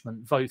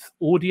 engagement, both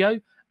audio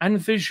and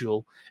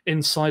visual,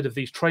 inside of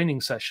these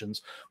training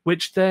sessions,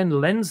 which then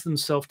lends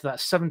themselves to that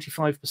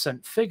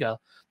 75% figure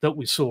that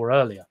we saw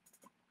earlier.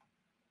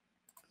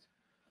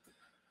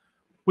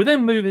 We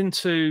then move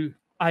into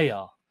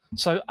AR.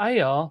 So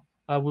AR,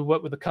 we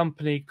work with a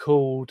company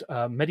called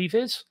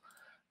Mediviz,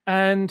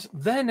 and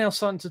they're now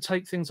starting to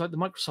take things like the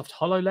Microsoft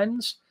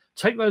HoloLens,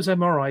 take those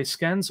MRI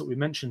scans that we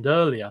mentioned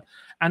earlier,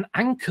 and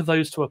anchor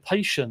those to a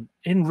patient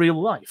in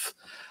real life.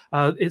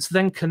 It's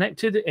then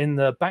connected in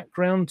the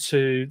background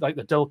to like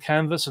the Dell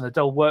Canvas and a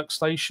Dell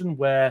workstation,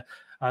 where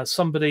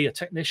somebody, a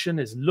technician,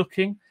 is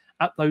looking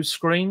at those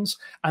screens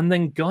and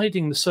then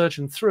guiding the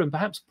surgeon through and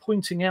perhaps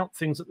pointing out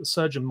things that the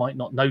surgeon might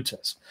not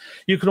notice.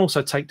 You can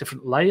also take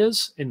different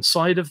layers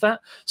inside of that,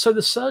 so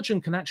the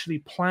surgeon can actually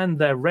plan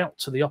their route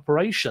to the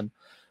operation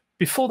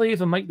before they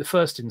even make the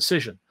first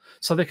incision.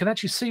 So they can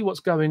actually see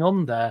what's going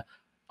on there,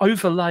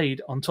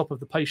 overlaid on top of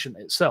the patient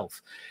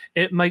itself.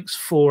 It makes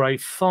for a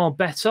far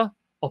better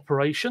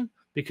operation,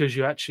 because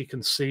you actually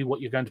can see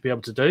what you're going to be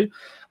able to do.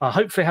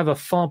 Hopefully have a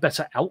far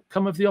better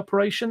outcome of the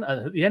operation.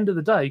 And at the end of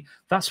the day,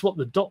 that's what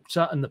the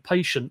doctor and the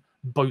patient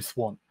both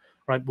want,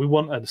 right? We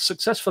want a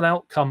successful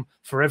outcome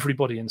for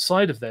everybody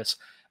inside of this.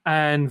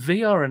 And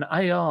VR and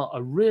AR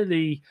are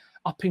really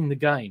upping the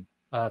game,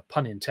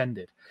 pun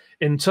intended,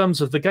 in terms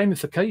of the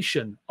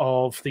gamification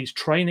of these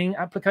training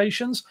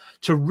applications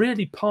to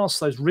really pass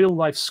those real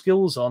life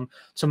skills on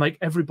to make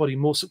everybody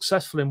more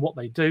successful in what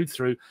they do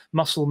through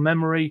muscle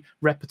memory,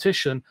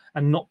 repetition,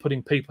 and not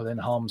putting people in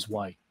harm's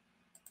way.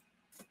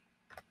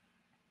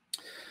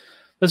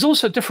 There's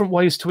also different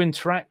ways to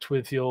interact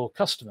with your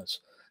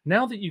customers.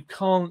 Now that you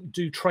can't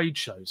do trade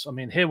shows, I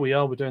mean, here we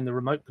are, we're doing the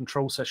remote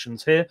control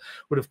sessions here,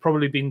 would have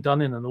probably been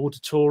done in an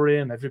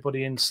auditorium,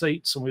 everybody in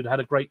seats, and we'd have had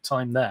a great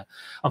time there.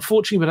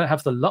 Unfortunately, we don't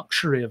have the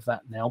luxury of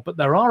that now, but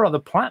there are other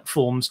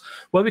platforms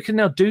where we can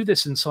now do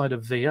this inside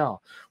of VR.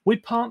 We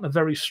partner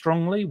very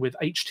strongly with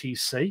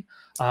HTC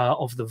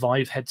of the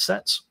Vive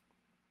headsets.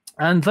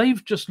 And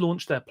they've just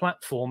launched their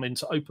platform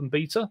into open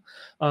beta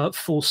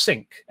for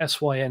Sync,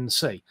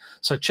 S-Y-N-C.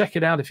 So check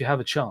it out if you have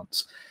a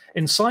chance.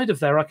 Inside of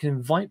there, I can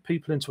invite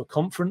people into a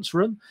conference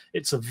room.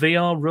 It's a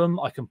VR room.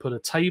 I can put a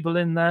table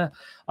in there.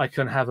 I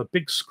can have a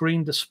big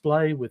screen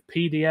display with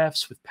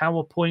PDFs, with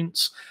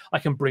PowerPoints. I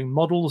can bring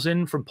models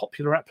in from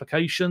popular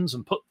applications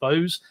and put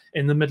those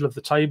in the middle of the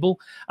table.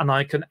 And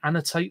I can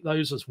annotate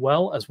those as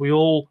well, as we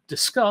all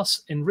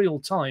discuss in real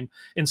time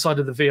inside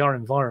of the VR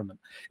environment.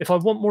 If I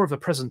want more of a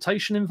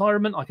presentation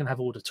environment, I can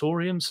have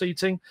auditorium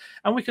seating,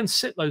 and we can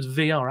sit those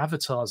VR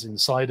avatars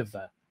inside of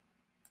there.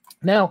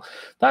 Now,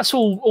 that's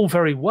all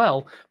very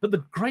well, but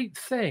the great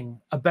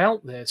thing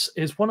about this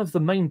is one of the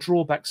main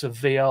drawbacks of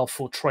VR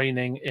for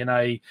training in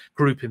a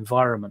group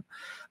environment.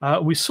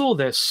 We saw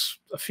this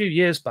a few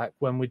years back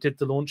when we did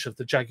the launch of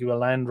the Jaguar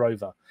Land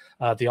Rover,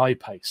 the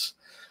I-Pace.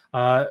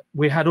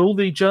 We had all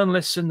the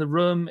journalists in the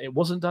room. It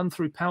wasn't done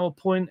through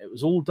PowerPoint. It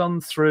was all done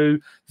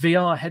through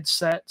VR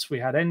headsets. We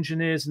had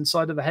engineers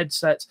inside of the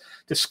headsets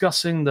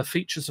discussing the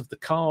features of the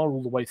car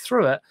all the way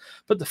through it.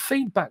 But the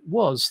feedback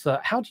was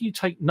that how do you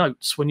take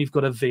notes when you've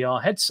got a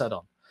VR headset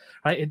on?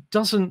 Right? It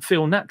doesn't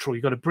feel natural.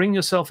 You've got to bring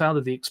yourself out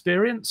of the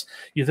experience.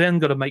 You then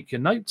got to make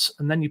your notes,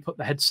 and then you put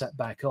the headset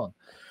back on.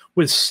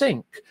 With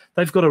Sync,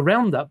 they've got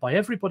around that by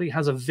everybody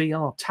has a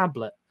VR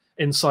tablet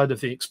inside of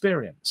the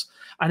experience.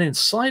 And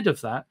inside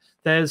of that,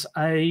 there's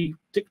a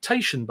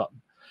dictation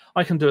button.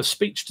 I can do a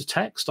speech to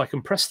text. I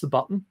can press the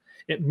button.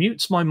 It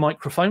mutes my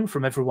microphone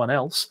from everyone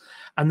else.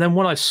 And then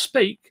when I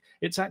speak,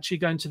 it's actually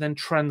going to then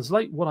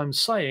translate what I'm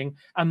saying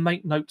and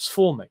make notes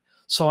for me.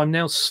 So I'm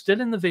now still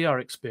in the VR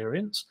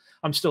experience.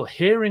 I'm still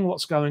hearing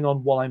what's going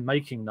on while I'm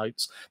making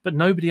notes, but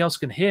nobody else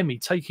can hear me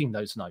taking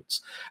those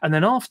notes. And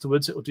then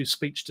afterwards, it will do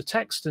speech to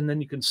text, and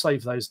then you can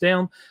save those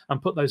down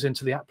and put those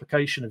into the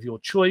application of your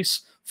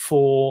choice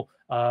for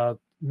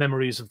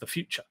memories of the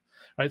future.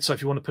 Right? So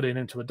if you want to put it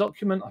into a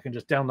document, I can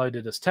just download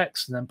it as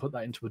text and then put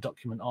that into a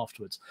document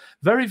afterwards.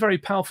 Very, very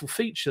powerful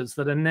features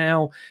that are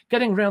now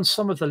getting around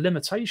some of the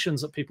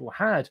limitations that people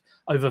had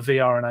over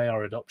VR and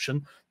AR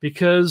adoption,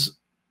 because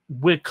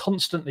we're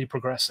constantly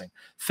progressing.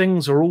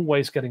 Things are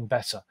always getting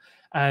better.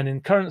 And in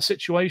current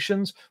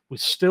situations, we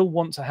still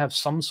want to have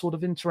some sort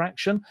of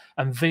interaction,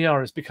 and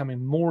VR is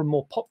becoming more and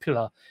more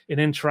popular in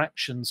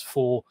interactions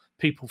for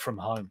people from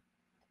home.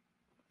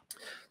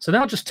 So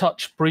now I'll just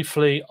touch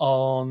briefly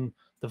on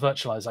the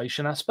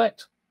virtualization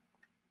aspect.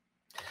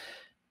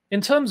 In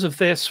terms of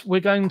this,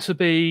 we're going to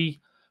be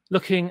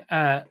looking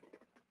at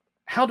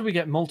how do we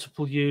get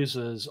multiple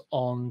users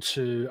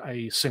onto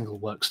a single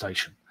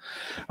workstation?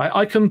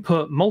 I can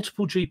put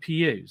multiple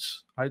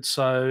GPUs, right?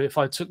 So if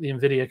I took the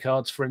NVIDIA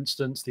cards, for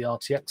instance, the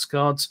RTX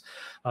cards,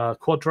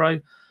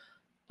 Quadro,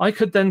 I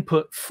could then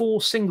put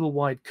 4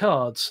 single-wide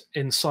cards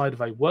inside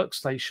of a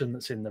workstation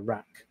that's in the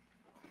rack.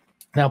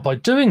 Now, by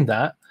doing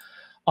that,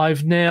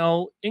 I've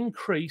now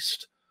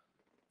increased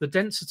the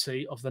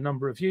density of the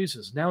number of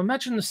users. Now,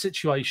 imagine the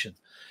situation.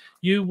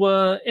 You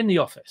were in the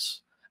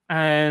office,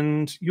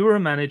 and you were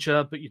a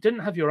manager, but you didn't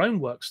have your own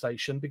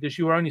workstation because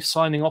you were only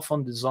signing off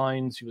on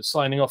designs, you were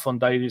signing off on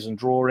dailies and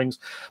drawings,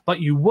 but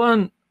you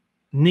weren't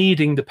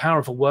needing the power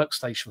of a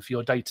workstation for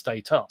your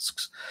day-to-day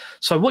tasks.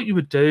 So what you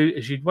would do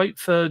is you'd wait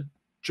for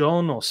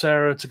John or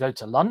Sarah to go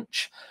to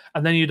lunch,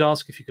 and then you'd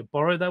ask if you could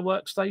borrow their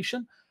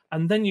workstation,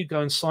 and then you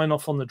go and sign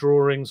off on the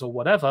drawings or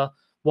whatever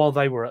while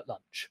they were at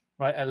lunch,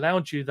 right? It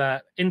allowed you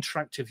that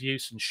interactive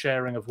use and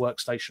sharing of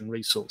workstation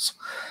resource.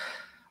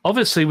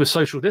 Obviously, with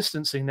social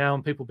distancing now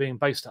and people being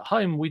based at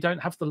home, we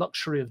don't have the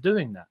luxury of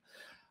doing that.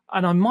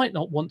 And I might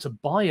not want to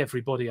buy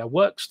everybody a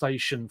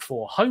workstation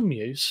for home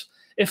use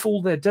if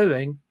all they're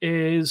doing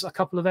is a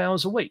couple of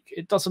hours a week.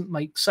 It doesn't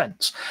make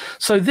sense.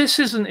 So this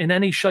isn't in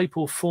any shape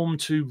or form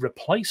to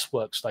replace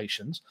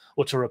workstations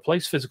or to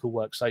replace physical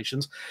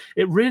workstations.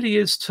 It really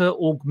is to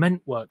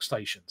augment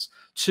workstations,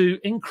 to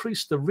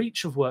increase the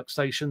reach of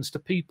workstations to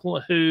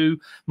people who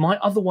might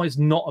otherwise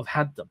not have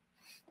had them.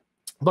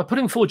 By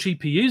putting 4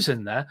 GPUs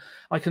in there,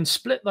 I can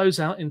split those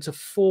out into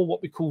 4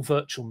 what we call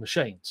virtual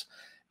machines.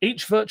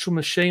 Each virtual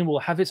machine will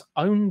have its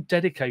own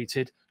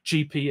dedicated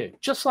GPU,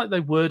 just like they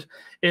would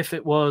if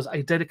it was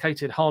a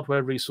dedicated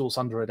hardware resource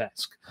under a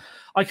desk.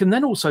 I can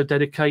then also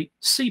dedicate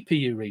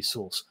CPU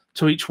resource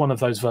to each one of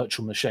those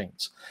virtual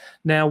machines.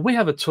 Now, we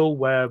have a tool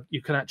where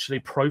you can actually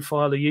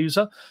profile a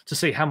user to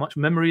see how much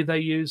memory they're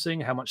using,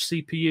 how much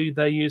CPU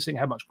they're using,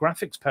 how much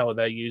graphics power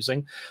they're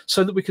using,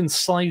 so that we can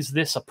size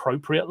this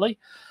appropriately.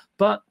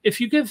 But if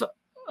you give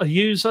a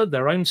user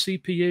their own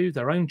CPU,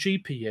 their own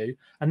GPU,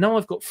 and now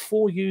I've got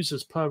 4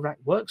 users per rack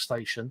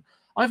workstation,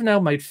 I've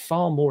now made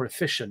far more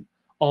efficient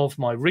of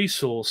my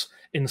resource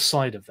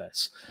inside of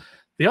this.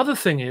 The other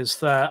thing is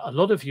that a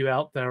lot of you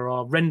out there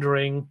are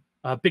rendering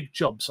big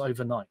jobs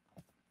overnight.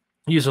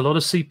 You use a lot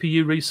of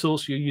CPU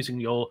resource. You're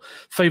using your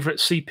favorite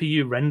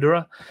CPU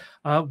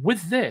renderer.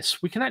 With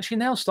this, we can actually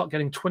now start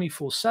getting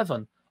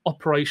 24/7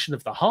 operation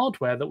of the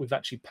hardware that we've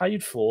actually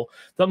paid for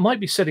that might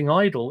be sitting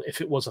idle if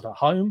it was at a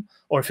home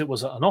or if it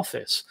was at an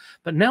office.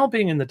 But now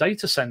being in the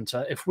data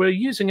center, if we're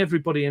using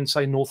everybody in,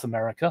 say, North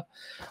America,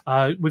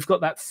 we've got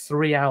that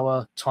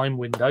 3-hour time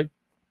window,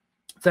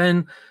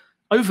 then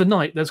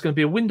overnight there's going to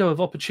be a window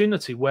of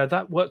opportunity where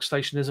that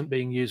workstation isn't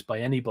being used by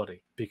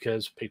anybody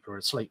because people are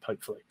asleep,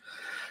 hopefully.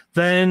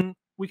 Then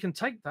we can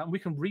take that and we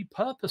can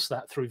repurpose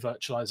that through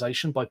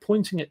virtualization by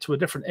pointing it to a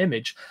different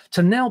image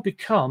to now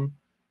become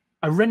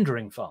a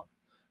rendering farm,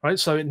 right?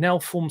 So it now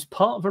forms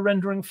part of a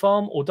rendering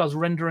farm or does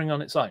rendering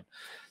on its own.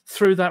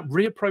 Through that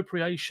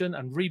reappropriation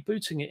and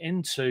rebooting it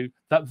into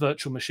that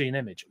virtual machine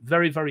image.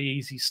 Very, very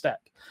easy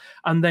step.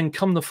 And then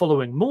come the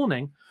following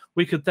morning,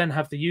 we could then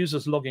have the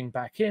users logging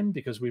back in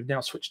because we've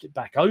now switched it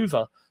back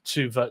over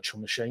to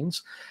virtual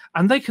machines.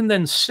 And they can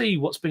then see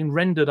what's been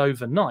rendered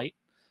overnight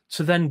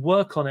to then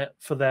work on it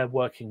for their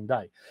working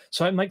day.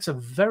 So it makes a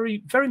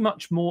very, very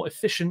much more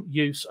efficient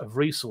use of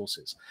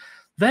resources.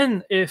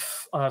 Then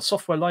if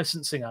software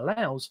licensing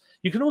allows,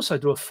 you can also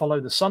do a follow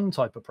the sun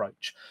type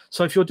approach.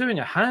 So if you're doing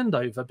a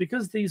handover,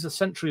 because these are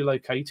centrally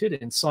located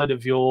inside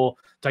of your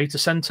data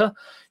center,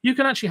 you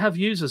can actually have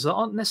users that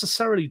aren't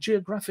necessarily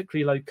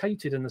geographically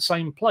located in the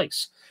same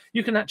place.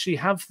 You can actually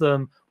have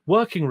them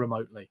working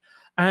remotely.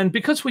 And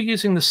because we're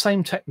using the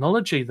same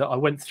technology that I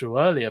went through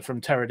earlier from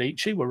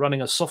Teradici, we're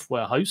running a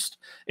software host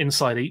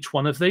inside each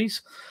one of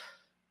these.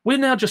 We're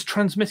now just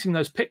transmitting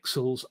those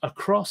pixels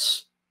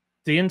across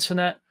the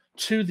internet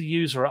to the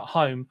user at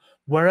home,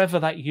 wherever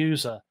that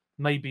user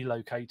may be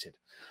located.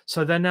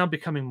 So they're now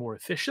becoming more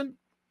efficient.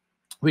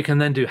 We can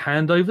then do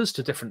handovers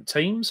to different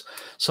teams.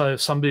 So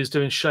if somebody's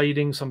doing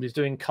shading, somebody's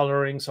doing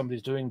coloring,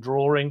 somebody's doing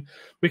drawing,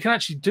 we can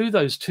actually do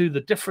those to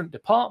the different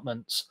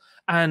departments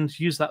and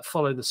use that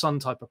follow the sun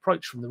type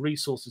approach from the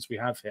resources we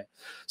have here.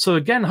 So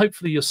again,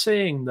 hopefully you're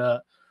seeing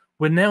that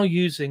we're now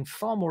using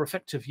far more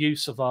effective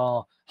use of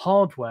our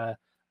hardware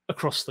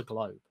across the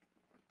globe.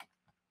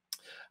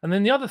 And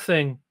then the other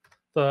thing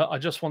that I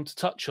just want to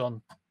touch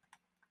on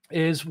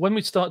is when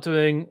we start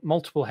doing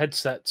multiple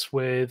headsets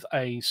with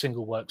a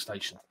single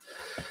workstation.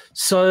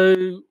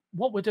 So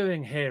what we're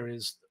doing here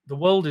is the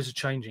world is a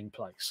changing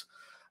place.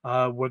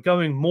 We're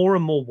going more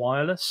and more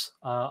wireless.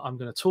 I'm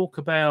going to talk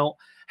about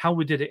how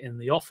we did it in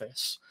the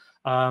office.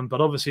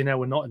 But obviously now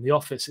we're not in the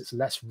office, it's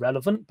less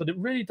relevant, but it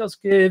really does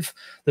give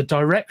the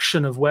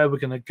direction of where we're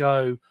going to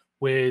go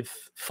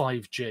with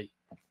 5G.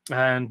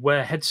 And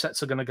where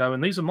headsets are going to go.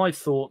 And these are my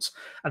thoughts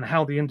on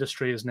how the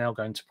industry is now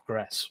going to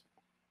progress.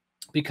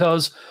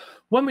 Because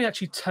when we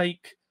actually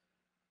take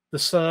the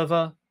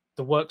server,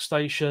 the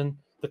workstation,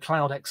 the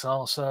Cloud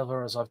XR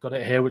server, as I've got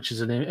it here, which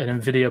is an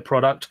NVIDIA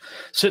product,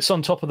 sits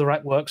on top of the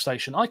rack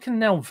workstation. I can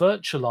now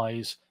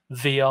virtualize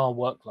VR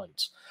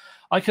workloads.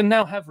 I can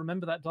now have,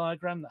 remember that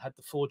diagram that had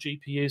the 4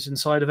 GPUs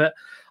inside of it?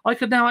 I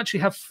could now actually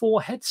have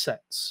 4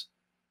 headsets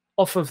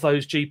off of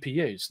those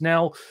GPUs.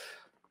 Now,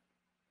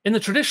 in the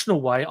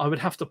traditional way, I would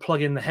have to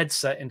plug in the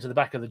headset into the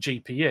back of the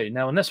GPU.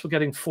 Now, unless we're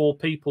getting 4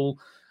 people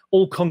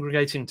all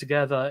congregating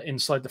together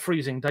inside the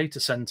freezing data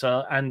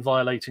center and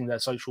violating their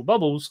social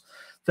bubbles,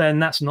 then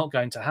that's not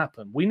going to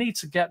happen. We need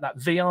to get that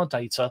VR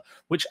data,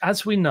 which,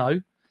 as we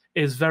know,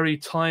 is very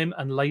time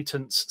and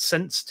latency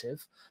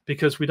sensitive,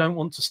 because we don't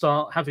want to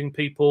start having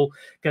people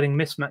getting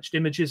mismatched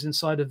images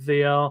inside of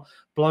VR,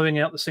 blowing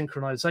out the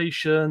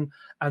synchronization,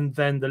 and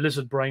then the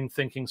lizard brain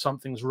thinking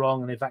something's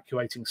wrong and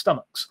evacuating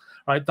stomachs,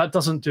 right? That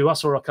doesn't do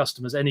us or our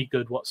customers any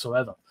good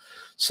whatsoever.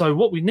 So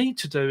what we need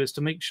to do is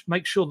to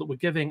make sure that we're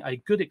giving a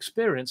good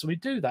experience, and we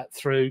do that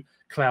through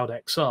Cloud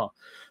XR.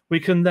 We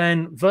can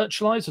then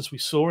virtualize, as we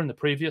saw in the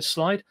previous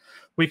slide.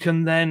 We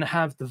can then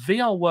have the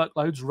VR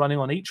workloads running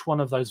on each one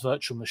of those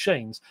virtual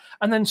machines,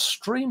 and then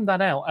stream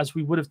that out as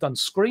we would have done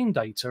screen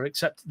data,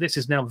 except this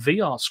is now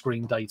VR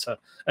screen data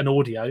and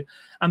audio,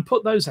 and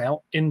put those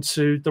out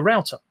into the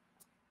router.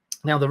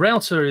 Now, the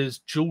router is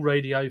dual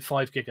radio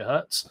 5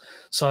 gigahertz,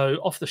 so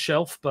off the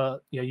shelf,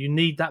 but you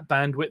need that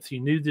bandwidth. You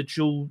need the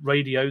dual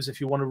radios if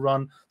you want to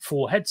run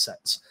 4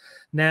 headsets.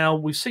 Now,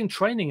 we've seen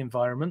training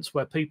environments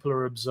where people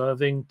are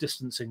observing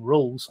distancing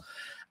rules,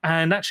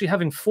 and actually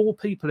having 4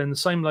 people in the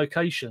same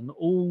location,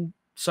 all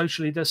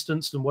socially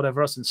distanced and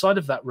whatever else inside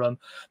of that room,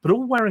 but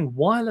all wearing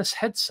wireless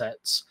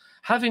headsets,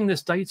 having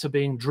this data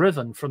being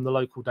driven from the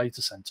local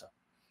data center.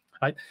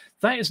 Right?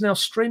 That is now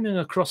streaming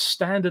across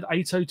standard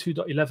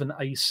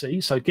 802.11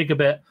 AC, so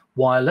gigabit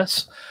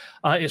wireless.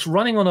 It's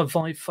running on a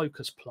Vive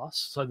Focus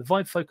Plus. So the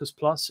Vive Focus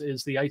Plus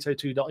is the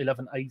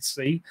 802.11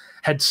 AC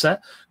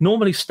headset,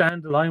 normally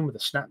standalone with a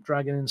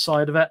Snapdragon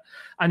inside of it,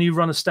 and you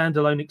run a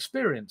standalone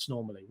experience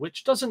normally,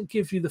 which doesn't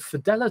give you the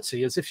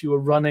fidelity as if you were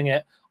running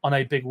it on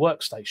a big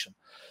workstation.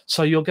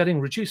 So you're getting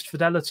reduced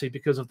fidelity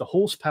because of the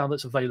horsepower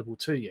that's available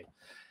to you.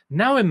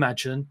 Now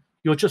imagine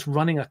you're just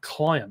running a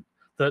client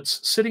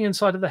that's sitting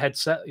inside of the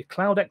headset, your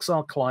Cloud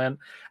XR client,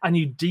 and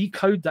you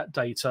decode that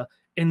data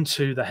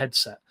into the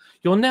headset.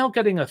 You're now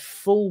getting a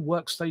full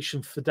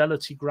workstation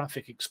fidelity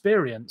graphic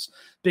experience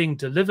being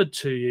delivered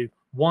to you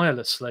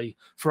wirelessly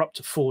for up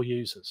to 4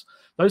 users.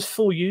 Those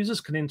 4 users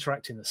can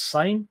interact in the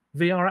same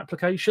VR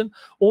application,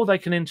 or they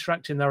can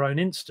interact in their own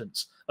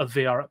instance of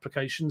VR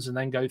applications and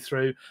then go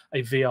through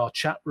a VR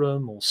chat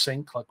room or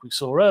sync like we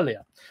saw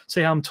earlier.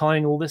 See how I'm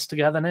tying all this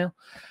together now?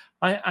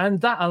 And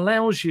that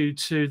allows you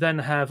to then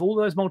have all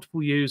those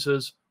multiple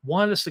users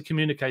wirelessly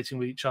communicating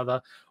with each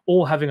other,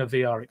 all having a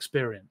VR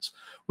experience.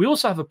 We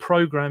also have a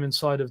program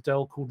inside of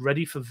Dell called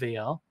Ready for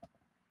VR.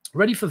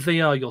 Ready for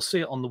VR, you'll see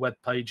it on the web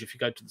page if you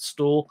go to the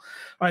store.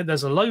 Right,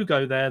 there's a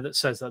logo there that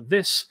says that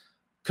this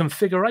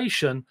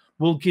configuration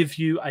will give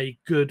you a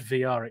good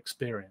VR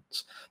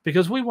experience,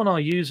 because we want our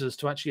users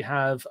to actually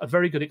have a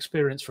very good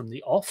experience from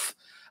the off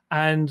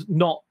and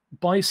not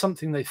buy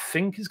something they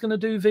think is going to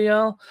do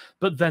VR,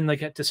 but then they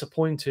get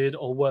disappointed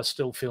or worse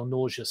still, feel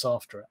nauseous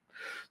after it.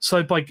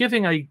 So by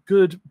giving a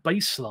good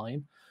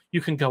baseline,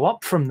 you can go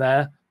up from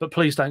there, but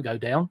please don't go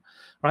down,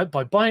 right?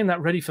 By buying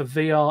that Ready for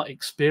VR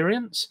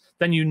experience,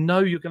 then you know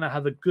you're going to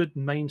have a good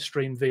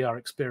mainstream VR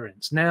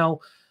experience. Now,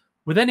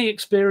 with any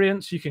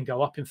experience, you can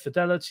go up in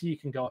fidelity, you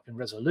can go up in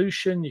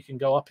resolution, you can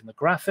go up in the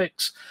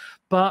graphics,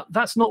 but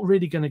that's not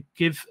really going to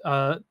give...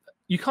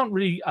 you can't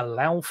really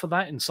allow for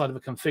that inside of a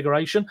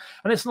configuration.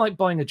 And it's like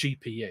buying a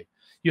GPU.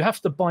 You have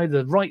to buy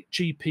the right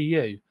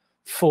GPU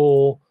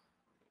for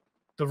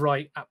the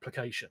right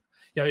application.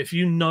 If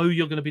you know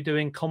you're going to be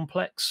doing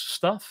complex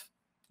stuff,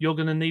 you're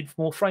going to need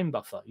more frame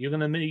buffer. You're going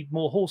to need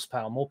more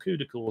horsepower, more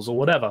CUDA cores or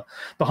whatever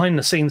behind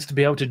the scenes to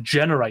be able to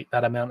generate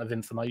that amount of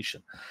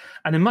information.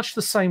 And in much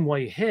the same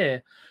way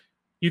here,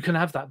 you can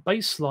have that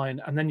baseline,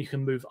 and then you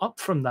can move up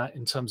from that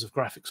in terms of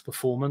graphics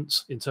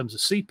performance, in terms of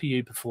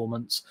CPU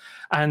performance,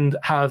 and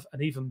have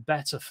an even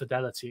better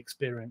fidelity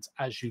experience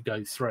as you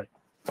go through.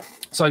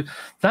 So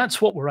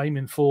that's what we're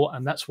aiming for,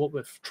 and that's what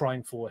we're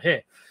trying for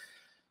here.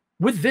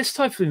 With this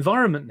type of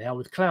environment now,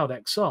 with Cloud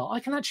XR, I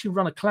can actually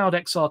run a Cloud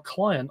XR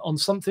client on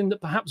something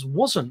that perhaps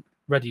wasn't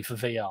ready for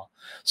VR.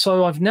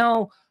 So I've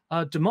now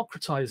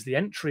democratized the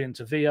entry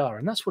into VR,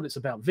 and that's what it's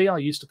about.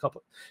 VR used to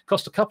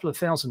cost a couple of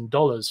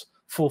 $1,000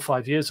 4 or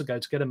 5 years ago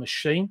to get a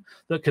machine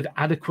that could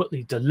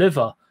adequately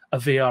deliver a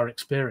VR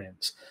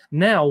experience.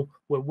 Now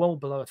we're well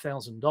below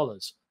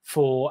 $1,000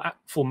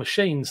 for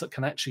machines that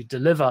can actually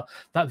deliver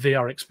that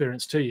VR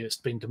experience to you. It's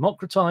been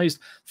democratized,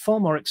 far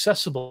more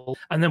accessible,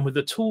 and then with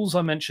the tools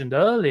I mentioned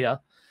earlier,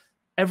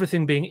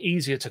 everything being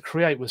easier to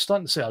create, we're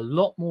starting to see a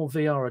lot more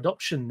VR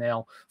adoption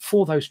now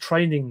for those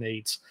training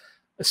needs,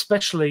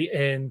 especially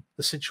in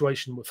the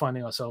situation we're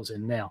finding ourselves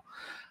in now.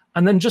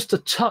 And then just to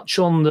touch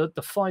on the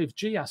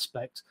 5G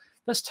aspect,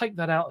 let's take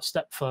that out a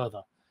step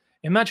further.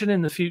 Imagine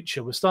in the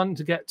future, we're starting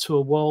to get to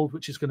a world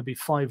which is going to be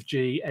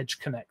 5G Edge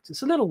Connect.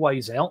 It's a little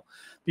ways out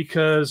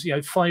because,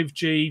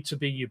 5G to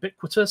be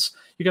ubiquitous,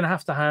 you're going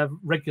to have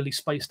regularly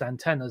spaced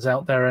antennas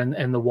out there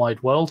in the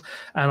wide world.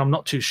 And I'm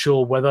not too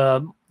sure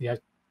whether,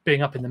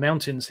 being up in the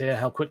mountains here,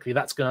 how quickly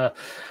that's going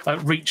to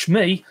reach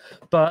me.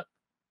 But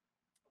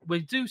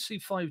we do see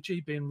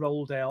 5G being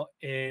rolled out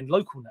in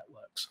local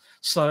networks.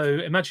 So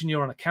imagine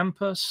you're on a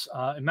campus,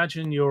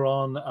 imagine you're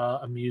on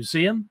a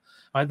museum,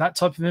 that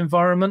type of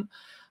environment.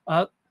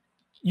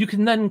 You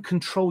can then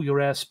control your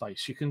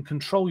airspace. You can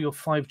control your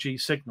 5G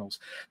signals.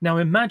 Now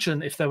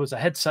imagine if there was a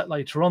headset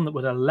later on that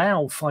would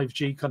allow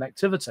 5G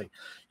connectivity.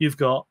 You've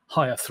got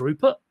higher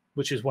throughput,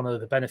 which is one of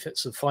the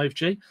benefits of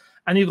 5G,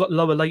 and you've got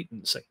lower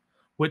latency,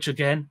 which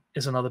again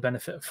is another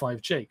benefit of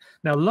 5G.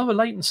 Now, lower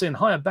latency and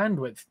higher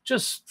bandwidth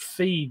just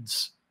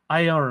feeds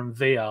AR and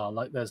VR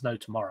like there's no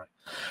tomorrow,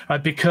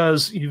 right?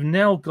 Because you've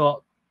now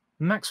got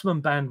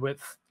maximum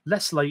bandwidth,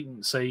 less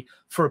latency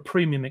for a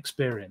premium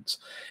experience.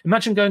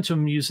 Imagine going to a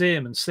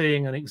museum and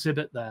seeing an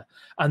exhibit there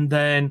and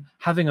then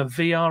having a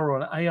VR or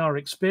an AR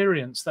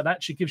experience that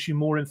actually gives you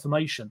more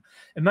information.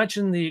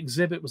 Imagine the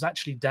exhibit was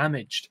actually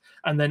damaged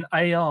and then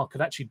AR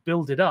could actually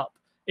build it up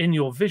in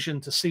your vision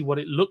to see what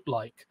it looked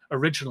like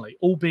originally,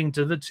 all being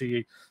delivered to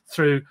you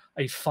through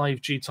a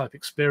 5G type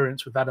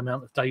experience with that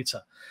amount of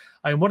data.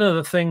 And one of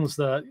the things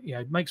that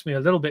makes me a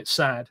little bit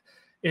sad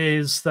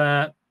is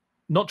that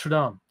Notre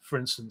Dame, for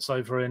instance,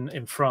 over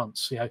in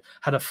France,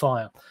 had a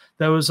fire.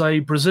 There was a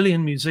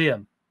Brazilian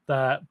museum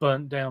that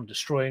burnt down,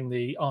 destroying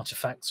the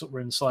artifacts that were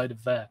inside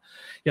of there.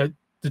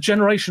 The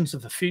generations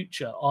of the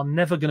future are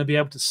never going to be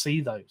able to see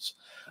those.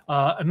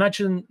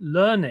 Imagine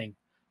learning.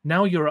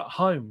 Now you're at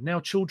home, now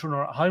children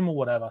are at home or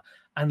whatever,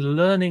 and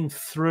learning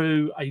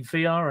through a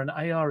VR and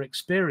AR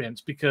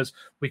experience because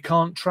we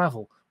can't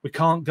travel, we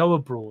can't go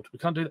abroad, we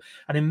can't do that.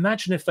 And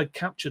imagine if they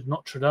captured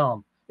Notre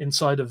Dame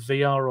inside of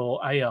VR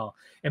or AR.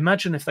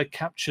 Imagine if they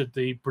captured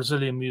the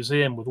Brazilian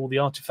museum with all the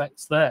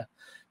artifacts there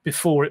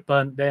before it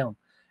burnt down.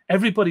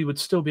 Everybody would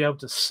still be able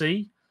to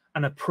see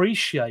and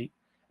appreciate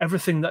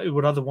everything that it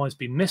would otherwise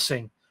be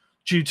missing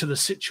due to the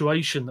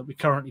situation that we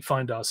currently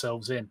find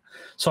ourselves in.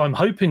 So I'm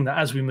hoping that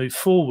as we move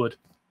forward,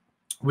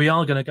 we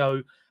are going to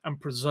go and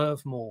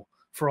preserve more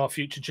for our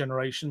future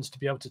generations to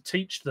be able to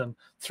teach them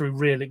through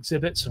real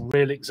exhibits and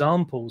real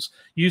examples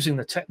using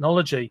the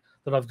technology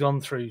that I've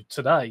gone through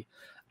today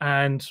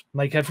and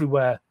make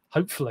everywhere,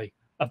 hopefully,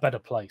 a better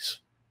place.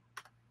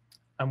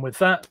 And with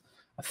that,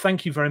 I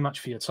thank you very much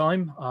for your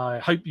time. I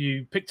hope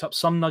you picked up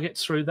some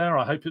nuggets through there.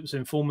 I hope it was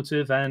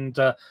informative and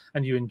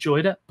you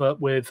enjoyed it. But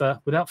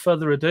without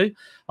further ado,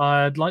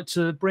 I'd like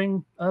to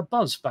bring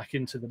Buzz back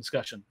into the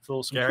discussion.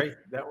 For some Gary,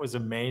 that was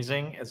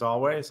amazing as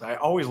always. I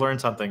always learn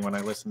something when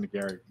I listen to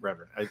Gary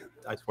Radburn.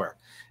 I swear,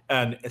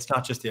 and it's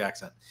not just the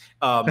accent.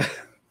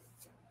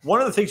 One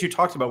of the things you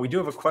talked about, we do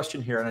have a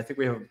question here, and I think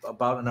we have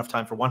about enough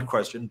time for one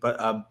question. But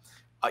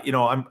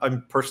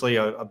I'm personally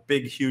a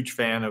big, huge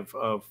fan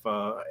of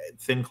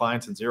thin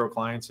clients and zero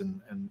clients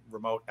and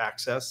remote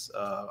access.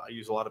 I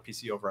use a lot of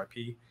PC over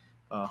IP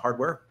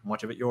hardware,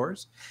 much of it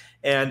yours.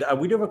 And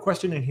we do have a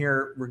question in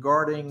here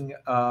regarding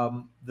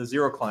the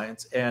zero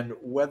clients and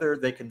whether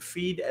they can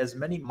feed as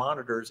many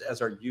monitors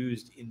as are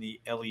used in the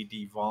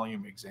LED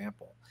volume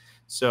example.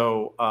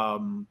 So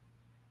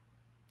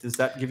does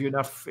that give you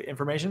enough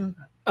information?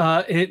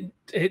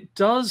 It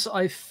does,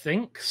 I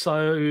think.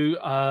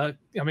 So,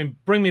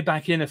 bring me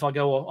back in if I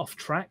go off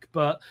track.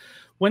 But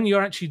when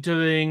you're actually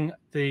doing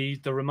the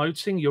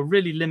remoting, you're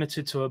really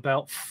limited to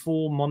about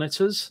 4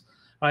 monitors,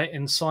 right,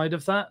 inside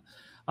of that.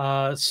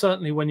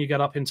 Certainly when you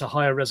get up into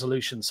higher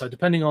resolution. So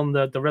depending on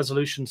the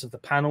resolutions of the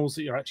panels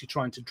that you're actually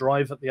trying to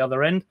drive at the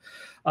other end,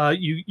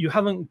 you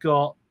haven't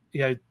got,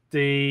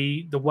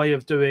 the way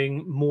of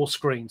doing more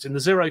screens. In the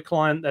zero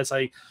client, there's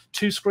a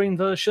 2-screen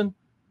version,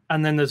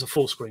 and then there's a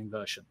 4-screen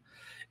version.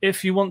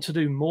 If you want to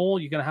do more,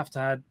 you're going to have to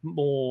add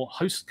more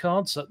host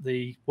cards at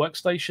the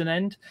workstation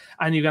end,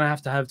 and you're going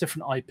to have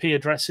different IP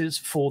addresses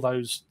for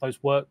those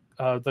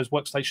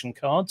workstation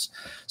cards.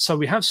 So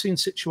we have seen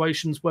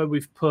situations where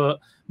we've put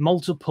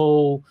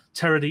multiple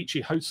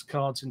Teradici host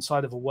cards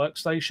inside of a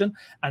workstation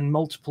and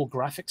multiple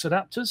graphics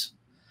adapters,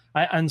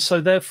 and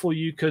so therefore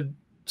you could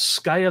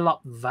scale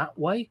up that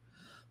way.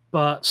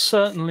 But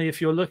certainly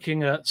if you're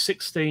looking at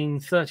 16,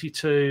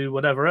 32,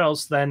 whatever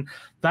else, then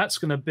that's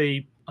going to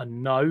be a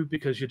no,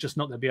 because you're just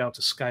not going to be able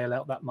to scale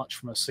out that much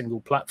from a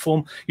single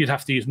platform. You'd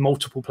have to use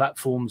multiple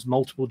platforms,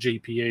 multiple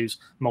GPUs,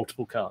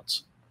 multiple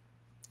cards.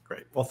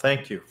 Great. Well,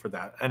 thank you for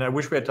that. And I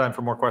wish we had time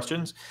for more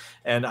questions.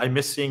 And I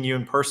miss seeing you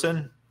in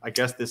person. I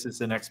guess this is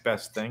the next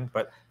best thing.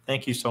 But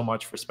thank you so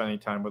much for spending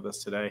time with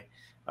us today.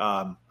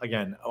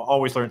 Again, I'll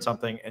always learn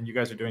something, and you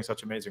guys are doing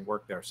such amazing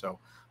work there. So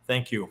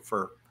thank you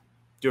for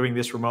doing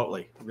this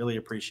remotely. Really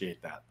appreciate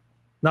that.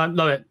 No,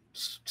 love it.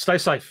 Stay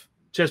safe.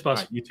 Cheers, Buzz.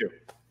 Right, you too.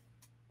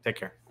 Take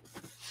care.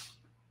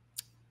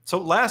 So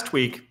last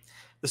week,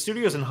 the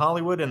studios in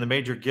Hollywood and the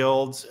major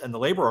guilds and the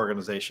labor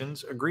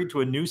organizations agreed to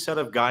a new set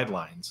of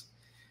guidelines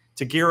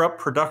to gear up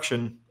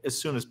production as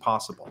soon as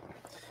possible.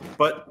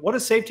 But what do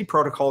safety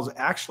protocols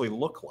actually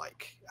look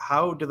like?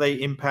 How do they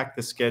impact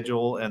the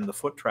schedule and the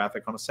foot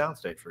traffic on a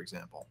soundstage, for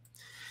example?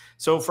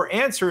 So for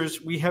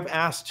answers, we have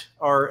asked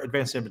our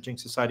Advanced Imaging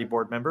Society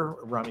board member,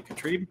 Rami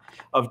Katrib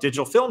of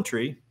Digital Film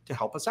Tree, to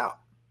help us out.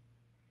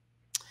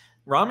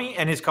 Rami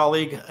and his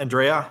colleague,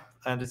 Andrea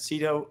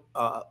Anacito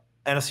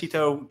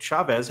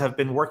Chavez, have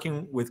been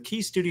working with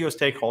key studio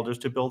stakeholders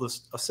to build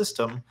a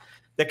system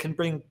that can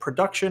bring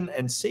production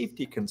and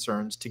safety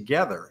concerns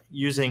together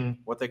using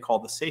what they call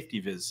the Safety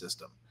Viz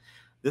system.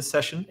 This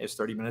session is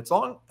 30 minutes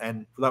long,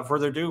 and without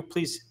further ado,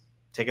 please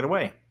take it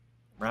away,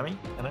 Rami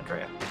and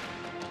Andrea.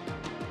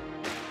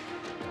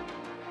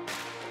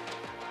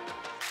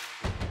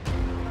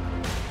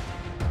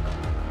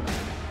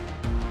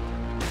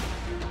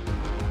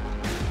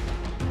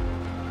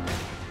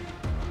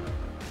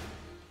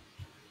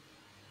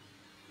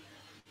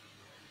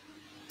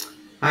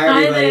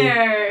 Hi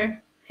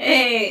there.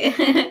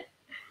 Hey.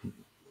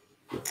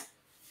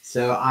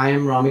 So I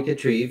am Rami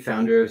Katrib,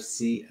 founder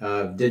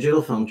of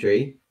Digital Film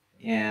Tree,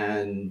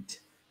 and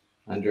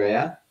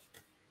Andrea.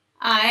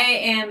 I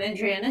am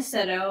Andrea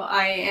Nicholson.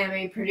 I am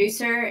a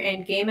producer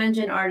and game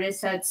engine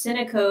artist at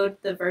Cinecode,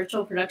 the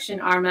virtual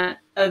production arm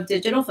of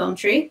Digital Film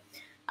Tree.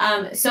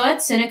 So at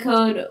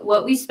Cinecode,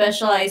 what we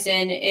specialize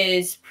in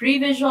is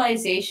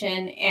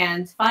pre-visualization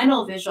and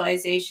final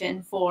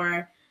visualization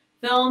for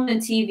film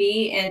and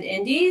TV and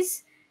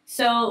indies.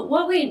 So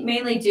what we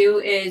mainly do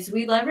is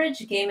we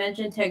leverage game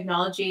engine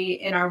technology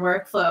in our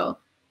workflow,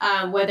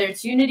 whether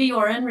it's Unity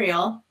or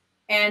Unreal.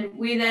 And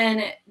we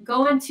then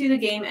go into the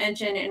game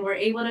engine and we're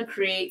able to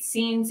create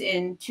scenes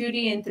in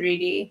 2D and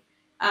 3D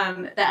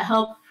that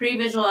help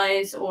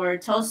pre-visualize or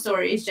tell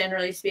stories,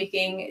 generally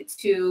speaking,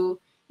 to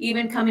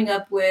even coming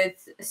up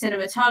with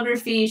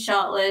cinematography,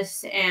 shot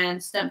lists,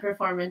 and stunt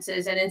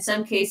performances, and in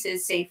some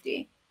cases,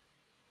 safety.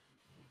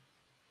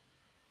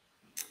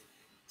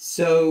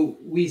 So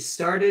we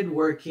started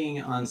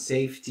working on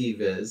Safety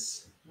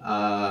Viz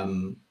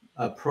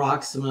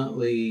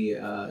approximately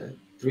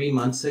 3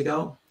 months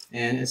ago.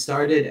 And it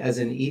started as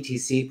an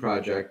ETC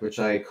project, which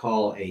I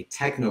call a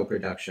techno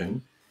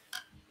production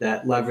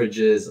that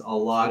leverages a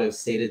lot of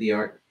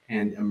state-of-the-art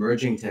and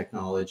emerging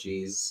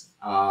technologies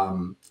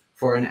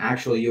for an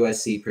actual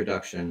USC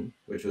production,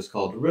 which was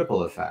called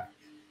Ripple Effect.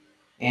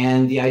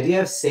 And the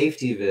idea of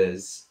Safety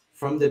Viz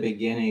from the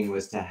beginning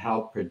was to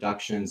help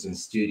productions and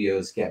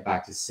studios get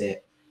back to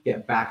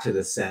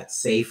the set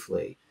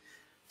safely.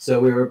 So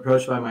we were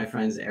approached by my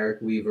friends Eric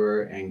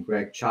Weaver and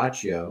Greg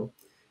Ciaccio,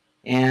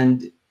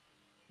 and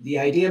the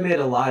idea made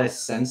a lot of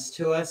sense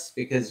to us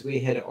because we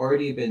had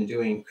already been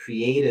doing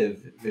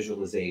creative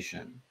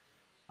visualization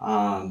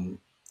to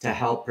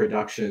help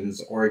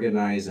productions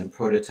organize and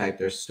prototype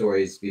their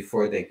stories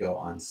before they go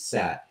on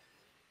set.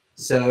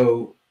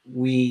 So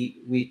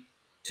we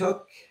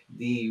took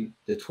the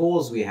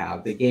tools we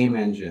have, the game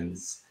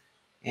engines,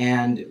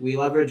 and we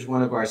leveraged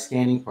one of our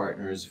scanning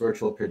partners,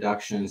 Virtual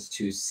Productions,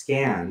 to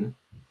scan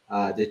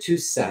the 2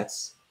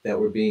 sets that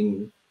were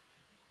being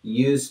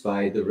used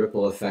by the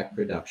Ripple Effect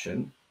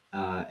production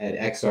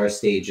at XR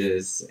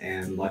Stages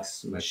and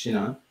Lux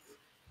Machina.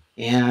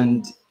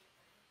 And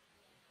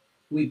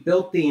we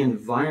built the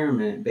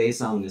environment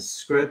based on the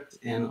script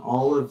and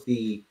all of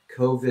the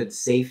COVID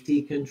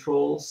safety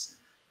controls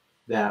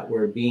that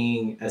were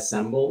being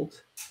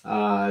assembled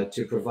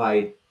to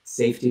provide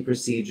safety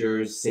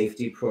procedures,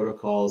 safety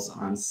protocols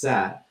on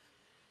set.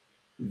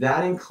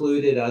 That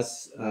included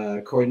us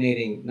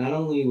coordinating not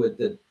only with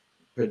the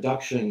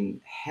production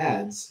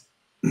heads,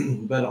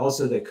 but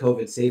also the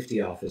COVID safety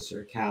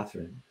officer,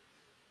 Catherine.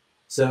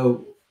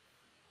 So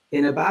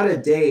in about a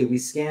day, we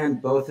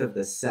scanned both of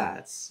the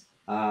sets.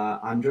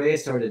 Andrea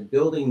started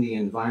building the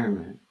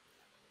environment,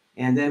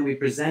 and then we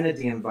presented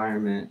the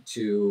environment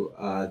to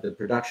the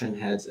production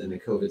heads and the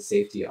COVID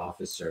safety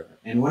officer.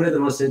 And one of the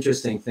most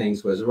interesting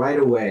things was right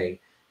away,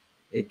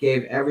 it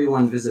gave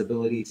everyone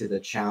visibility to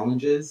the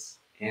challenges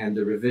and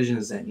the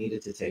revisions that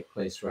needed to take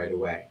place right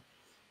away.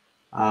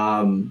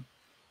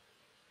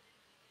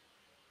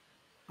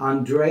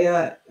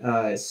 Andrea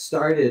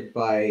started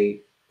by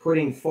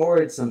putting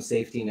forward some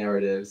safety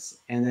narratives,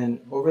 and then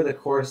over the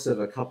course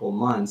of a couple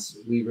months,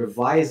 we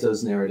revised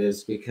those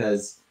narratives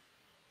because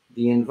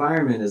the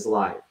environment is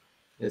live,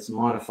 it's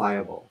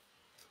modifiable.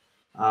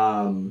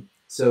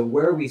 So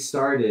where we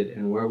started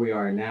and where we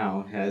are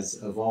now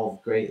has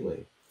evolved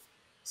greatly.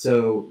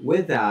 So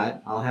with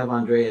that, I'll have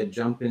Andrea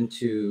jump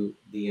into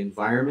the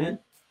environment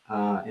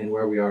and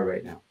where we are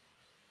right now.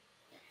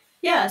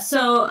 Yeah,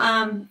 so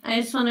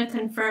I just want to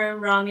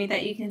confirm, Rami,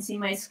 that you can see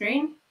my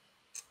screen.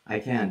 I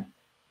can.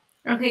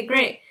 Okay,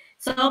 great.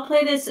 So I'll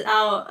play this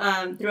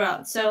out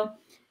throughout. So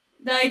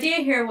the idea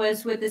here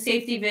was with the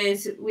Safety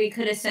Viz, we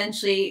could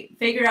essentially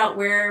figure out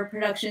where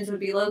productions would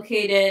be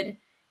located,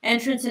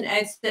 entrance and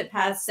exit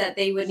paths that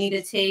they would need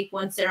to take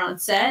once they're on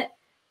set,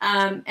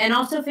 and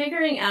also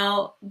figuring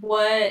out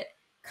what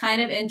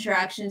kind of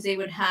interactions they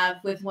would have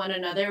with one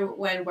another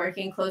when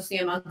working closely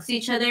amongst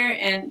each other,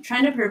 and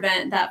trying to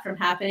prevent that from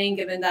happening,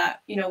 given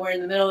that, you know, we're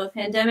in the middle of a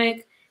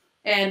pandemic.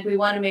 and we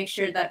want to make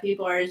sure that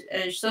people are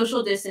as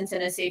social distance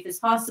and as safe as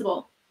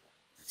possible.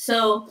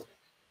 So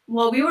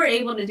while we were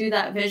able to do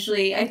that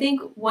visually, I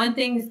think one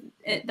thing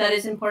that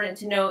is important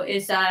to note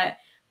is that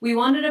we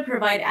wanted to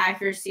provide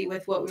accuracy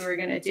with what we were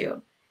going to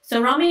do.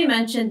 So Rami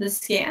mentioned the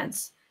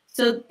scans.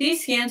 So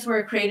these scans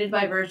were created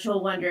by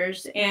Virtual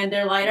Wonders, and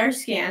they're LiDAR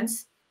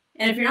scans.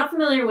 And if you're not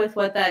familiar with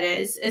what that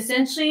is,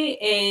 essentially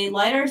a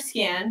LiDAR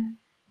scan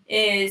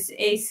is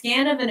a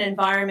scan of an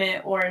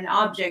environment or an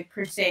object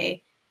per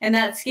se. And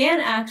that scan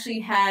actually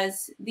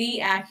has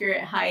the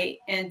accurate height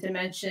and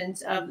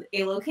dimensions of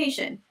a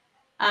location.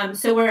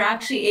 So we're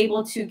actually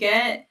able to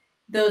get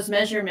those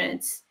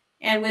measurements.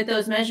 And with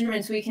those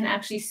measurements, we can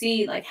actually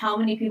see like how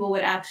many people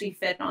would actually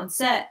fit on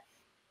set.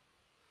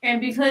 And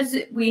because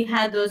we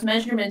had those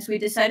measurements, we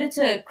decided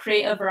to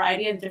create a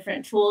variety of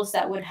different tools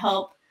that would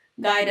help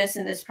guide us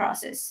in this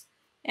process.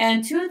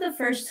 And two of the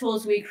first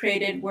tools we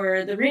created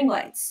were the ring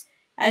lights.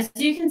 As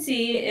you can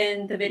see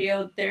in the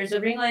video, there's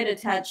a ring light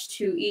attached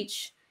to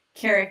each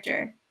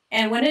character.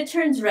 And when it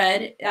turns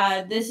red,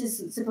 this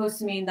is supposed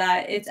to mean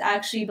that it's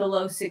actually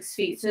below 6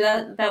 feet. So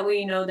that way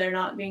you know they're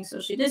not being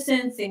socially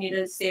distanced, they need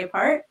to stay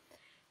apart.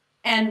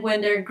 And when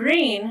they're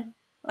green,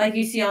 like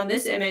you see on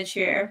this image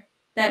here,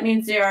 that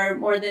means they are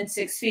more than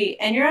 6 feet.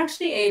 And you're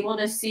actually able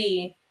to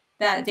see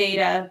that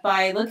data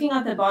by looking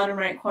at the bottom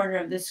right corner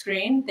of the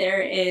screen.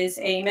 There is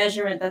a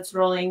measurement that's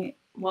rolling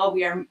while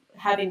we are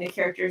having the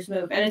characters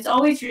move. And it's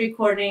always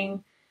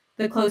recording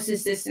the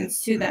closest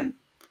distance to them.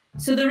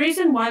 So the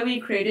reason why we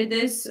created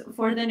this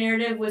for the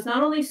narrative was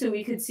not only so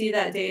we could see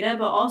that data,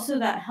 but also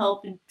that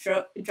helped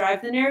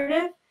drive the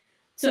narrative.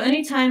 So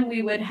anytime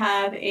we would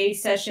have a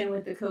session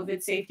with the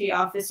COVID safety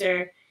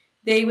officer,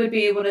 they would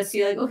be able to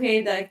see like,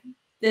 okay,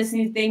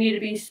 they need to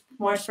be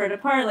more spread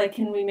apart. Like,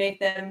 can we make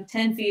them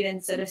 10 feet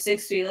instead of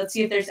 6 feet? Let's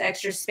see if there's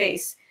extra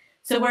space.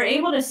 So we're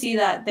able to see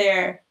that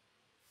there.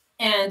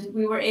 And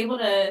we were able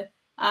to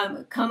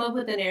come up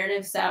with the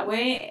narratives that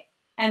way.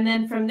 And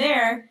then from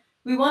there,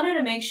 we wanted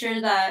to make sure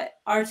that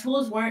our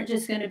tools weren't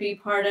just going to be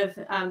part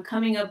of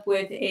coming up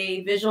with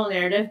a visual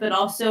narrative, but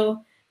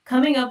also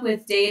coming up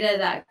with data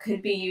that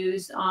could be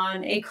used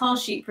on a call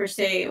sheet per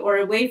se, or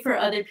a way for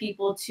other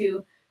people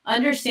to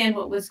understand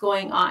what was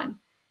going on.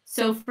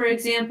 So for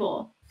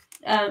example,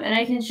 and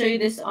I can show you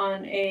this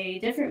on a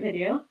different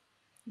video.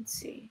 Let's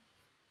see.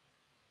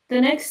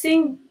 The next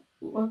thing,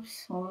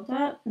 whoops, hold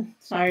that.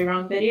 Sorry,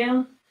 wrong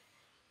video.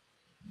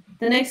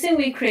 The next thing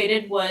we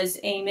created was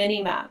a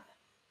mini map.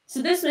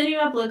 So this mini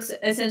map looks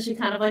essentially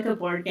kind of like a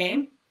board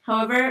game.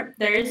 However,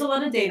 there is a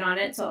lot of data on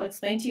it, so I'll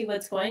explain to you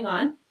what's going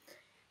on.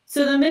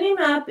 So the mini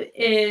map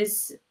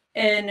is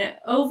an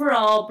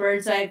overall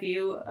bird's eye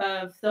view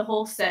of the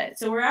whole set.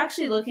 So we're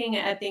actually looking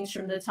at things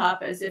from the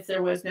top as if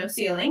there was no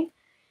ceiling.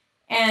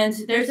 And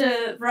there's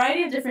a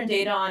variety of different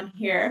data on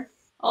here.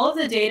 All of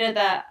the data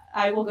that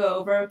I will go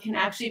over can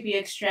actually be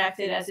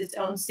extracted as its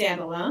own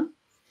standalone.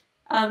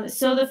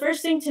 So the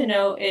first thing to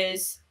know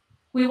is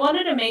we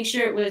wanted to make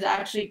sure it was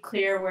actually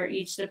clear where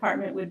each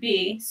department would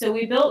be. So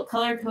we built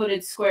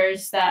color-coded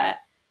squares that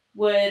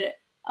would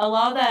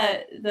allow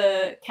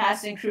the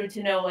cast and crew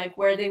to know like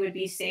where they would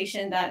be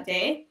stationed that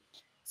day.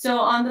 So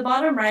on the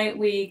bottom right,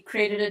 we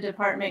created a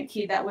department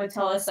key that would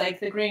tell us like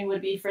the green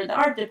would be for the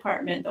art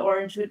department, the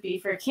orange would be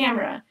for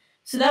camera.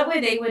 So that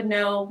way they would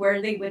know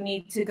where they would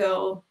need to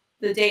go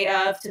the day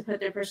of to put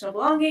their personal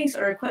belongings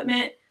or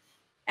equipment.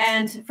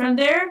 And from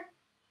there,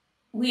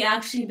 we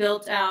actually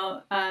built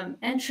out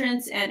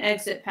entrance and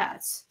exit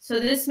paths.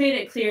 So this made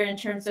it clear in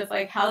terms of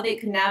like how they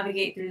could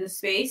navigate through the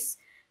space.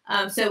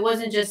 So it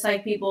wasn't just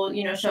like people,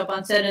 show up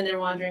on set and they're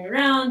wandering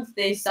around,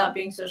 they stop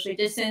being socially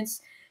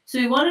distanced. So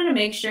we wanted to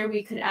make sure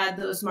we could add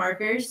those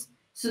markers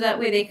so that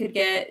way they could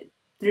get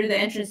through the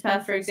entrance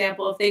path. For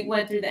example, if they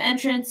went through the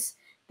entrance,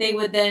 they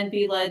would then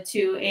be led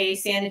to a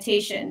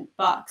sanitation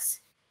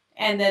box,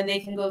 and then they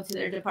can go to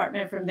their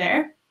department from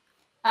there.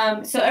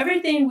 So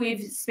everything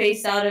we've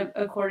spaced out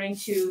according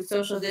to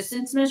social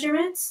distance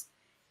measurements.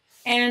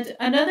 And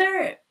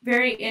another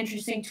very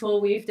interesting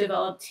tool we've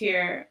developed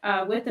here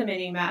with the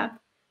mini map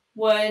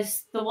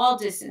was the wall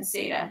distance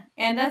data.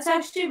 And that's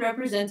actually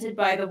represented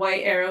by the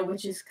white arrow,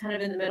 which is kind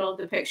of in the middle of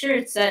the picture.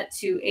 It's set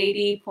to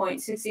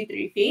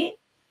 80.63 feet.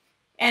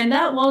 And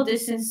that wall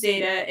distance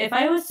data, if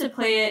I was to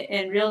play it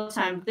in real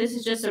time, this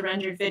is just a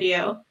rendered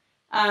video.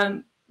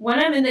 When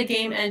I'm in the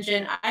game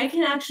engine, I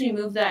can actually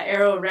move that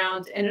arrow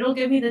around and it'll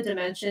give me the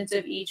dimensions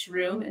of each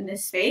room in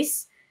this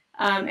space.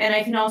 And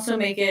I can also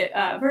make it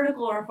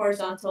vertical or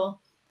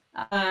horizontal,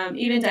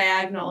 even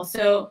diagonal.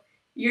 So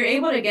you're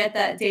able to get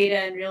that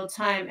data in real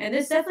time. And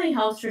this definitely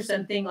helps for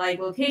something like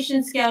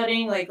location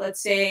scouting. Like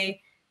let's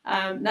say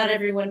not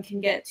everyone can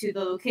get to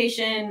the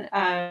location.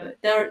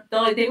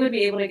 They would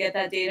be able to get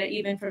that data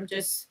even from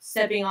just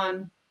stepping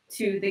on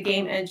to the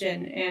game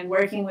engine and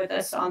working with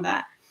us on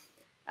that.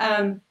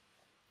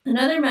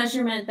 Another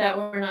measurement that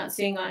we're not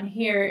seeing on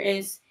here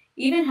is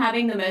even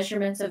having the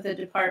measurements of the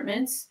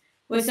departments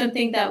was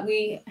something that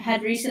we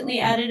had recently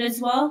added as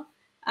well.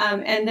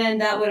 And then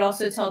that would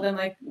also tell them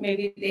like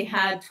maybe they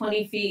had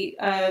 20 feet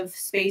of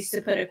space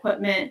to put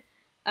equipment.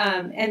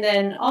 And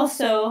then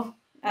also,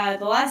 the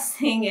last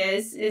thing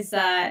is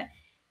that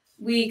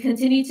we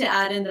continue to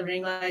add in the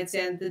ring lights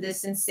and the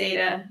distance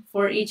data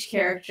for each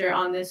character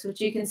on this, which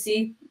you can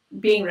see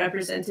being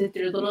represented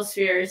through little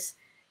spheres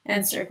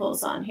and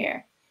circles on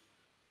here.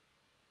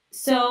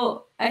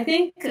 So I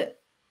think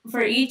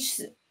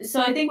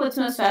what's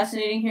most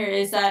fascinating here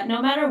is that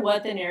no matter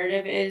what the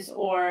narrative is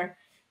or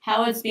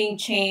how it's being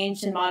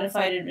changed and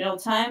modified in real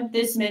time,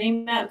 this mini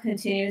map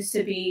continues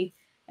to be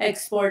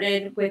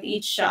exported with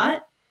each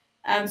shot.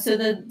 So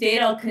the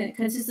data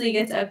consistently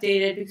gets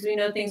updated because we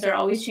know things are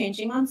always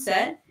changing on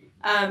set.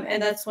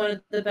 And that's one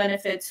of the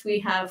benefits we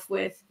have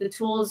with the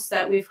tools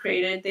that we've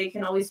created. They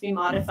can always be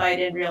modified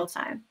in real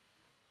time.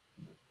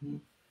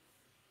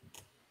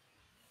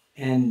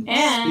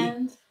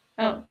 And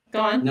oh, go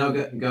on. No,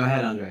 go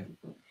ahead, Andre.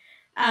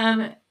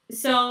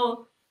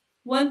 So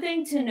one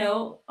thing to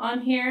note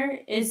on here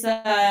is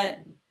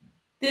that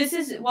this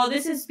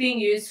is being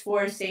used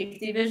for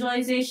safety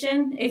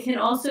visualization, it can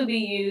also be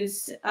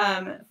used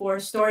for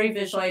story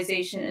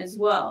visualization as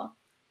well.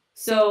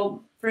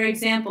 So, for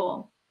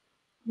example,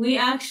 we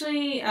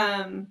actually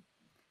so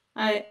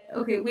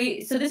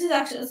this is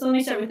actually, so let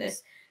me start with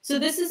this. So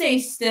this is a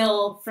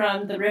still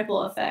from the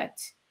ripple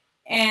effect.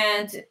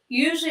 And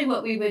usually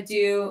what we would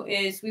do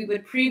is we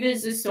would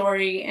previs the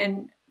story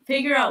and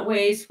figure out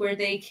ways where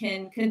they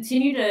can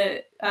continue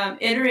to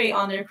iterate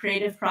on their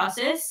creative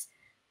process,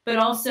 but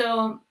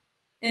also,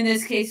 in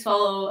this case,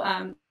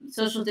 follow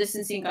social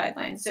distancing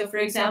guidelines. So for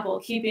example,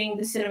 keeping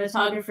the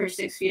cinematographer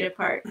 6 feet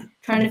apart,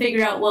 trying to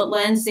figure out what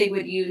lens they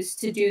would use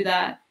to do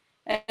that,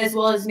 as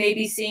well as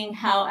maybe seeing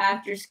how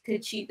actors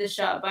could cheat the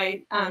shot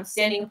by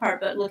standing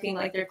apart but looking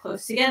like they're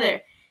close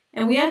together.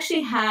 And we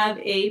actually have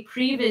a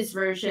previs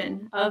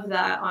version of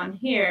that on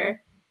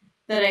here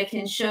that I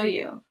can show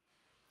you.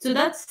 So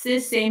that's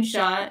this same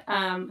shot.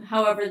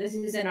 However, this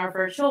is in our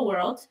virtual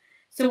world.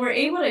 So we're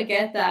able to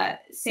get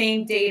that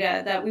same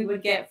data that we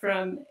would get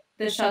from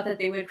the shot that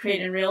they would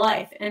create in real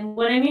life. And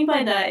what I mean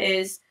by that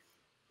is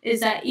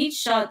that each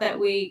shot that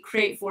we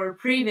create for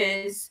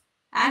previs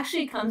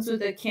actually comes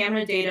with a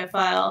camera data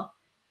file.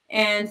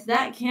 And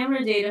that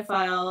camera data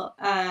file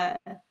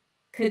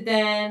could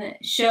then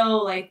show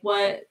like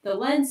what the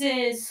lens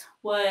is,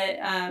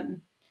 who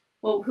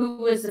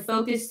was the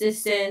focus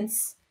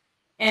distance,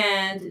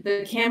 and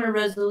the camera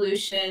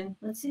resolution.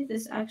 Let's see if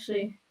this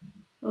actually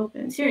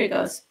opens. Here it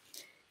goes.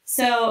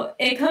 So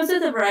it comes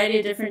with a variety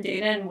of different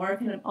data, and more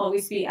can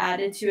always be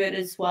added to it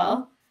as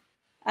well.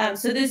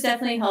 So this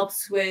definitely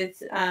helps with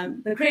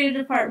the creative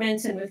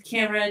departments and with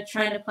camera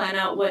trying to plan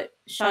out what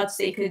shots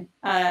they could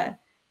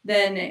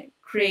then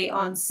create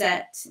on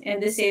set.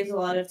 And this saves a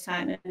lot of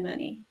time and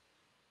money.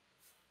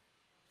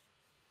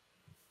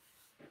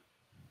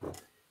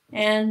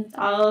 And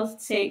I'll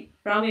take,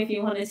 Rami, if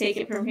you want to take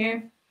it from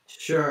here.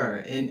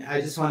 Sure. And I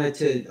just wanted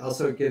to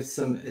also give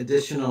some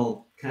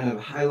additional kind of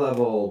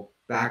high-level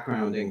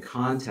background and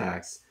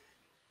context.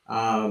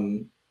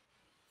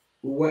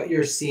 What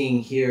you're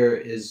seeing here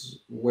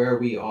is where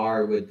we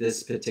are with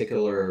this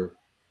particular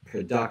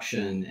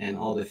production and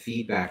all the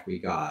feedback we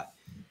got.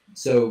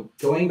 So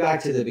going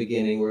back to the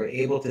beginning, we're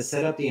able to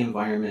set up the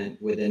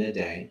environment within a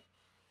day.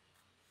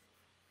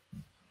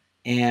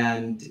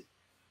 And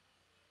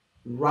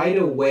right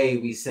away,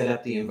 we set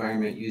up the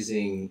environment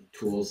using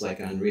tools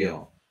like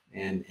Unreal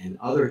and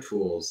other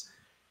tools.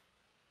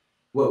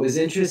 What was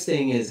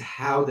interesting is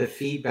how the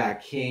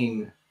feedback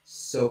came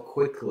so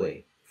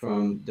quickly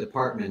from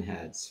department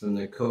heads, from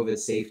the COVID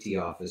safety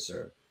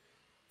officer,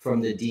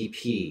 from the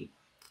DP.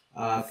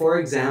 For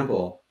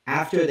example,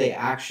 after they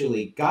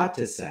actually got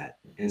to set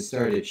and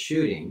started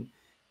shooting,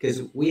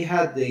 because we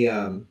had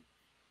the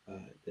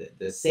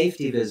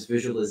safety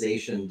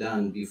visualization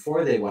done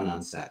before they went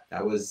on set.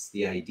 That was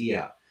the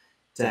idea,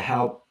 to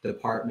help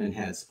department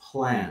heads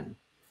plan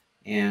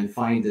and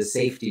find the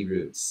safety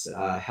routes,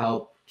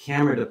 help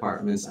camera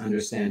departments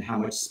understand how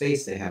much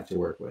space they have to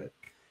work with.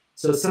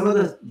 So some of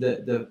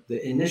the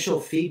initial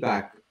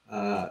feedback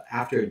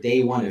after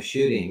day one of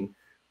shooting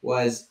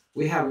was,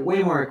 we have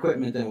way more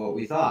equipment than what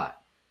we thought.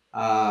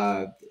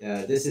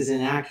 This is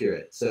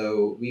inaccurate.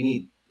 So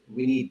we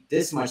need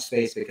this much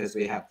space because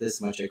we have this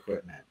much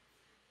equipment.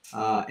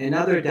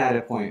 Another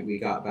data point we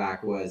got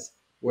back was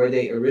where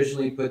they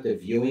originally put the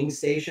viewing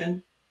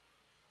station,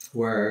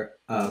 where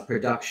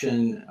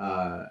production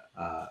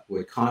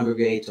would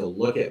congregate to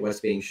look at what's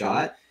being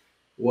shot,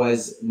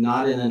 was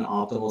not in an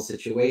optimal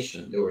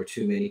situation. There were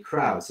too many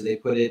crowds. So they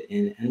put it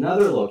in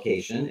another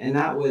location, and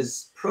that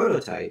was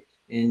prototyped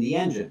in the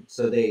engine.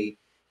 So they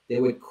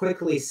would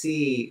quickly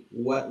see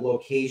what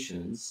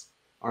locations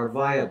are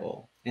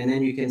viable. And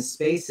then you can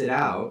space it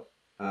out,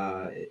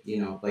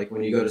 like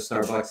when you go to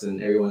Starbucks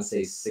and everyone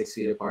stays 6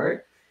 feet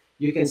apart,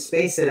 you can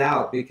space it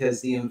out because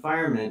the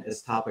environment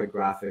is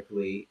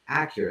topographically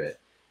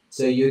accurate.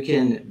 So you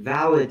can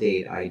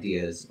validate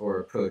ideas or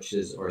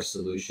approaches or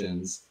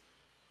solutions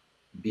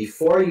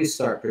before you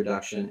start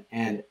production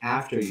and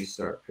after you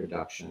start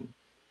production.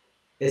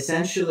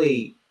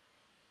 Essentially,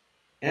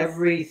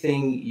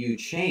 everything you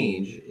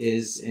change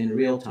is in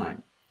real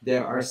time.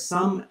 there are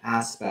some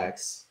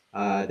aspects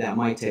that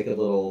might take a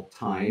little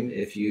time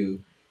if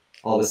you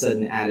all of a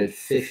sudden added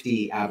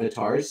 50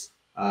 avatars,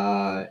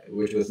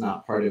 which was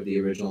not part of the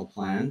original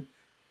plan.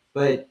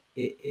 But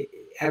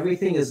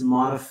everything is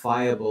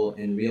modifiable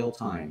in real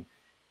time.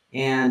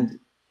 And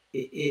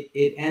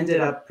it ended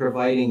up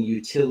providing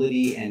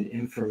utility and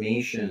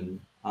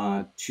information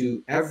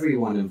to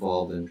everyone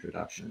involved in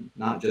production,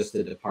 not just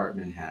the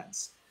department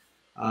heads.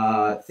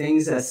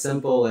 Things as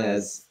simple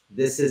as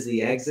this is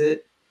the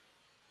exit,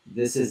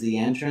 this is the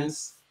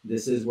entrance,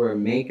 this is where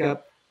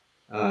makeup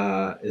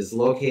is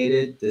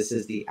located, this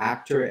is the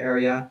actor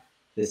area,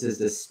 this is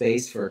the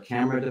space for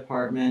camera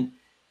department.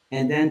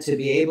 And then to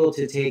be able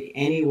to take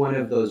any one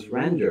of those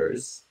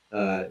renders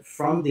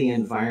from the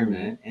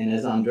environment, and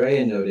as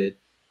Andrea noted,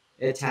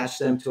 attach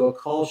them to a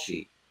call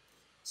sheet.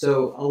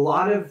 So a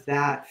lot of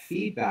that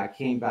feedback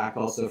came back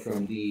also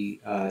from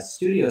the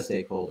studio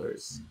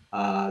stakeholders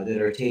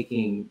that are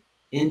taking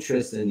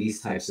interest in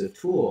these types of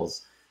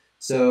tools.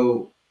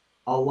 So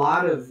a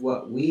lot of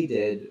what we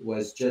did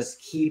was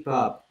just keep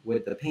up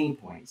with the pain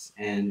points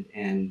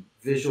and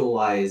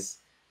visualize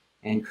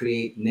and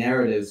create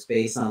narratives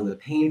based on the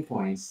pain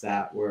points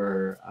that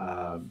were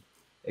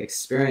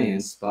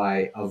experienced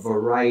by a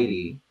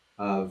variety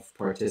of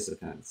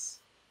participants.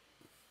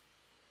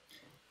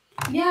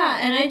 Yeah,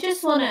 and I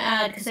just want to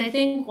add, because I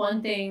think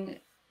one thing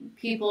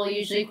people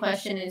usually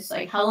question is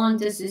like, how long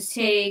does this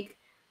take?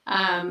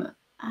 How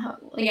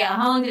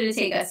long did it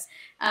take us?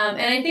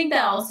 And I think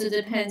that also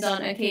depends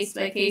on a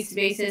case-by-case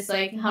basis.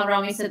 Like how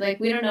Rami said, like,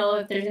 we don't know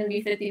if there's going to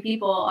be 50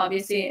 people.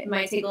 Obviously, it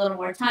might take a little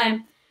more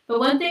time. But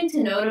one thing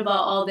to note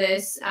about all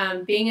this,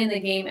 being in the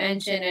game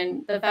engine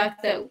and the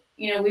fact that,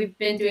 we've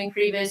been doing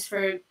previs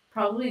for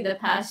probably the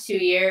past 2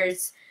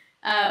 years,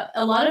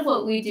 a lot of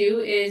what we do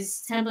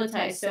is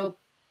templatized. So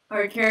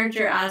our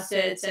character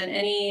assets and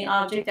any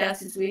object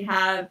assets we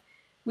have,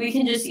 we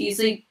can just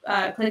easily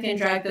click and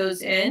drag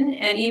those in.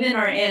 And even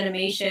our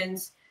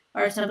animations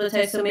are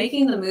templatized. So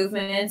making the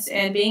movements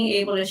and being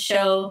able to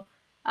show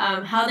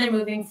how they're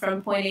moving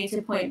from point A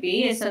to point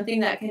B is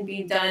something that can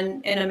be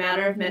done in a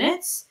matter of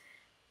minutes.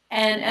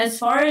 And as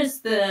far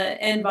as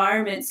the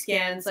environment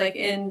scans, like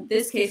in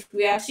this case,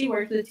 we actually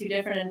worked with 2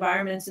 different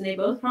environments, and they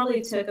both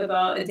probably took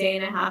about a day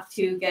and a half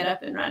to get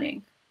up and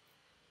running.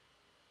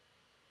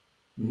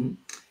 Mm-hmm.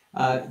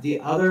 The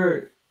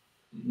other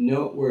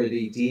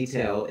noteworthy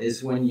detail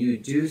is when you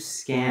do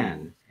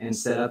scan and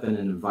set up in an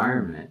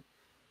environment,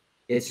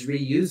 it's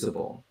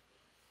reusable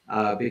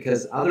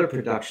because other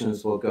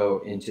productions will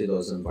go into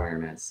those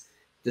environments.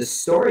 The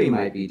story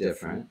might be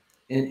different.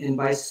 And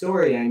by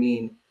story, I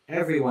mean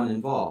everyone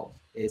involved.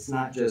 It's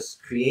not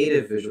just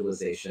creative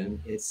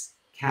visualization, it's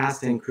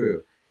cast and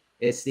crew.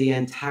 It's the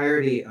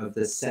entirety of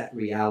the set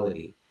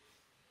reality.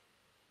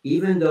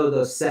 Even though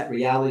those set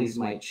realities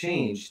might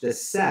change, the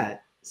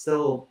set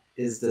still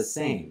is the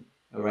same,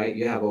 all right?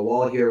 You have a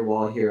wall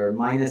here,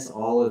 minus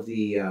all of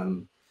the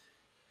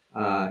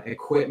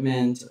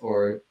equipment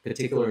or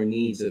particular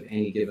needs of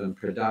any given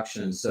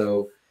production.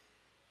 So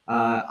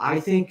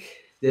I think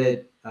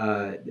that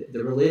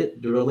the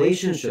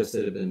relationships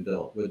that have been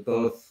built with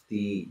both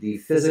the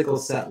physical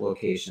set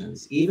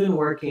locations, even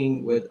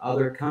working with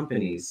other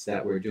companies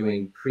that were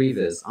doing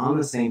previs on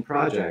the same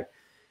project,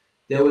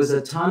 there was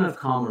a ton of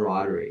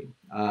camaraderie.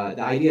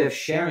 The idea of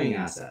sharing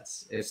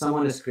assets. If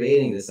someone is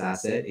creating this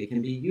asset, it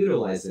can be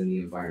utilized in the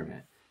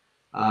environment.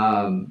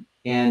 The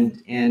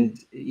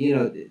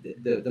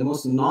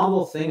most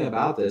novel thing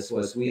about this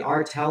was we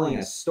are telling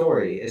a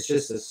story. It's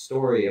just a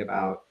story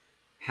about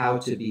how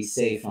to be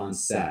safe on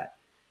set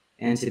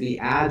and to be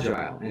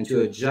agile and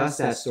to adjust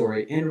that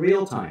story in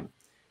real time.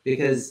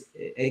 Because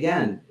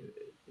again,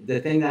 the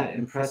thing that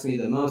impressed me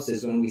the most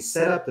is when we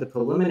set up the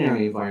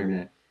preliminary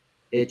environment,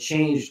 it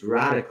changed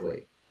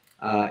radically.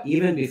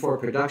 Even before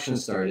production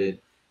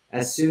started,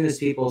 as soon as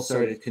people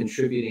started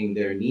contributing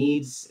their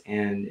needs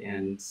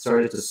and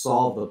started to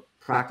solve the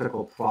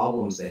practical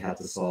problems they had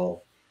to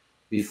solve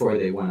before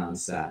they went on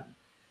set.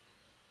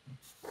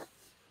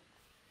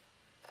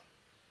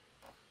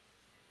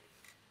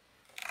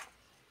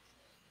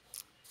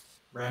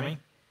 Rami?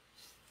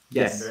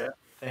 Yes. Andrea,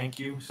 thank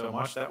you so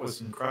much. That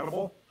was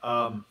incredible.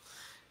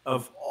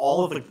 Of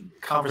all of the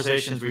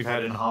conversations we've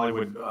had in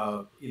Hollywood,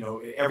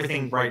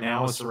 everything right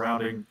now is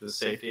surrounding the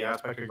safety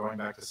aspect of going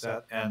back to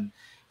set. And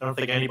I don't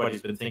think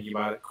anybody's been thinking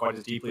about it quite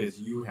as deeply as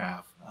you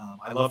have.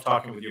 I love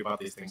talking with you about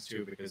these things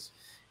too, because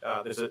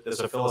there's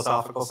a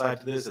philosophical side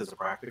to this, there's a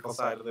practical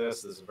side to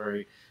this, there's a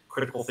very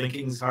critical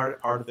thinking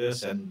part of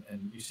this, and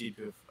you seem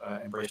to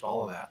have embraced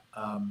all of that.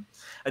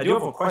 I do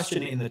have a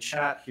question in the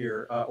chat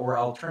here, or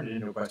I'll turn it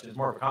into a question. It's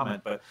more of a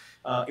comment, but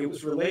it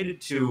was related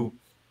to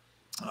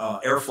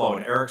airflow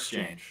and air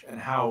exchange and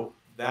how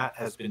that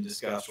has been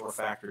discussed or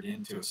factored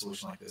into a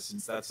solution like this,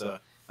 since that's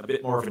a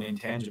bit more of an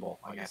intangible,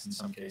 I guess, in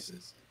some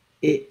cases.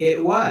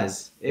 It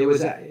was.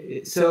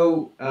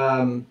 So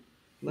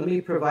let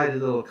me provide a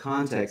little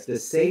context. The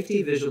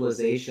safety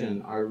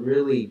visualization are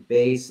really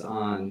based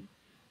on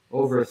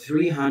over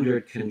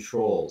 300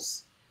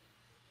 controls,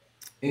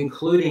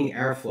 including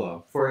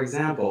airflow. For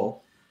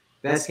example,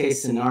 best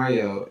case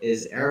scenario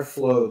is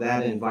airflow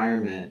that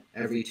environment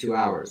every 2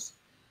 hours.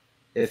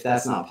 If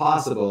that's not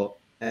possible,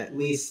 at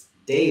least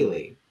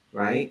daily,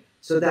 right?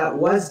 So that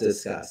was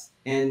discussed,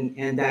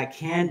 and that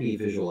can be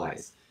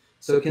visualized.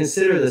 So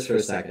consider this for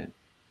a second.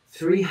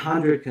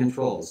 300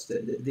 controls,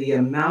 the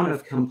amount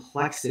of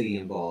complexity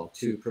involved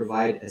to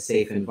provide a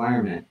safe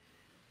environment,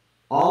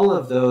 all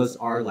of those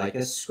are like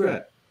a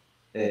script.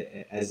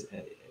 That's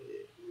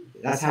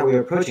how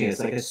we're approaching it. It's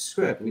like a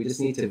script. We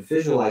just need to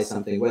visualize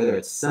something, whether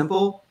it's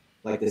simple,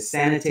 like the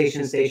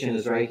sanitation station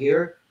is right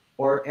here,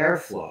 or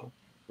airflow,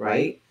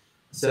 right?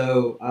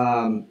 So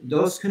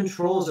those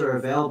controls are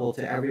available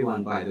to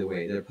everyone, by the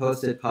way. They're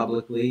posted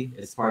publicly.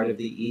 It's part of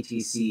the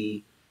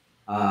ETC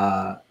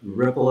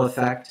ripple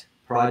effect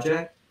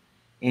project.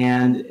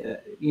 And,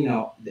 you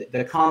know,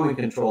 the common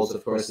controls,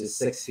 of course, is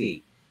 6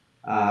 feet,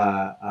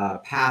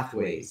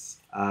 pathways,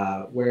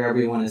 where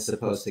everyone is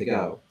supposed to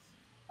go.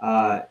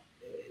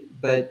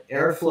 But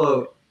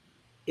airflow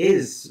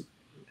is,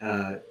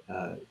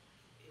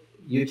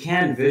 you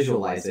can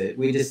visualize it.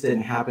 We just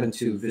didn't happen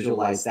to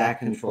visualize that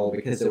control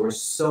because there were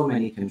so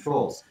many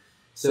controls.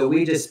 So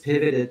we just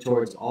pivoted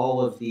towards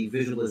all of the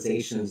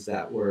visualizations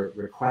that were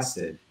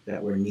requested,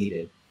 that were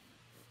needed.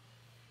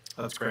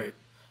 That's great.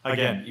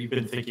 Again, you've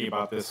been thinking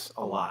about this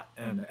a lot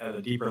and at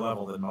a deeper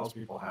level than most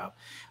people have.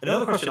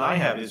 Another question I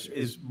have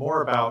is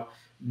more about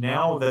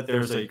now that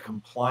there's a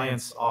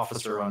compliance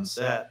officer on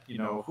set, you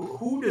know,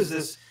 who does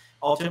this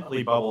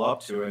ultimately bubble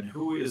up to, and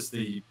who is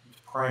the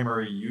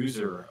primary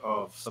user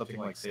of something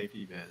like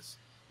Safety Viz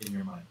in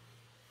your mind?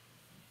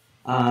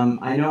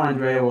 I know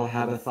Andrea will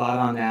have a thought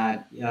on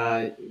that.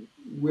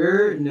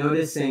 We're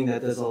noticing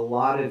that there's a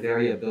lot of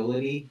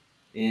variability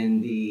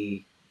in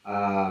the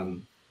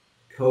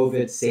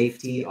COVID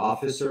safety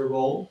officer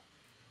role.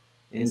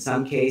 In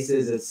some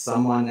cases, it's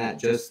someone that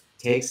just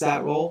takes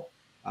that role.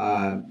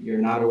 You're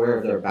not aware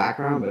of their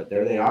background, but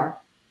there they are.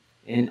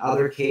 In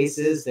other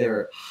cases,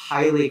 they're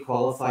highly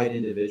qualified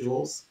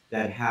individuals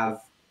that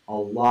have a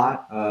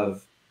lot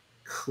of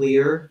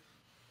clear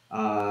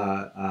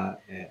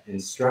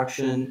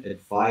instruction,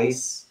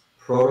 advice,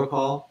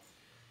 protocol.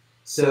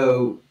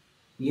 So,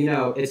 you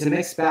know, it's a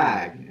mixed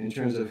bag in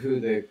terms of who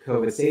the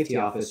COVID safety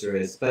officer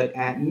is, but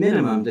at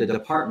minimum, the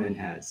department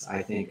heads,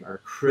 I think, are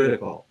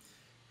critical.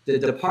 The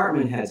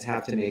department heads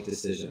have to make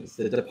decisions.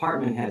 The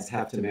department heads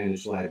have to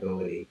manage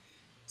liability.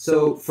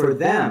 So for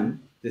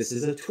them, this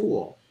is a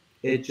tool.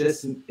 It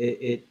just,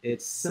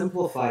 it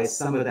simplifies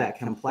some of that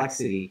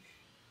complexity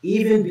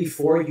even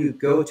before you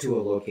go to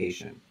a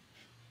location.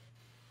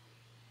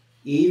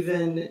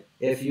 Even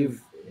if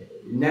you've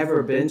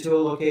never been to a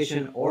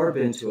location or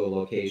been to a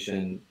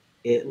location,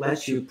 it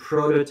lets you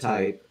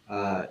prototype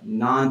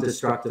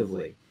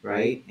non-destructively,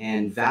 right?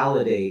 And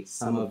validate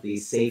some of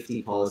these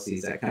safety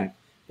policies that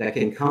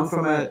can come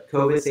from a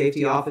COVID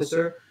safety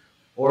officer,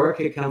 or it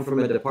could come from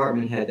a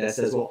department head that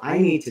says, well, I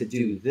need to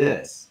do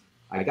this.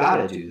 I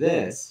gotta do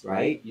this,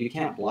 right? You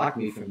can't block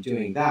me from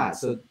doing that.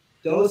 So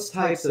those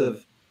types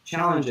of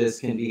challenges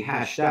can be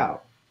hashed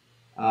out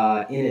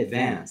in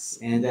advance.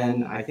 And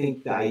then I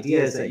think the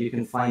idea is that you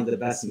can find the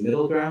best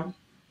middle ground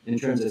in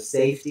terms of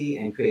safety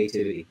and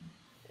creativity.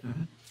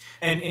 Mm-hmm.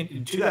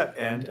 And to that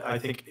end, I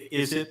think,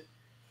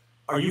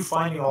 are you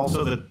finding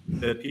also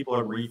that people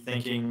are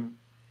rethinking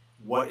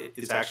what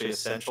is actually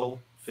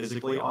essential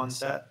physically on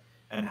set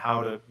and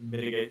how to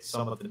mitigate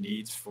some of the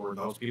needs for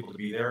those people to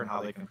be there and how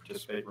they can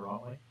participate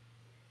remotely?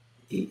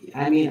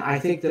 I mean, I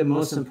think the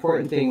most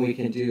important thing we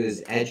can do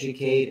is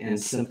educate and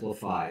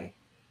simplify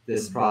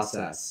this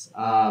process.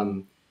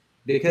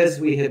 Because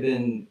we have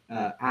been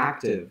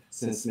active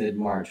since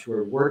mid-March,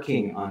 we're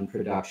working on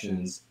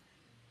productions.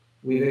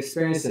 We've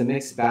experienced a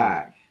mixed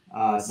bag.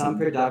 Some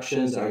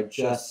productions are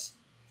just,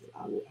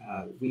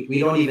 we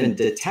don't even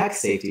detect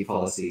safety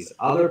policies.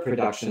 Other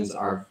productions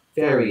are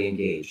very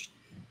engaged.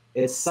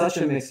 It's such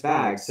a mixed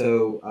bag.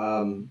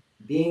 So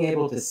being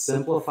able to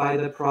simplify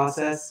the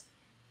process,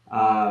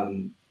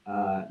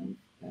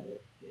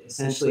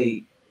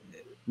 essentially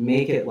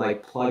make it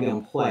like plug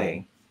and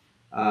play,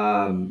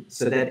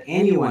 so that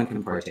anyone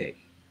can partake,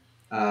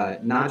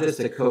 not just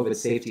a COVID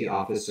safety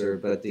officer,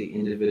 but the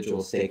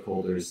individual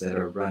stakeholders that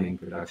are running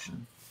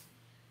production.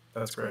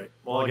 That's great.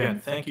 Well, again,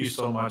 thank you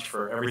so much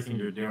for everything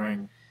you're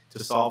doing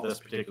to solve this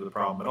particular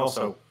problem, but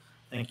also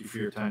thank you for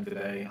your time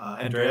today.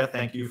 Andrea,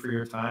 thank you for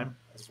your time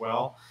as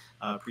well.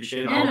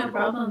 Appreciate it. Yeah, no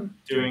problem.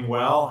 Doing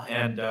well,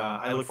 and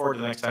I look forward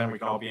to the next time we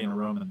can all be in a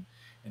room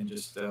and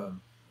just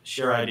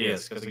share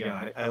ideas, because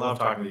again, I love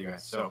talking to you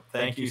guys. So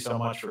thank you so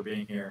much for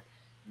being here.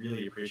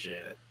 Really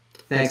appreciate it.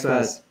 Thanks,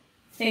 Buzz.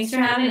 Thanks for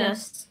having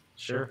us.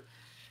 Sure.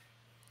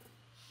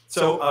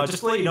 So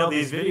just to let you know,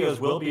 these videos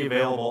will be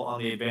available on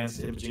the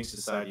Advanced Imaging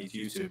Society's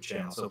YouTube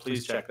channel, so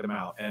please check them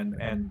out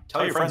and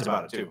tell your friends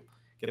about it too.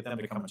 get them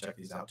to come and check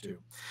these out too.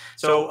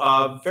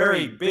 So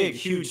very big,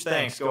 huge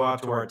thanks go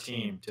out to our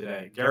team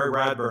today. Gary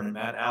Radburn and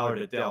Matt Allard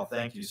at Dell,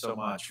 thank you so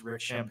much.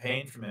 Rick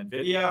Champagne from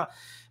NVIDIA,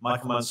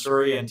 Michael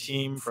Mansouri and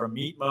team from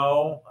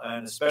Meatmo,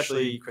 and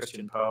especially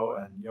Christian Poe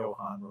and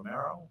Johan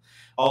Romero.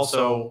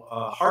 Also,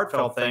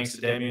 heartfelt thanks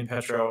to Damien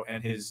Petro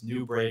and his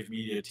New Brave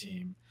Media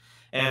team.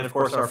 And of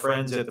course, our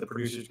friends at the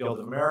Producers Guild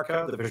of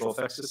America, the Visual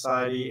Effects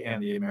Society,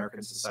 and the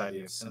American Society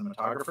of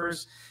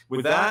Cinematographers.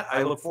 With that,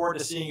 I look forward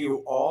to seeing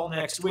you all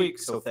next week.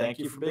 So thank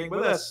you for being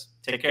with us.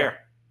 Take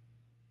care.